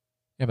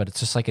 Yeah, but it's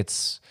just like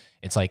it's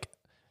like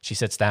she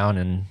sits down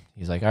and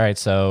he's like, all right,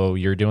 so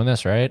you're doing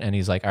this, right? And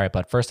he's like, all right,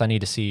 but first I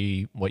need to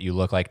see what you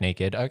look like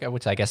naked, okay,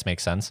 which I guess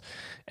makes sense.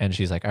 And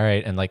she's like, all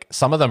right. And like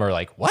some of them are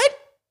like, what?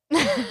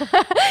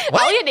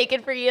 I'll get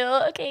naked for you.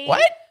 Okay.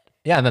 What?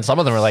 Yeah. And then some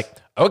of them are like,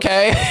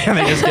 okay. And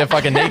they just get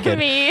fucking naked.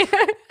 Me.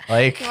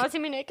 Like, You want to see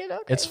me naked?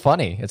 Okay. it's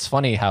funny. It's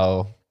funny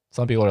how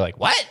some people are like,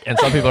 what? And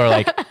some people are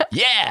like,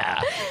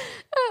 yeah.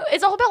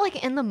 It's all about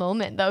like in the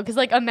moment though, because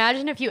like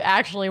imagine if you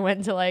actually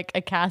went to like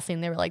a casting,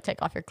 they were like,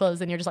 take off your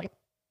clothes, and you're just like,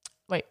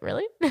 wait,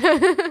 really?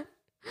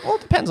 Well,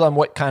 it depends on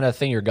what kind of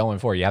thing you're going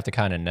for. You have to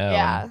kind of know.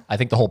 Yeah. I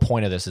think the whole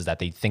point of this is that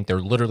they think they're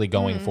literally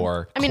going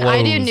for I mean,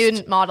 I do closed-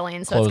 nude modeling, so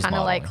it's clothes kind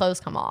of like modeling. clothes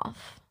come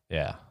off.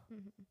 Yeah.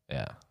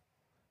 Yeah.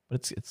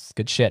 But it's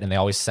good shit. And they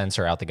always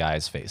censor out the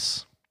guy's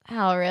face.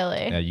 Oh,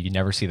 really? Yeah, you can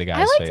never see the I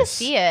guy's like face. to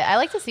see it. I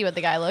like to see what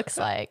the guy looks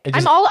like. It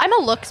just- I'm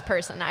a looks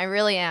person. I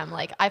really am.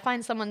 Like I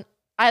find someone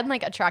I'm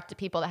like attracted to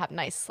people that have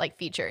nice like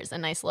features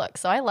and nice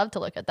looks. So I love to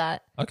look at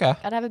that. Okay.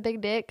 Gotta have a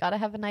big dick, gotta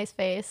have a nice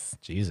face.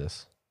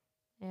 Jesus.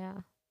 Yeah.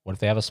 What if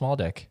they have a small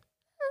dick?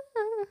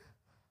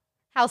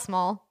 How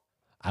small?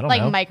 I don't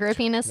Like know. micro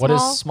penis What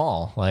small? is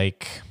small?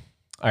 Like,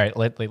 all right,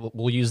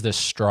 we'll use this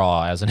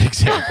straw as an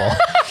example.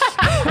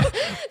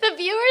 The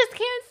viewers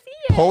can't see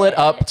it. Pull it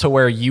up to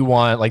where you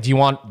want. Like, do you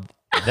want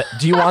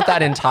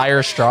that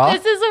entire straw?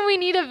 This is when we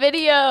need a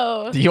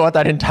video. Do you want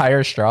that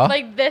entire straw?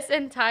 Like this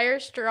entire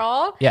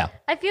straw. Yeah,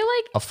 I feel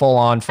like a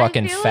full-on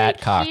fucking I feel fat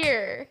like cock.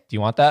 Here. Do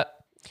you want that?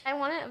 I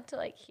want it up to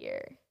like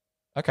here.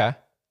 Okay.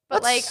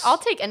 But like That's- I'll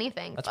take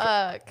anything. that's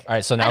Fuck. All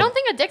right, so I now, don't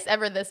think a dick's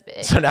ever this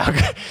big. so now,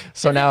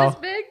 so now, This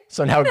big?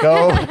 so now,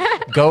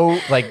 go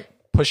like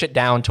push it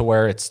down to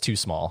where it's too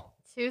small.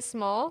 Too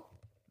small?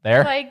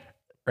 There, Like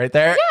right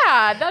there.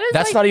 yeah, that is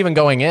That's like not even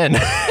going in.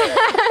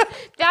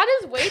 that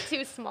is way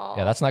too small.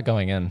 Yeah, that's not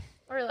going in.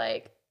 Or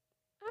like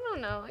I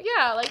don't know.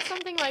 Yeah, like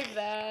something like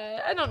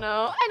that. I don't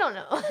know.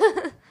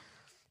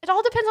 It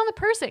all depends on the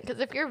person, because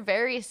if you're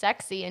very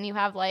sexy and you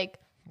have like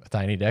A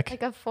tiny dick. a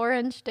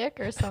 4-inch dick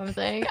or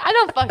something, I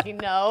don't fucking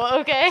know.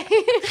 Okay.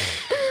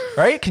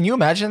 Right? Can you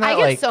imagine that? I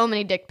get Like, so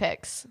many dick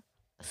pics.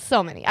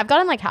 So many. I've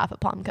gotten like half a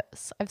palm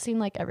kiss. I've seen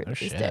like oh everybody's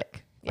shit.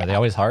 dick. Are they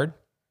always hard?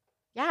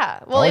 Yeah.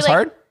 Well, Always like,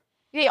 hard?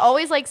 they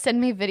always like send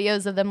me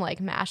videos of them like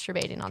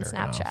masturbating on Jerk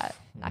Snapchat. off.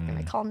 I'm not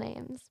gonna call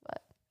names,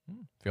 but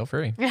Feel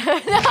free. no.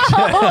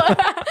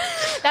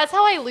 That's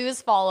how I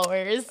lose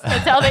followers.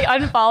 That's how they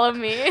unfollow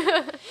me.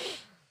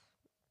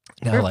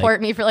 No, like,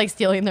 Report me for like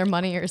stealing their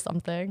money or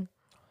something.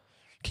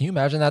 can you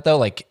imagine that though?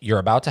 Like you're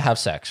about to have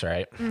sex,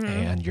 right? Mm-hmm.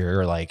 And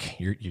you're like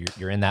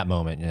you're in that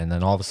moment, and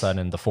then all of a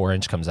sudden the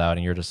 4-inch comes out,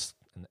 and you're just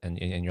and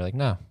you're like,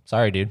 no,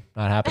 sorry, dude,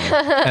 not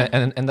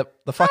happening. and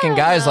the fucking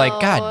guy's like,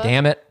 God know.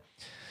 damn it.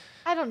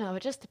 I don't know.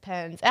 It just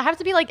depends. I have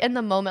to be like in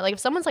the moment. Like if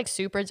someone's like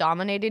super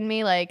dominating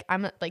me, like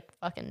I'm like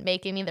fucking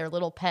making me their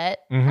little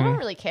pet. I don't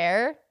really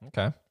care.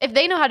 Okay. If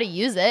they know how to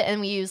use it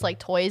and we use like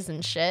toys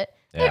and shit.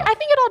 Yeah. I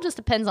think it all just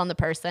depends on the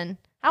person.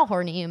 How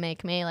horny you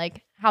make me,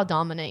 like how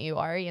dominant you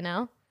are, you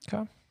know?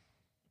 Okay.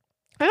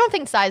 I don't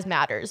think size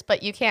matters,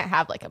 but you can't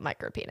have like a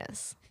micro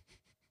penis,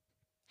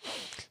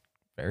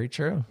 Very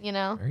true. you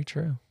know? Very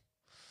true.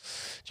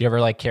 Do you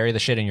ever like carry the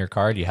shit in your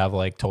car? Do you have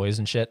like toys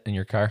and shit in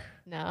your car?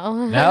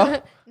 No.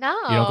 No? No.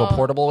 You don't go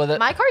portable with it?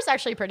 My car's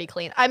actually pretty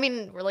clean. I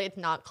mean, really, it's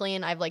not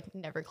clean. I've like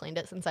never cleaned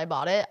it since I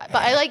bought it, but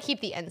I like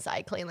keep the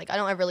inside clean. Like I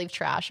don't ever leave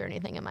trash or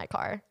anything in my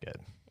car. Good.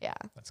 Yeah.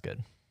 That's good.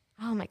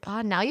 Oh my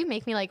God. Now you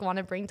make me like want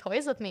to bring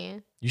toys with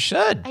me. You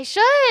should. I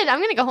should. I'm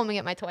going to go home and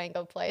get my toy and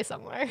go play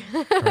somewhere.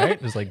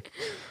 Right? Just like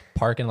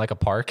park in like a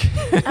park.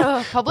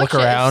 Oh, public Look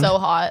shit around. is so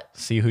hot.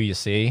 See who you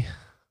see.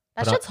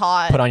 That Put on- shit's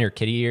hot. Put on your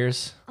kitty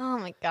ears. Oh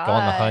my God. Go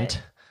on the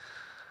hunt.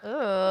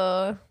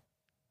 Ooh.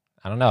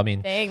 I don't know. I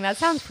mean, Dang, that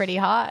sounds pretty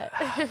hot.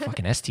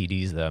 fucking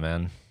STDs though,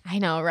 man. I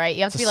know, right?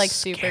 You have to It's be a like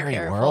super scary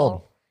careful.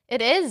 world.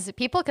 It is.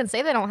 People can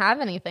say they don't have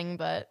anything,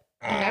 but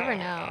you never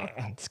know.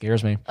 It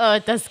scares me. Oh,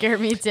 it does scare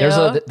me too.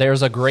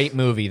 There's a great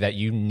movie that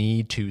you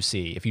need to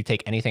see. If you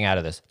take anything out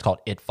of this, it's called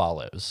It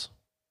Follows.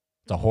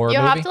 It's a horror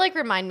You'll movie. have to like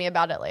remind me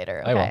about it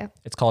later. I Okay. will.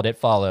 It's called It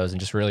Follows, and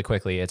just really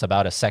quickly, it's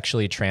about a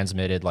sexually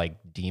transmitted like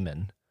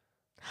demon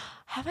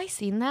Have I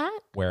seen that?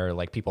 where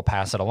like people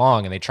pass it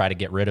along and they try to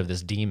get rid of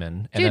this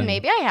demon. And Dude, then,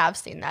 maybe I have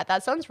seen that.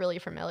 That sounds really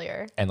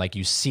familiar. and like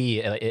you see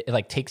it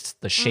like takes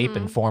the shape Mm-hmm.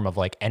 and form of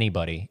like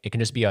anybody. It can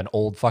just be an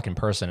old fucking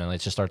person and it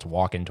just starts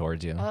walking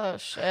towards you. Oh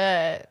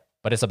shit.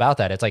 But it's about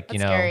that. It's like, you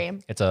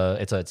That's know,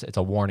 scary. it's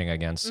a warning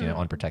against, you know,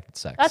 unprotected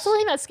sex. That's the only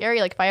thing that's scary.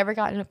 Like if I ever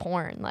got into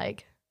porn,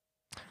 like,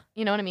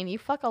 you know what I mean? You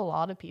fuck a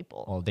lot of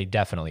people. Well, they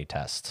definitely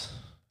test.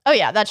 Oh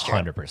yeah, that's true.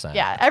 100%.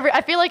 Yeah,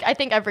 I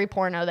think every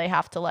porno they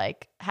have to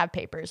like have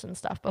papers and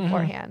stuff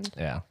beforehand.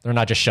 Yeah. They're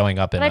not just showing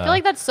up in But I feel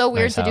like that's so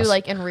weird nice to do house.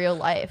 like in real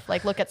life.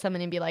 Like look at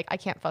someone and be like, I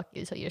can't fuck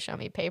you till you show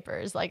me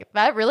papers. Like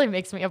that really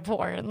makes me a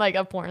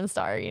porn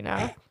star, you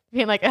know?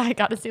 Being like, I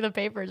got to see the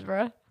papers,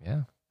 bro. Yeah.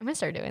 I'm gonna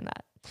start doing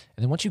that.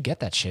 And then once you get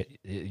that shit,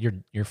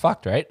 you're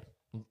fucked, right?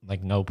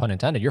 like no pun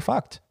intended, you're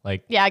fucked.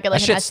 Like Yeah, I get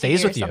like that an shit STD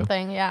stays or with you.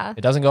 something. Yeah.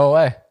 It doesn't go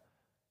away.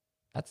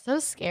 So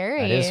scary.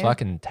 That is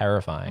fucking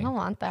terrifying. I don't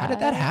want that. How did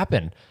that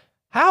happen?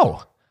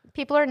 How?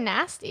 People are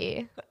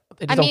nasty.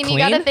 They I just mean, don't you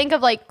got to clean? think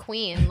of like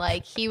Queen,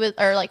 like he was,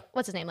 or like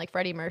what's his name, like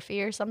Freddie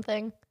Murphy or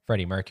something.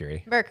 Freddie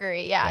Mercury.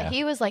 Mercury, yeah, Yeah.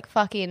 he was like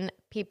fucking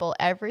people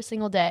every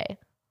single day,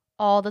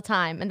 all the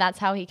time, and that's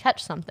how he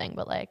catch something.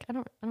 But like, I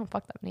don't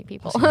fuck that many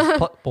people.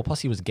 Plus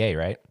he was gay,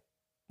 right?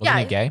 Wasn't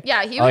he gay?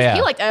 Yeah, he Oh, was. yeah.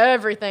 He liked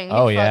everything.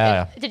 Oh,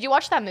 yeah. Did you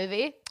watch that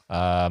movie?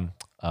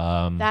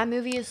 That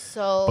movie is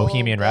so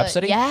Bohemian good.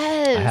 Rhapsody?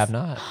 Yes, I have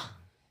not.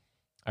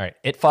 All right,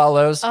 It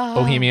Follows, Oh,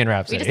 Bohemian We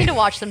Rhapsody. just need to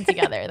watch them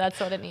together. That's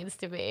what it needs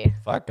to be.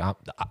 Fuck, I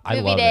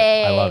Movie love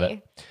day. it. I love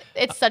it.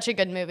 It's such a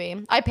good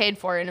movie. I paid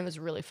for it and it was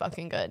really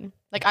fucking good.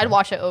 Like I'd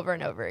watch it over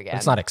and over again.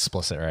 It's not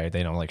explicit, right?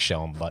 They don't like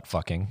show them butt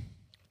fucking.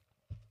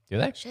 Do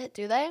they? Shit,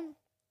 do they?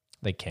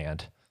 They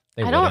can't.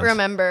 They I don't wouldn't.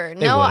 remember.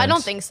 They No, I wouldn't.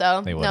 don't think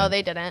so. They No, wouldn't.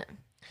 they didn't.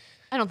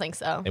 I don't think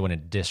so. They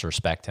wouldn't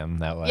disrespect him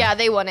that way. Yeah,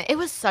 they wouldn't. It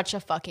was such a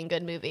fucking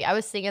good movie. I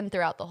was singing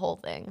throughout the whole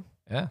thing.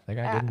 Yeah, they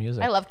got Yeah. good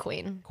music. I love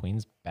Queen.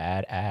 Queen's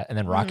bad at, and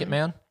then Rocket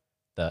Man,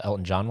 the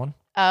Elton John one.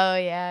 Oh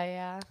yeah,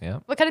 yeah. Yeah,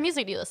 What kind of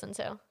music do you listen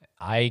to?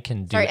 I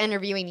can do. Sorry,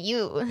 interviewing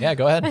you. Yeah,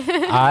 go ahead.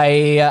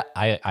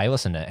 I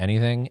listen to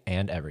anything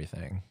and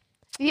everything.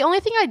 The only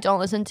thing I don't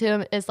listen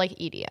to is like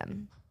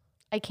EDM.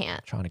 I can't.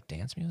 Electronic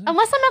dance music.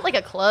 Unless I'm at like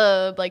a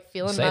club, like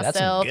feeling Say, that's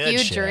some myself, good few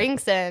shit.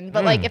 drinks in.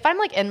 But like if I'm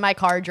like in my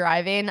car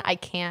driving, I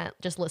can't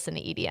just listen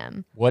to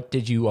EDM. What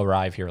did you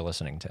arrive here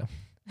listening to?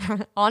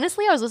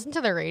 Honestly, I was listening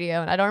to the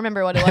radio and I don't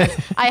remember what it was.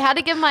 I had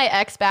to give my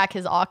ex back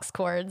his aux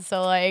cord,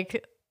 so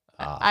like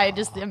I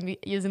just am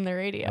using the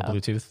radio.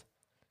 Bluetooth.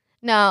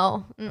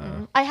 No,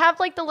 I have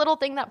like the little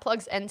thing that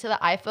plugs into the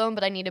iPhone,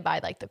 but I need to buy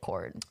like the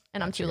cord,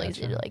 and I'm too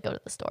lazy to like go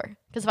to the store.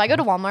 Because if I go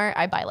to Walmart,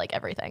 I buy like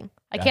everything.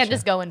 I can't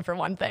just go in for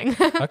one thing.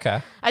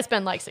 Okay. I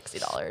spend like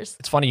 $60.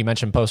 It's funny you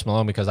mentioned Post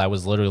Malone because I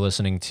was literally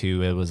listening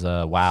to it was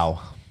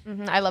Wow.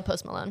 I love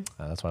Post Malone.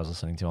 That's what I was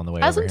listening to on the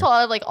way I over listen to a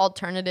lot of like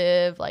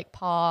alternative, like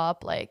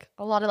pop, like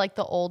a lot of like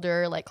the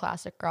older, like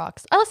classic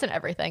rocks. I listen to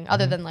everything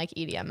other than like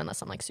EDM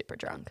unless I'm like super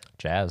drunk.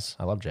 Jazz.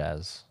 I love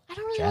jazz. I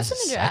don't really Jazz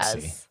listen is to jazz.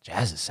 sexy.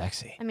 Jazz is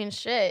sexy. I mean,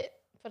 shit,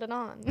 put it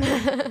on.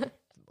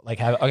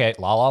 Like, okay,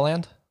 La La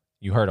Land.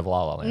 You heard of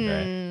La La Land,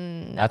 right?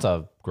 No. That's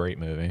a great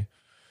movie,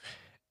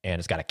 and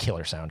it's got a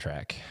killer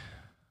soundtrack.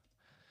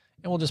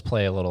 And we'll just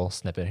play a little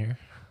snippet here.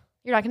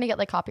 You're not gonna get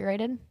like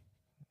copyrighted.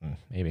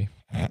 Maybe.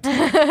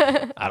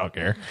 I don't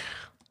care.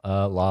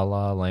 La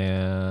La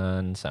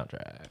Land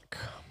soundtrack.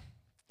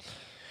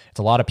 It's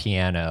a lot of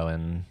piano,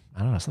 and I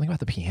don't know, something about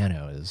the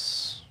piano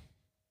is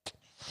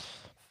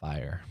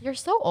fire. You're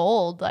so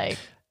old. Like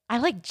I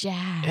like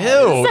jazz.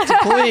 Ew,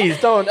 please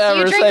don't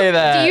ever say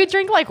that. Do you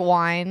drink like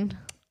wine?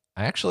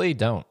 I actually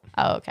don't.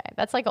 Oh, okay.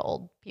 That's like an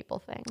old people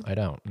thing. I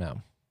don't,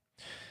 no.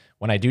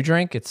 When I do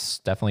drink, it's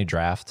definitely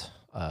draft.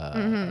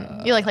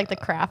 You like the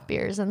craft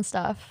beers and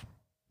stuff,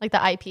 like the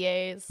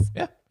IPAs.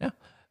 Yeah, yeah.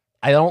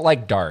 I don't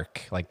like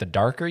dark. Like the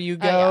darker you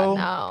go. Oh,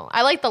 yeah, no.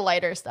 I like the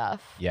lighter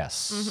stuff.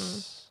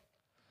 Yes.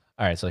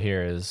 All right, so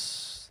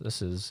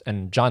this is,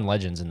 and John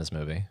Legend's in this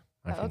movie.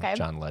 I think okay.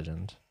 John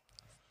Legend.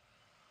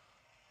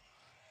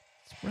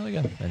 It's really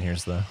good. And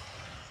here's the.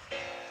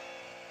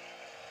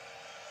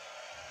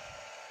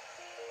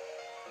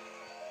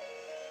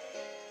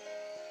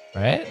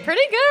 Right?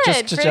 Pretty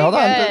good. Just pretty hold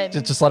on.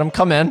 good. Just let him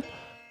come in.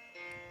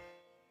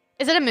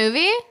 Is it a movie?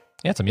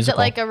 Yeah, it's a Is musical.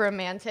 it like a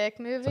romantic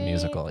movie? a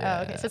musical, Oh,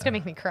 okay. yeah. So it's gonna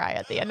make me cry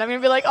at the end. I'm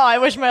gonna be like, oh, I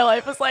wish my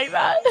life was like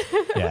that.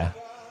 Yeah.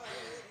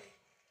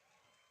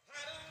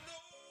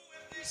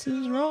 This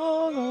is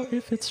wrong or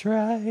if it's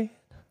right.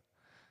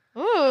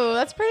 Ooh,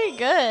 that's pretty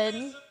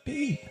good.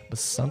 But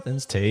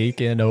something's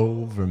taking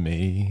over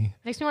me.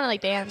 Makes me want to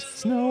like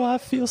dance. No, I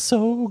feel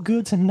so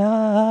good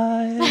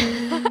tonight.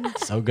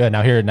 So good.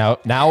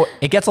 Now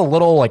it gets a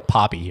little like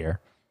poppy here.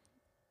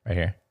 Right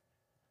here.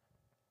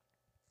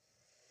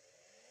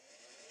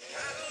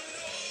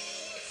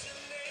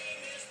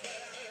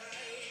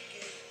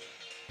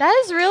 That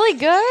is really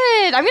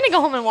good. I'm gonna go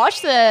home and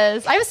watch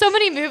this. I have so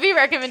many movie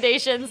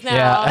recommendations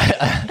now.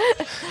 Yeah.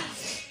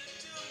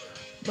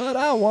 But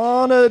I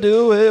wanna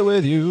do it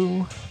with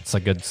you. It's a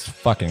good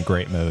fucking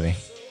great movie.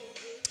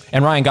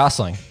 And Ryan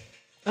Gosling.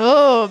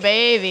 Oh,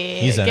 baby.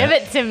 He's in Give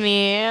it. it to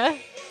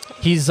me.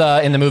 He's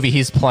in the movie.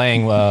 He's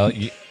playing.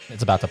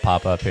 It's about to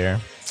pop up here.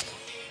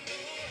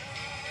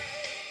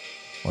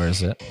 Where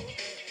is it?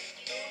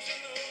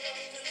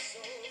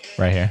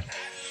 Right here.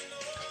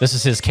 This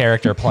is his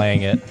character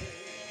playing it.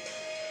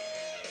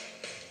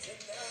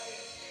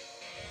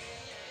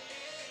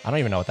 I don't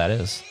even know what that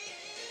is.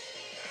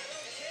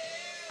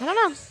 I don't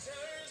know.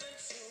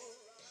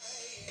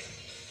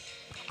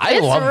 I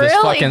It's love this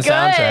really fucking good,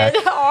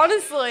 soundtrack.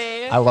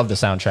 honestly. I love the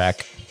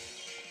soundtrack.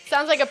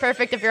 Sounds like a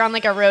perfect if you're on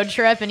like a road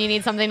trip and you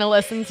need something to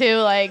listen to.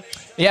 Like,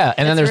 Yeah,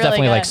 and then It's there's really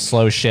definitely like good.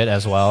 slow shit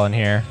as well in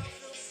here.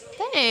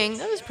 dang,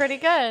 that was pretty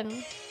good.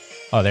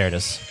 Oh, there it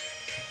is.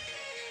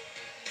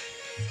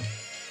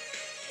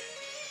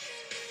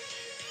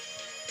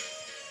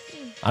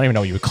 I don't even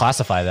know what you would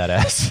classify that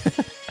as.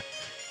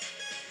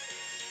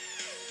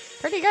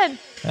 good.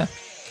 Yeah.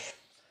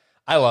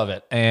 I love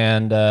it.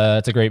 And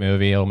it's a great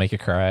movie. It'll make you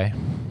cry,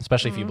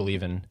 especially if you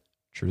believe in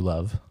true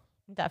love.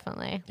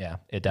 Definitely. Yeah,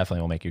 it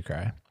definitely will make you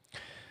cry.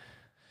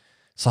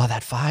 Saw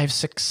that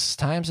 5-6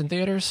 times in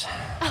theaters.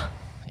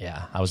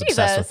 Yeah, I was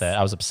obsessed with it.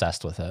 I was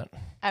obsessed with it.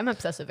 I'm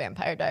obsessed with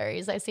Vampire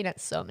Diaries. I've seen it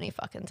so many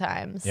fucking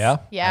times. Yeah?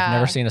 Yeah. I've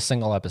never seen a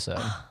single episode.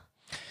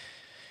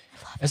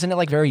 Isn't it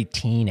like very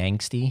teen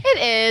angsty? It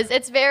is.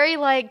 It's very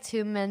like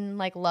two men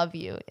like love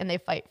you and they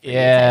fight for you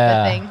type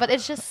Yeah. of thing. But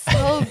it's just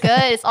so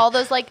good. It's all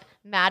those like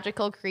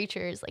magical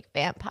creatures like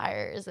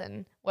vampires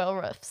and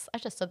werewolves. I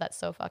just said that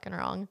so fucking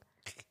wrong.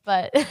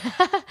 But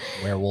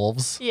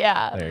Werewolves.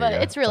 yeah, There you but go.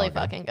 it's really It's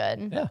all fucking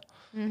good.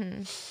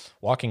 Yeah.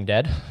 Walking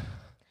Dead.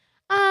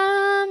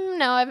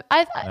 No,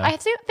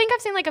 think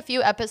I've seen like a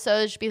few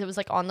episodes because it was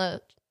like on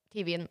the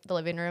TV in the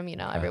living room. You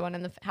know, everyone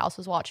in the house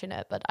was watching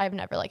it, but I've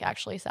never like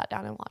actually sat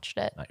down and watched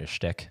it. Not your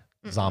shtick.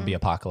 Zombie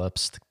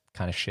apocalypse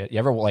kind of shit. You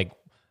ever like,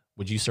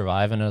 would you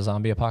survive in a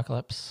zombie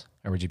apocalypse?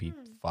 Or would you be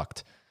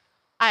fucked?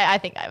 I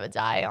think I would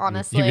die,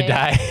 honestly. You would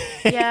die?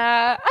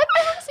 Yeah.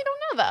 I honestly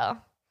don't know though.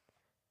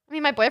 I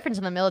mean, my boyfriend's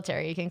in the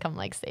military. He can come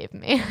like save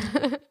me.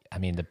 I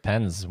mean,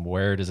 depends.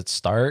 Where does it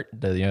start?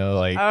 Can you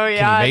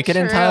Oh make it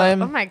in true.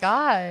 time? Oh my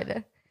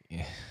god.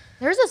 Yeah.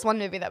 There was this one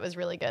movie that was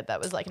really good that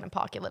was like an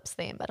apocalypse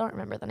theme, but I don't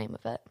remember the name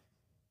of it.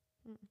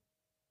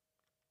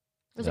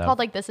 Was it Yeah. called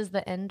like This Is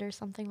the End or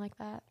something like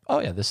that? Oh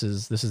yeah, this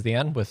is the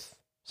end with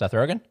Seth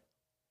Rogen.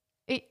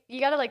 You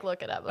gotta like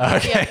look it up. I'll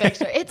see a Okay.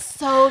 picture. It's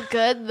so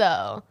good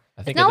though.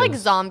 I It's think not it like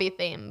is- zombie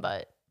theme,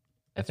 but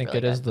I think really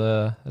it is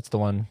that's the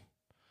one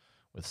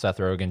with Seth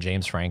Rogen,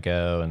 James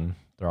Franco, and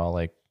they're all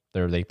like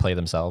they play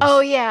themselves.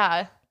 oh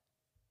yeah.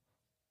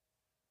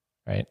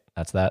 Right.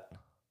 That's that.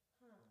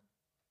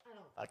 I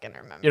don't fucking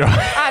remember. You know.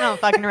 I don't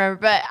fucking remember,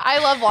 but I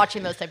love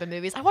watching those type of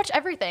movies. I watch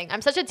everything.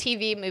 I'm such a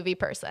TV movie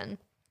person.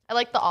 I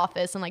like The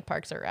Office and like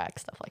Parks or Rec,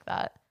 stuff like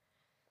that.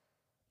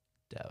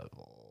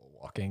 Devil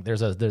walking.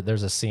 There's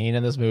a scene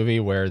in this movie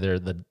where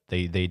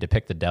they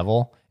depict the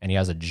devil and he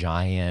has a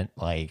giant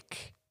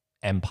like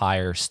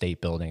Empire State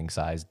Building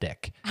size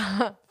dick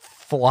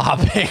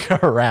flopping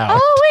around.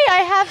 Oh wait,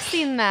 I have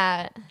seen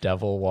that.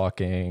 Devil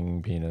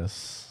walking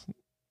penis.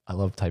 I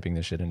love typing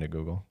this shit into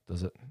Google.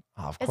 Does it?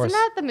 Oh, of Isn't course.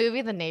 that the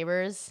movie The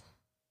Neighbors?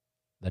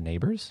 The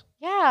Neighbors?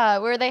 Yeah,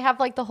 where they have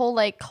like the whole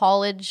like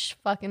college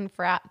fucking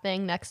frat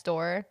thing next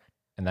door.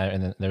 And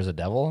then there's a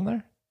devil in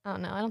there? Oh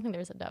no, I don't think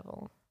there's a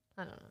devil.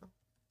 I don't know.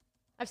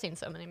 I've seen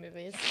so many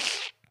movies.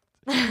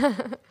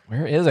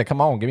 Where is it? Come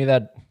on, give me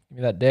that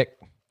dick.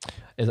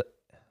 Is it?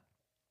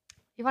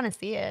 You want to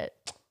see it?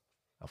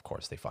 Of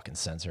course they fucking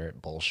censor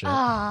it. Bullshit.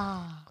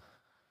 Ah.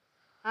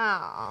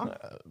 Oh.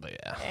 But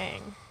yeah.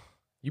 Dang.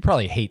 You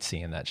probably hate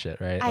seeing that shit,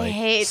 right? I Like,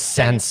 hate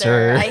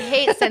censor. I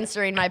hate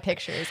censoring my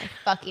pictures. I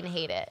fucking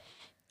hate it.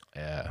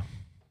 Yeah.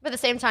 But at the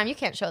same time, you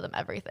can't show them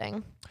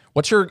everything.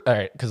 What's your all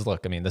right? Because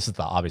look, I mean, this is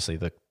obviously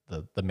the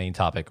main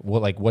topic.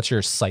 What's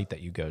your site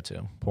that you go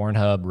to?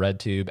 Pornhub,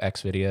 RedTube,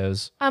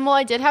 Xvideos. Well,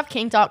 I did have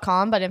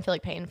kink.com, but I didn't feel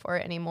like paying for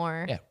it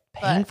anymore. Yeah,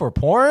 paying for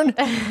porn?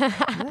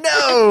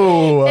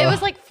 No. It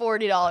was like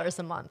 $40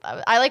 a month.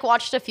 I like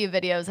watched a few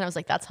videos and I was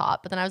like, that's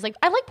hot. But then I was like,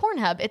 I like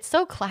Pornhub. It's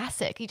so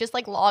classic. You just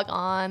like log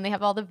on. They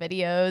have all the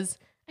videos.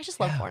 I just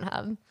love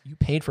Pornhub. You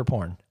paid for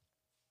porn.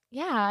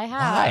 Yeah, I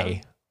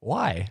have.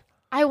 Why?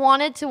 I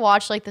wanted to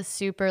watch like the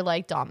super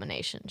like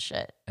domination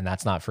shit. And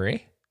that's not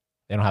free?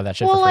 They don't have that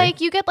shit Well, for free?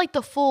 like you get like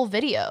the full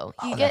video.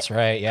 You Oh, get that's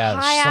right. Yeah,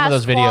 high some of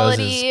those videos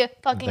quality is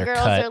fucking they're girls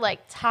cut. are like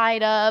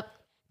tied up,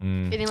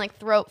 Mm. getting like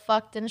throat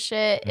fucked and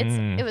shit.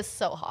 It was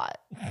so hot.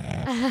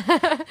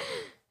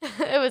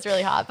 It was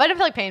really hot. But I didn't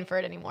feel like paying for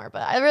it anymore.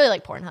 But I really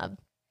like Pornhub.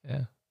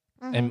 Yeah.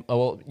 And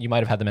well, you might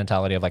have had the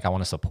mentality of like I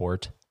want to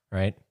support,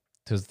 right?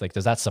 Because like,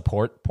 does that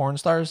support porn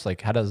stars?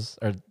 Like, how does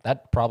or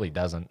that probably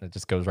doesn't? It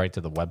just goes right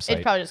to the website.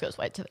 It probably just goes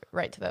right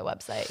to the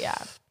website. Yeah.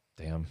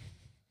 Damn.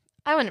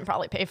 I wouldn't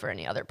probably pay for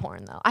any other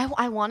porn though.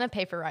 I want to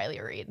pay for Riley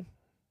Reid. You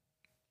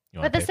But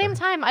wanna at the pay for same it?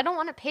 time, I don't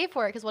want to pay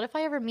for it because what if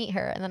I ever meet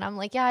her and then I'm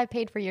like, yeah, I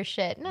paid for your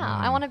shit. No,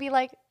 I want to be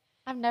like,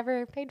 I've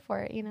never paid for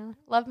it. You know,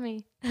 love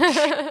me.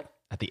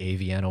 At the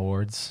AVN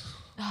Awards.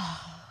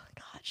 Oh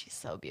God, she's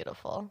so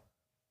beautiful.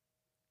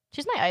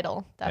 She's my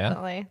idol,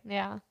 definitely.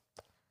 Yeah.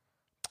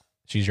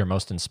 She's your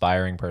most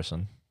inspiring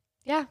person.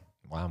 Yeah,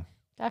 Wow.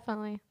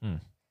 definitely. Hmm.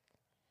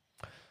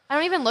 I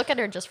don't even look at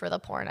her just for the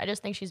porn. I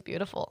just think she's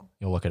beautiful.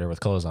 You'll look at her with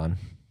clothes on.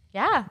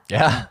 Yeah.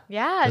 Yeah.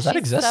 Yeah. Does that she's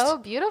exist? so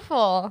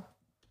beautiful.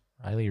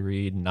 Riley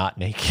Reid not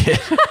naked.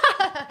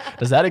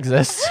 Does that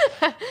exist?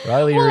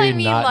 Riley Well, Reid I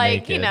mean, not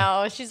like, naked. you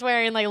know, she's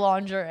wearing like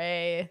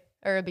lingerie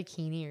or a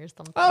bikini or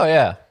something. Oh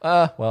yeah.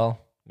 Well,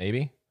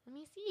 maybe. Let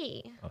me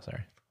see. Oh,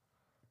 sorry.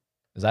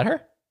 Is that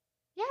her?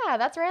 Yeah,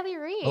 that's Riley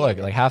Reid. Oh, look,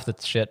 like half the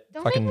shit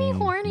Don't make fucking me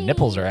horny.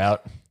 nipples are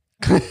out.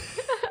 I'm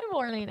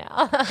horny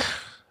now.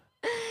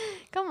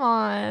 Come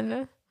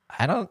on.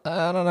 I don't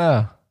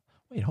know.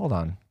 Wait, hold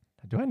on.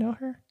 Do I know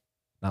her?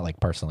 Not like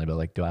personally, but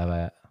like, do I have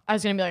a? I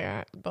was gonna be like, all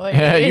right, boy.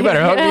 Yeah, you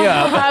better hook me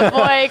up.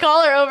 Boy,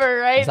 call her over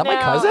right Is that now.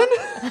 my cousin?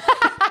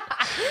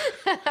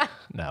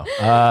 No,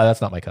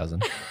 that's not my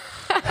cousin.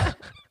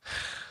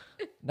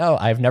 No,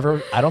 I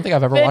don't think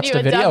I've ever Then watched you a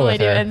would video definitely with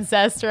do her.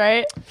 incest,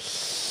 right?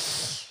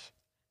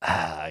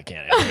 I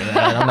can't answer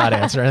that. I'm not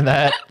answering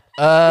that.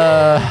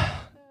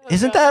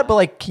 Isn't that, but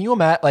like, can you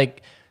imagine,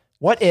 like,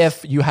 what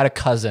if you had a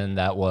cousin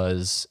that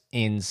was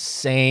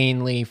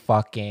insanely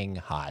fucking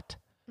hot?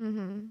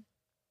 Mm-hmm.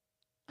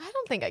 I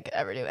don't think I could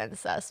ever do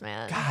incest,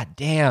 man. God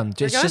damn. We're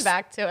It's going just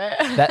back to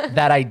it.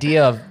 that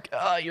idea of,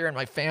 oh, you're in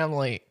my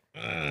family.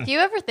 Do you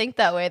ever think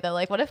that way though?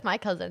 Like, what if my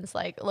cousins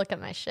like look at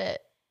my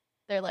shit?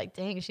 They're like,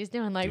 "Dang, she's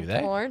doing like Do they?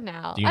 porn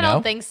now." Do you I know?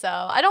 don't think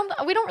so.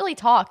 We don't really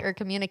talk or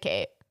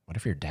communicate. What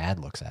if your dad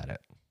looks at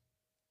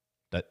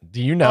it?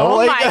 Do you know? Oh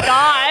like, my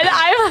god,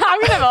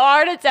 I'm gonna have a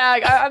heart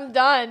attack. I'm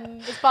done.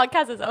 This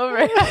podcast is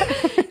over.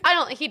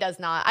 He does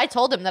not. I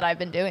told him that I've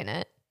been doing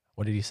it.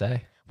 What did he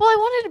say? Well, I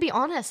wanted to be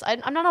honest.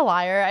 I'm not a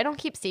liar. I don't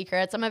keep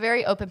secrets. I'm a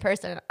very open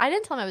person. I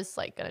didn't tell him I was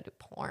like gonna do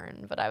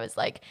porn, but I was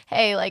like,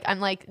 hey, like I'm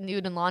like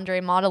nude and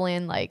lingerie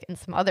modeling, like and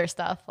some other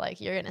stuff. Like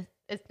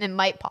it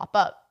might pop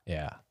up.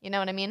 Yeah. You know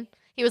what I mean?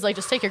 He was like,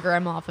 just take your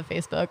grandma off of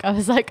Facebook. I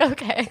was like,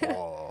 okay.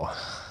 Oh,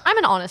 I'm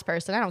an honest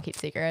person. I don't keep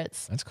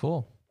secrets. that's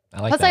cool. I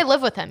like Plus, that. I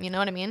live with him. You know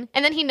what I mean?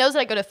 And then he knows that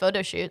I go to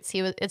photo shoots.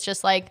 It's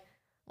just like,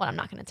 what? I'm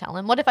not going to tell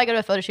him. What if I go to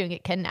a photo shoot and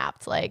get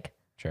kidnapped? Like,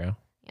 True.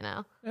 you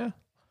know? Yeah.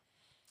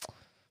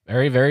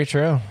 Very, very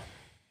true.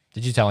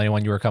 Did you tell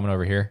anyone you were coming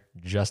over here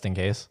just in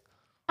case?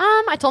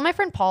 I told my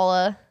friend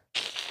Paula.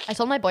 I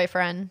told my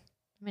boyfriend.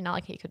 I mean, not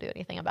like he could do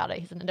anything about it.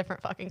 He's in a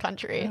different fucking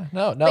country. Yeah,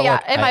 no. But yeah,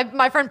 look, and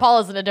my friend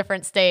Paula's in a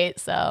different state,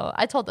 so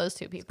I told those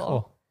two people.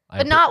 cool.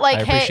 But not like,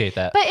 I hey, appreciate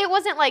that. But it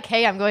wasn't like,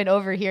 hey, I'm going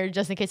over here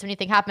just in case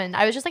anything happened.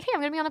 I was just like, hey, I'm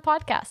going to be on the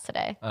podcast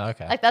today. Oh,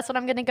 okay. Like, that's what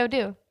I'm going to go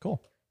do.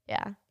 Cool.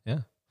 Yeah.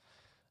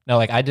 No,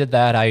 like I did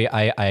that.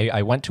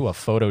 I went to a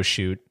photo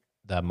shoot,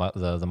 the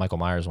Michael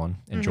Myers one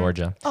in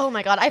Georgia. Oh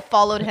my God. I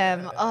followed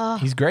him. Oh,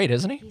 He's great,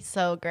 isn't he? he's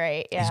so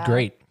great. Yeah. He's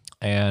great.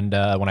 And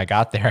when I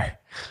got there,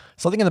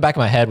 something in the back of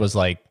my head was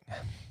like,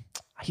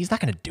 he's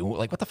not gonna do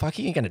like what the fuck?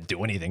 He ain't gonna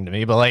do anything to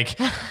me. But like,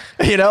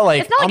 you know,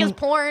 like It's not like his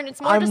porn.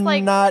 It's more I'm just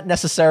like, not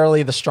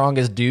necessarily the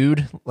strongest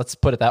dude. Let's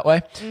put it that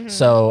way.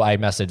 So I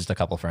messaged a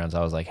couple friends.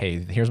 I was like, hey,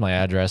 here's my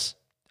address.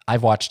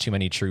 I've watched too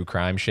many true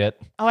crime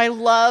shit. oh, I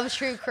love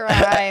true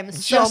crime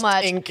so Just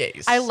much. in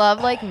case. I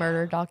love like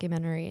murder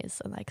documentaries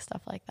and like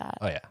stuff like that.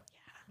 Oh yeah.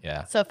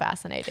 Yeah. So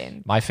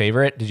fascinating. My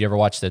favorite. Did you ever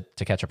watch To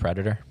Catch a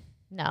Predator?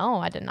 No,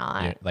 I did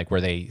not. Yeah, like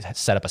where they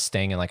set up a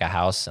sting in like a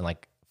house and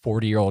like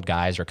 40-year-old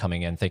guys are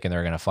coming in thinking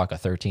they're gonna fuck a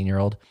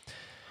 13-year-old,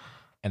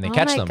 and they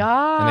catch them.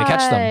 God. And they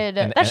catch them.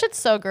 And, that shit's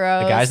so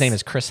gross. the guy's name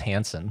is Chris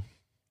Hansen,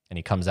 and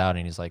he comes out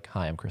and he's like,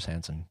 "Hi, I'm Chris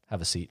Hansen.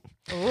 Have a seat."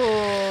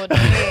 Ooh,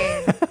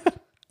 dang.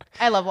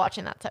 I love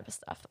watching that type of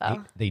stuff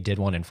though. They did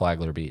one in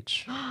Flagler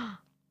Beach,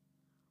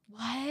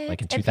 What?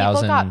 like in And people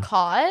 2000. got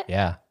caught?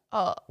 Yeah,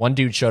 Oh, one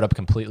dude showed up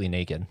completely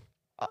naked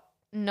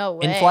no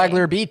way. in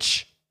Flagler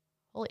Beach.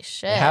 Holy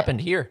shit. It happened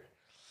here.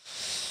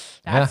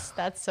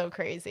 That's so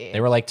crazy.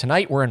 They were like,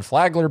 "Tonight we're in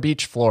Flagler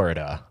Beach,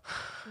 Florida."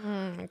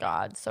 Oh my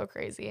God, so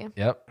crazy.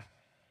 Yep.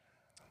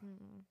 I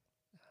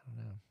don't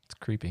know. It's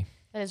creepy.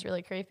 That is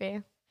really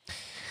creepy.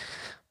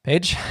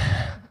 Paige,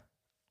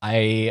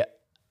 I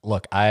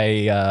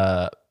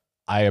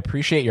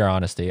appreciate your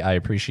honesty. I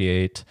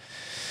appreciate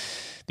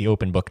the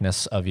open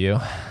bookness of you.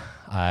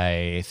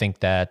 I think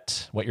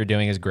that what you're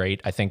doing is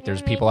great. I think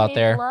there's people out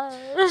there. All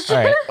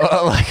right.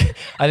 Like,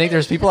 I think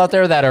there's people out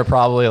there that are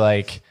probably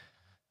like,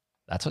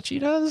 that's what she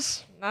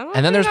does.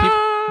 And then there's people,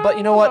 but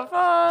you know what?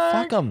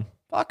 Fuck them.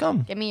 Fuck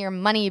them. Give me your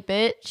money,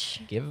 bitch.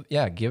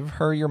 Give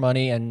her your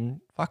money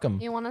and fuck them.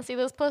 You want to see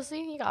this pussy?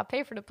 You got to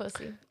pay for the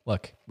pussy.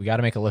 Look, we got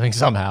to make a living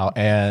somehow,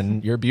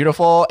 and you're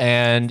beautiful,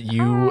 and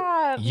you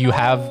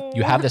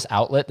have this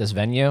outlet, this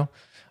venue.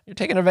 You're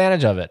taking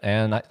advantage of it,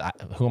 and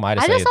who am I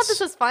to say? I just thought it's this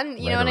was fun.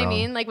 You right know what or I wrong?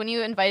 mean? Like when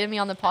you invited me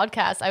on the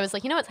podcast, I was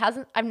like, you know,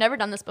 I've never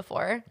done this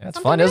before. Yeah, it's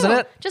Something fun, isn't new.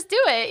 it? Just do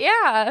it.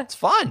 Yeah. It's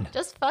fun.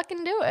 Just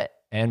fucking do it.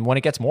 And when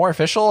it gets more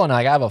official, and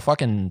I have a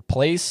fucking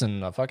place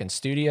and a fucking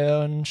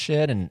studio and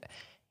shit, and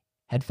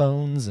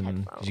headphones,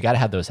 and you got to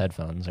have those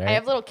headphones, right? I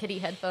have little kitty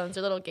headphones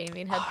or little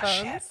gaming Oh,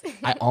 headphones.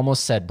 I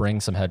almost said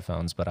bring some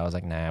headphones, but I was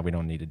like, nah, we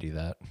don't need to do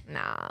that.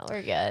 Nah,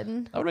 we're good.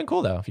 That would have been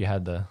cool though if you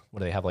had what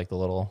do they have, like the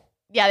little?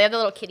 Yeah, they have the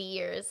little kitty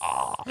ears.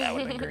 Oh, that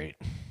would have been great.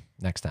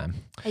 Next time.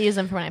 I use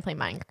them for when I play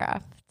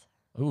Minecraft.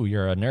 Ooh,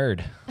 you're a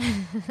nerd.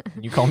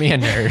 You call me a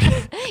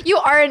nerd. You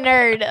are a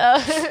nerd.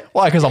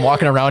 Why? Because I'm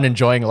walking around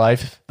enjoying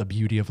life, the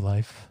beauty of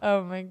life.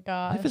 Oh my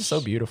god. Life is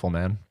so beautiful,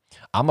 man.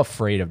 I'm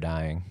afraid of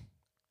dying.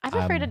 I'm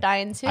afraid of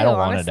dying too. I don't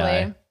want to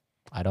honestly. die.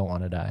 I don't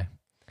want to die.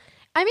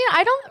 I mean,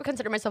 I don't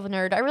consider myself a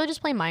nerd. I really just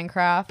play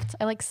Minecraft.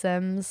 I like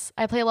Sims.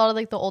 I play a lot of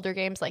like the older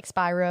games like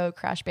Spyro,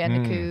 Crash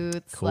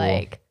Bandicoots, cool.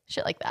 like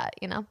shit like that,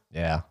 you know?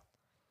 Yeah.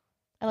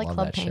 I like Love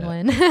Club that shit.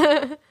 Penguin.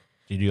 Do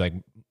you do like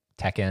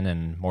Tekken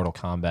and Mortal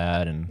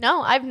Kombat and?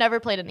 No, I've never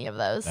played any of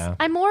those. No?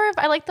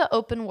 I like the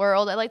open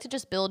world. I like to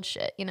just build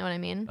shit, you know what I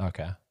mean?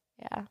 Okay.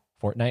 Yeah.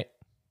 Fortnite.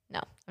 No,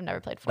 I've never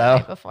played No?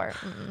 Fortnite before.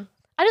 Mm-mm.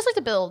 I just like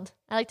to build.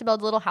 I like to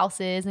build little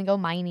houses and go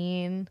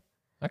mining.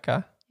 Okay.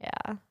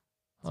 Yeah.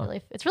 Huh.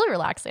 It's really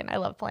relaxing. I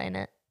love playing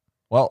it.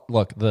 Well,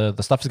 look, the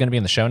stuff is going to be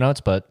in the show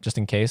notes, but just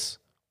in case,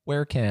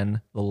 where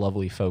can the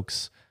lovely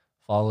folks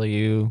follow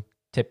you,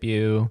 tip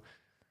you,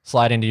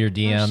 slide into your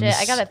DMs? Oh, shit,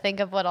 I gotta think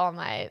of what all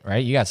my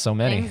Right? You got so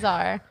many. things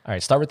are. All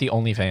right, start with the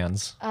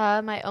OnlyFans.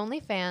 My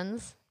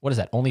OnlyFans. What is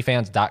that?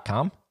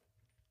 OnlyFans.com?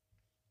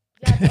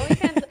 Yeah, it's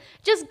OnlyFans.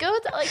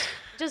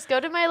 Just go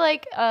to my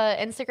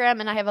Instagram,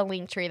 and I have a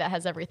link tree that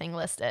has everything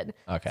listed.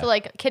 Okay. So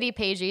like Kitty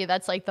Pagey,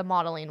 that's like the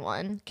modeling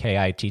one. Kitty?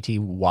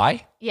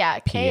 Yeah,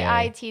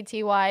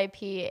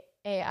 P-A.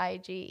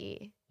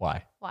 KITTYPAIGE.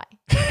 Why? Why?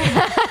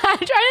 I'm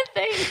trying to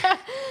think.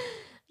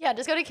 Yeah,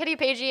 just go to Kitty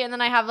Pagey, and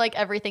then I have like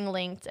everything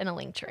linked in a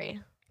link tree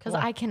because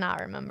Cool. I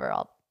cannot remember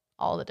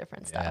all the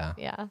different stuff.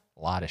 Yeah.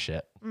 A lot of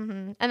shit.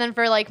 And then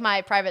for like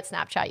my private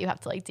Snapchat, you have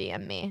to like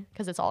DM me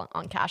because it's all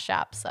on Cash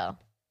App. So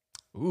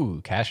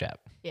Ooh, Cash App.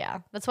 yeah,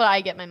 that's what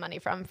I get my money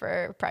from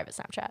for private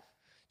Snapchat.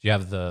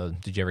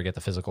 Did you ever get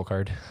the physical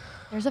card?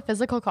 There's a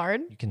physical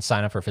card. You can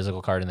sign up for a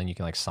physical card and then you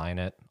can like sign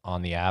it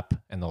on the app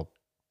and they'll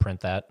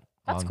print that.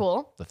 That's on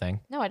cool. The thing.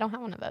 No, I don't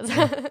have one of those.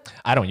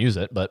 I don't use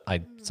it, but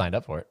I signed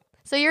up for it.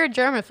 So you're a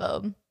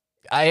germaphobe.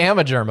 I am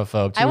a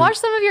germaphobe. I watched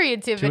some of your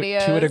YouTube to,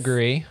 videos. to a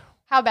degree.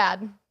 How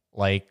bad?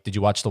 Like, did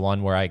you watch the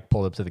one where I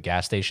pulled up to the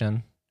gas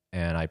station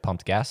and I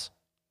pumped gas?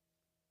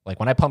 Like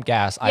when I pump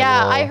gas,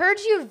 I heard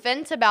you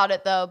vent about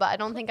it though, but I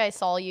don't think I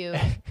saw you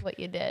what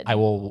you did.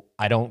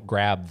 I don't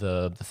grab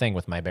the thing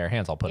with my bare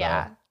hands. I'll put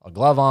Yeah. a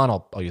glove on.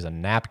 I'll use a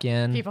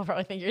napkin. People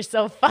probably think you're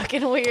so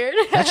fucking weird.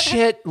 That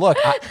shit. Look,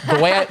 the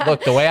way I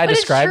but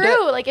described it's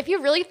true. it. Like if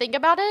you really think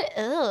about it,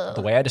 ugh.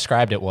 The way I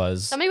described it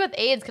was. Somebody with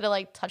AIDS could have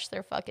like touched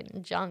their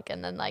fucking junk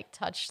and then like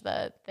touched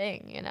the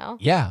thing, you know?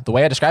 Yeah, the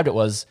way I described it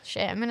was.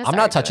 Shit, I'm I'm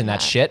not touching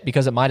that shit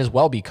because it might as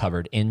well be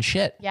covered in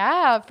shit.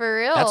 Yeah, for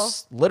real.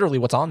 That's literally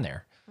what's on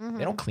there.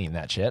 They don't clean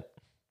that shit.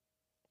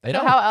 They So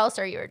don't. how else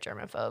are you a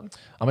germaphobe?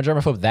 I'm a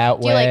germaphobe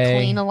that Do way. you like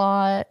clean a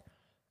lot?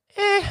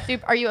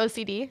 Are you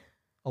OCD?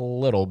 A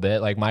little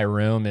bit. Like my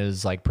room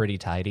is like pretty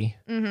tidy.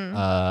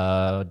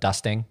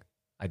 Dusting.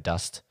 I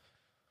dust.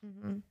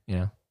 You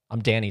know, I'm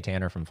Danny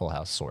Tanner from Full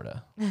House,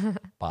 sorta.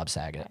 Bob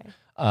Saget.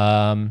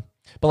 Okay.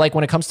 But like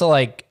when it comes to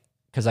like,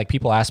 because like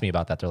people ask me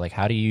about that, they're like,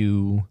 how do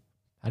you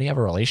have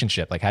a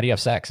relationship? Like, how do you have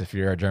sex if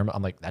you're a germ?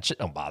 I'm like, that shit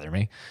don't bother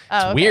me.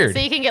 It's Okay. weird.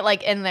 So you can get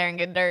like in there and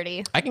get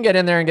dirty. I can get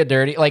in there and get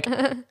dirty. Like,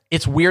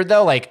 it's weird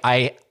though. Like, all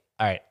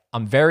right,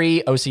 I'm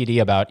very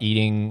OCD about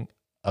eating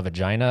a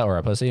vagina or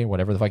a pussy,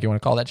 whatever the fuck you want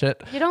to call that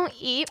shit. You don't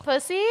eat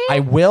pussy?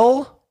 I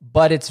will,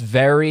 but it's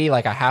very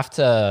like I have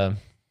to.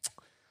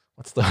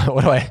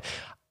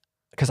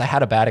 Because I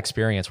had a bad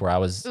experience where I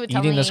was Ooh,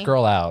 tell eating this me.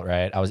 girl out,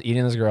 right? I was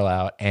eating this girl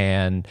out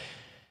and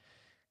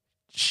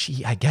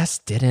she, I guess,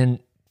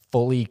 didn't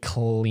fully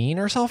clean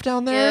herself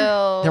down there.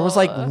 Ew. There was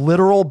like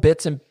literal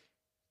bits and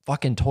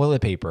fucking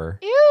toilet paper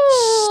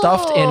Ew.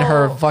 stuffed in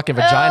her fucking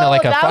vagina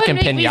like a that fucking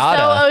would make me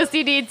pinata. so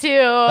OCD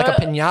too. Like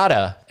a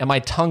pinata. And my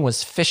tongue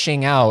was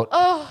fishing out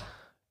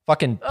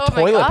fucking Oh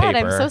toilet my God,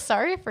 paper. I'm so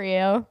sorry for you.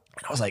 And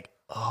I was like,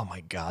 oh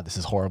my God, this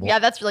is horrible. Yeah,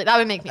 that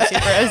would make me super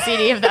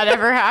OCD if that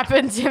ever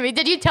happened to me.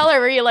 Did you tell her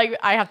where you like,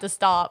 I have to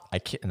stop?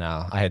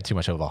 No, I had too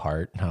much of a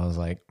heart. And I was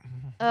like,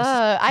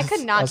 I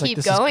could not was like, keep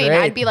this is going. great.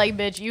 I'd be like,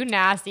 bitch, you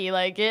nasty.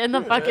 Like, get in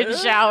the fucking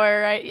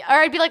shower, right? Or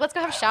I'd be like, let's go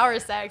have shower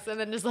sex. And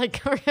then just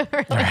like,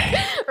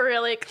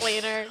 really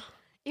clean her.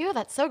 Ew,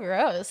 that's so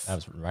gross. that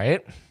was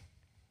right.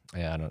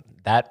 Yeah,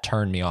 that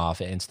turned me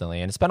off instantly.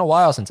 And it's been a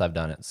while since I've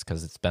done it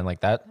because it's been like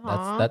that.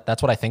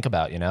 That's what I think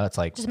about, you know? It's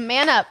like, Just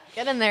man up.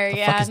 Get in there the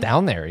again. fuck is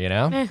down there, you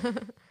know?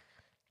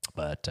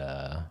 But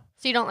So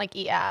you don't like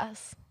eat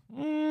ass?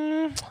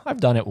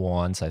 I've done it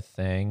once, I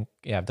think.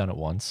 Yeah, I've done it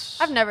once.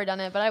 I've never done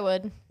it, but I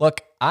would.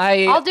 Look,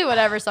 I'll do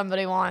whatever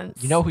somebody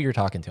wants. you know who you're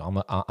talking to.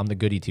 I'm the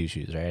goody two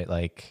shoes, right?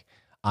 Like,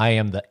 I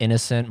am the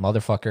innocent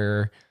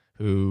motherfucker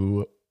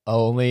who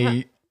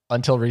only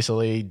until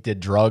recently did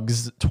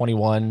drugs.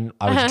 21,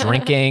 I was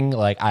drinking.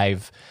 Like, I'm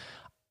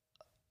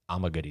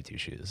a goody two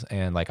shoes,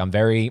 and like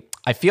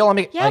I feel I'm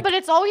Yeah, like, but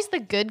it's always the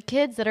good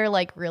kids that are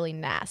like really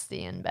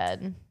nasty in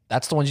bed.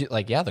 that's the ones you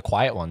like. Yeah, the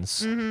quiet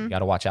ones. You got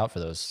to watch out for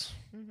those.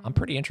 I'm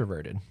pretty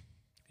introverted.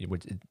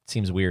 It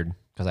seems weird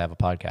because I have a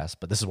podcast,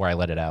 but this is where I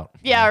let it out.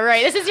 Yeah,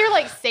 right. This is your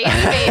like safe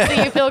space,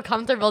 so you feel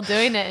comfortable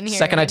doing it in here.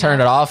 Second I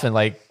turned it off and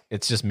like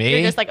it's just me.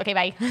 You're just like, okay,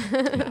 bye.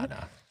 no,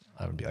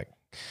 I would be like,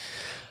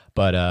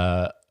 but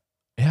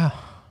yeah,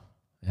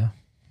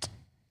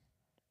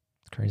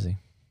 it's crazy.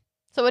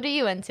 So what are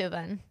you into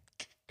then?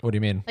 What do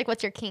you mean? Like,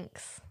 what's your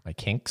kinks? My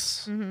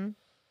kinks?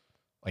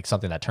 Like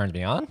something that turns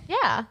me on?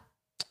 Yeah.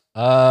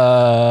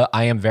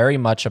 I am very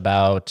much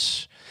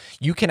about.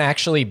 You can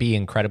actually be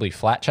incredibly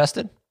flat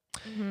chested.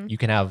 You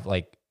can have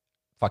like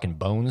fucking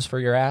bones for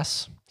your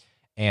ass,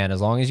 and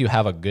as long as you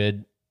have a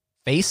good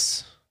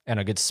face and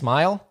a good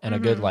smile and a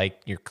good like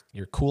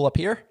you're cool up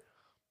here,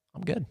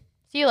 I'm good.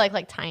 So you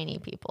like tiny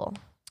people?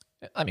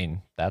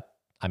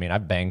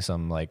 I've banged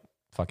some like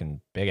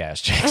fucking big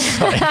ass chicks,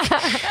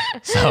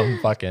 like, some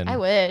fucking I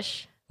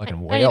wish. fucking I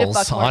need to whales.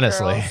 fuck more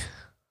Honestly, girls.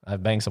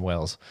 I've banged some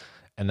whales,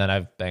 and then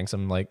I've banged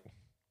some like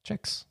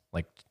chicks,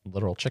 like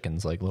literal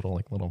chickens, like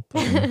little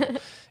fucking-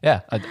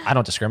 yeah, I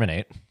don't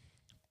discriminate.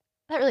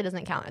 That really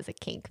doesn't count as a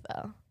kink,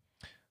 though.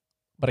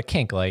 But a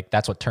kink, like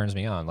that's what turns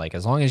me on. Like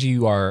as long as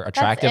you are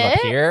attractive up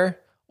it? here,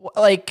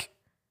 like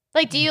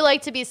Like, do you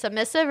like to be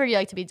submissive or do you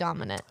like to be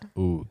dominant?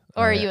 ooh,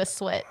 Or are you a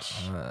switch?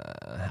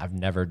 I've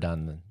never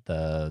done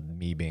the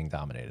me being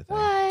dominated thing.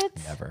 What?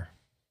 Never.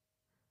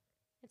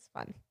 It's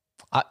fun.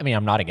 I mean,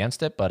 I'm not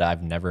against it, but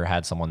I've never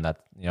had someone that,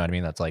 you know what I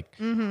mean? That's like,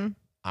 Mm-hmm.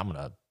 I'm going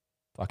to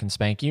fucking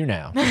spank you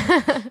now.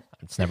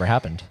 It's never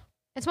happened.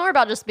 It's more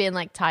about just being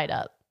like tied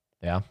up.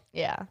 Yeah.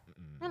 Yeah.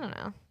 I don't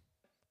know.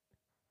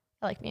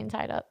 I like being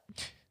tied up.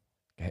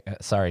 Okay,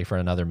 sorry for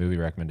another movie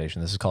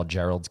recommendation. This is called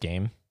Gerald's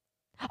Game.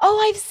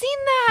 Oh, I've seen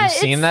that. You've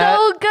seen it's that?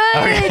 so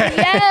good. Okay.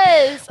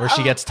 Yes. Where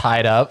she Oh, gets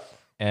tied up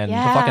and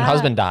her fucking Yeah.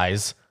 husband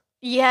dies.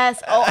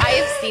 Yes. Oh, I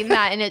have seen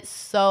that and it's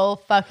so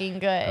fucking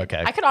good.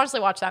 Okay. I could honestly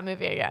watch that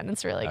movie again.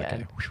 It's really Okay.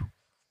 good. Whew.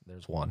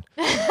 There's one.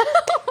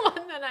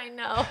 One that I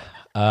know.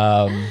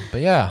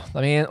 But yeah,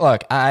 I mean,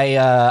 look,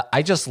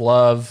 I just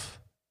love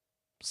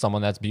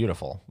someone that's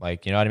beautiful.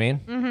 Like, you know what I mean?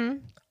 Mm-hmm.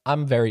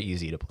 I'm very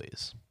easy to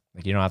please.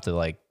 Like, you don't have to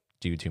like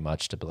do too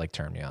much to like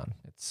turn me on.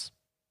 It's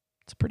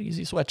a pretty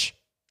easy switch.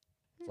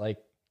 It's like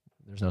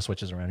there's no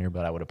switches around here,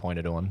 but I would have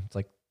pointed to one. It's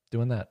like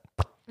doing that.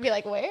 Be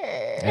like,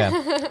 where?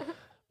 Yeah.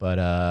 But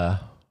yeah.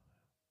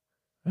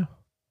 Have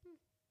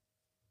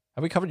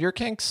we covered your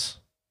kinks?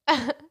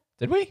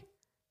 Did we?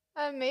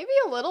 Maybe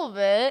a little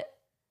bit.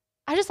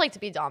 I just like to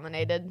be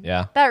dominated.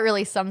 Yeah. That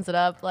really sums it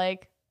up.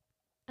 Like,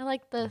 I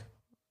like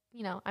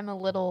I'm a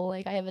little,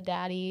 like, I have a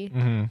daddy.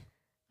 Mm-hmm.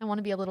 I want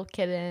to be a little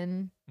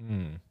kitten.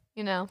 Mm.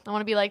 I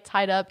want to be like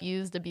tied up,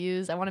 used,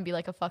 abused. I want to be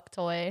like a fuck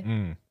toy.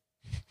 Mm.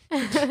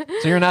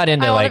 So you're not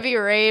into I want to like be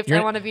raped. you're-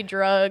 I want to be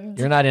drugged.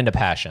 you're not into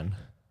passion.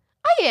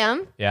 I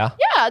am. Yeah.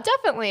 Yeah,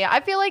 definitely.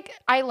 I feel like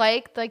I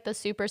like the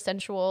super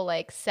sensual,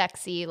 like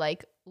sexy,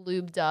 like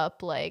lubed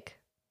up, like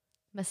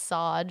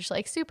massage,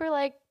 like super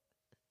like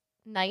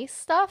nice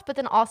stuff. But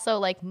then also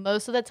like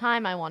most of the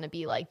time I want to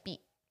be like beat.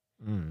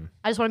 Mm.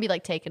 I just want to be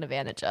like taken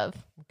advantage of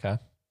Okay.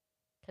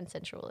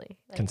 consensually.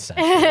 Like,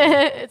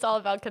 Consensually. It's all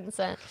about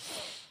consent.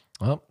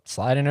 Well,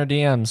 slide in our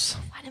DMs,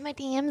 What in my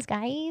DMs,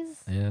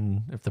 guys?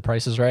 and if the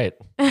price is right,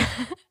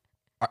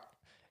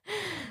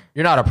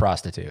 you're not a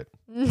prostitute,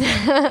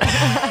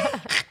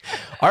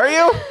 are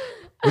you?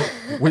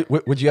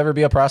 Would you ever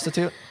be a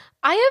prostitute?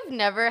 I have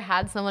never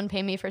had someone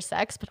pay me for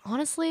sex, but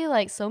honestly,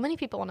 like so many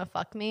people want to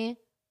fuck me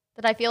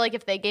that I feel like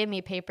if they gave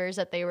me papers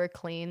that they were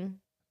clean,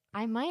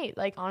 I might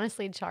like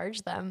honestly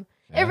charge them.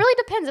 Yeah. It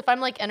really depends if I'm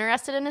like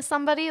interested in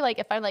somebody. Like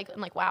if I'm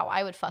like, wow,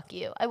 I would fuck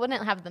you. I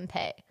wouldn't have them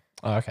pay.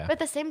 Oh, okay. But at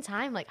the same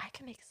time, like I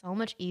can make so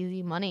much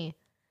easy money.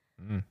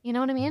 Mm, You know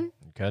what I mean?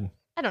 you could.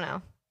 I don't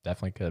know.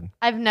 Definitely could.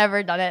 I've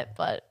never done it,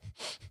 but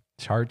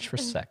Charge for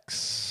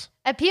sex.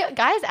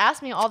 guys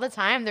ask me all the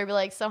time. They'll be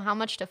like, "So how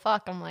much to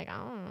fuck?" I'm like, I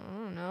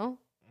don't know.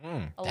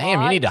 A Damn,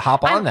 you lot. need to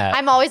hop on I'm, that.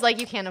 I'm always like,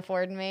 "You can't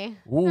afford me."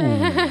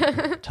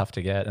 Ooh, tough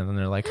to get. And then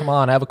they're like, come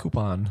on, I have a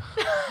coupon. From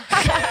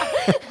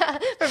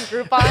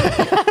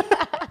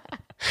Groupon.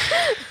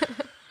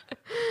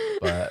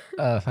 But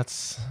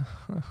that's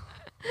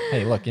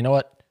hey, look, you know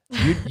what?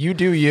 You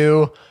do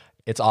you.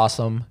 It's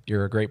awesome.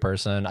 You're a great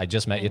person. I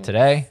just met you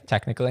today,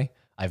 technically.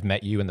 I've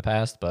met you in the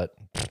past, but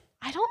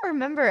I don't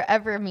remember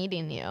ever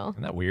meeting you.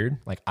 isn't that weird?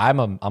 Like I'm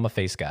a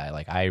face guy.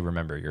 Like I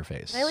remember your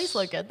face. Did I at least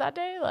look good that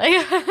day? Like,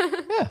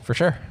 Yeah, for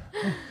sure.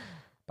 Yeah.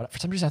 But for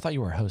some reason I thought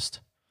you were a host.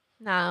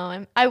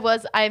 no, I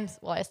still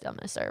am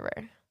a server.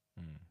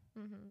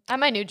 Mm-hmm. At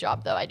my new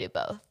job though, I do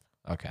both.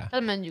 Okay.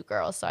 I'm a new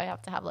girl, so I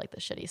have to have like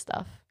the shitty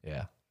stuff.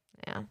 Yeah.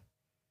 Yeah.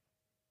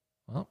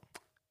 Well,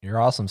 you're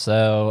awesome.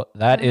 So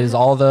that is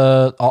all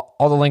the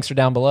links are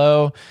down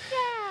below.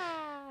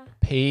 Yeah.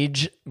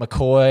 Paige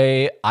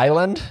McCoy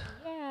Island.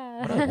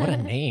 Yeah. What a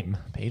name.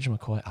 Paige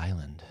McCoy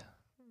Island.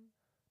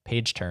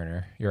 Page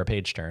Turner. You're a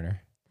page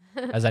turner.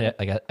 Has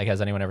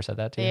anyone ever said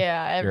that to you?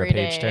 Yeah, You're a every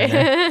page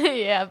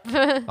day. Yep.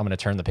 I'm gonna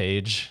turn the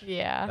page.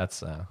 Yeah.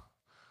 That's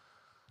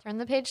Turn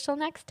the page till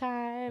next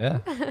time. yeah.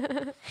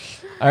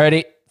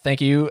 Alrighty. Thank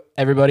you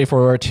everybody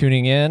for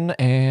tuning in.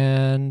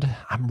 And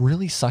I'm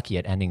really sucky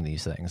at ending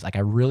these things. Like I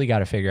really got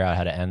to figure out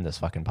how to end this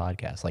fucking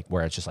podcast. Like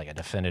where it's just like a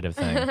definitive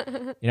thing.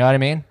 You know what I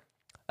mean?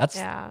 That's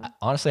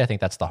honestly, I think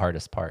that's the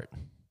hardest part.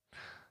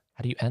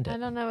 How do you end it? I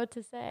don't know what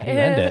to say. How do you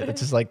end it?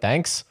 It's just like,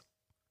 thanks.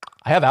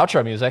 I have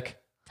outro music.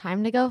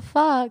 Time to go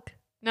fuck.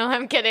 No,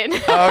 I'm kidding. Oh,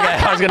 okay,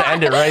 I was gonna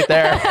end it right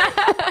there.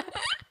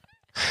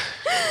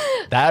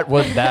 That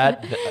was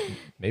that.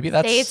 Maybe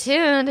that's. Stay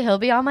tuned. He'll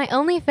be on my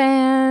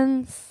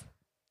OnlyFans.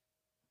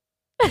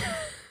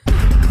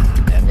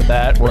 And with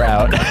that, we're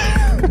out.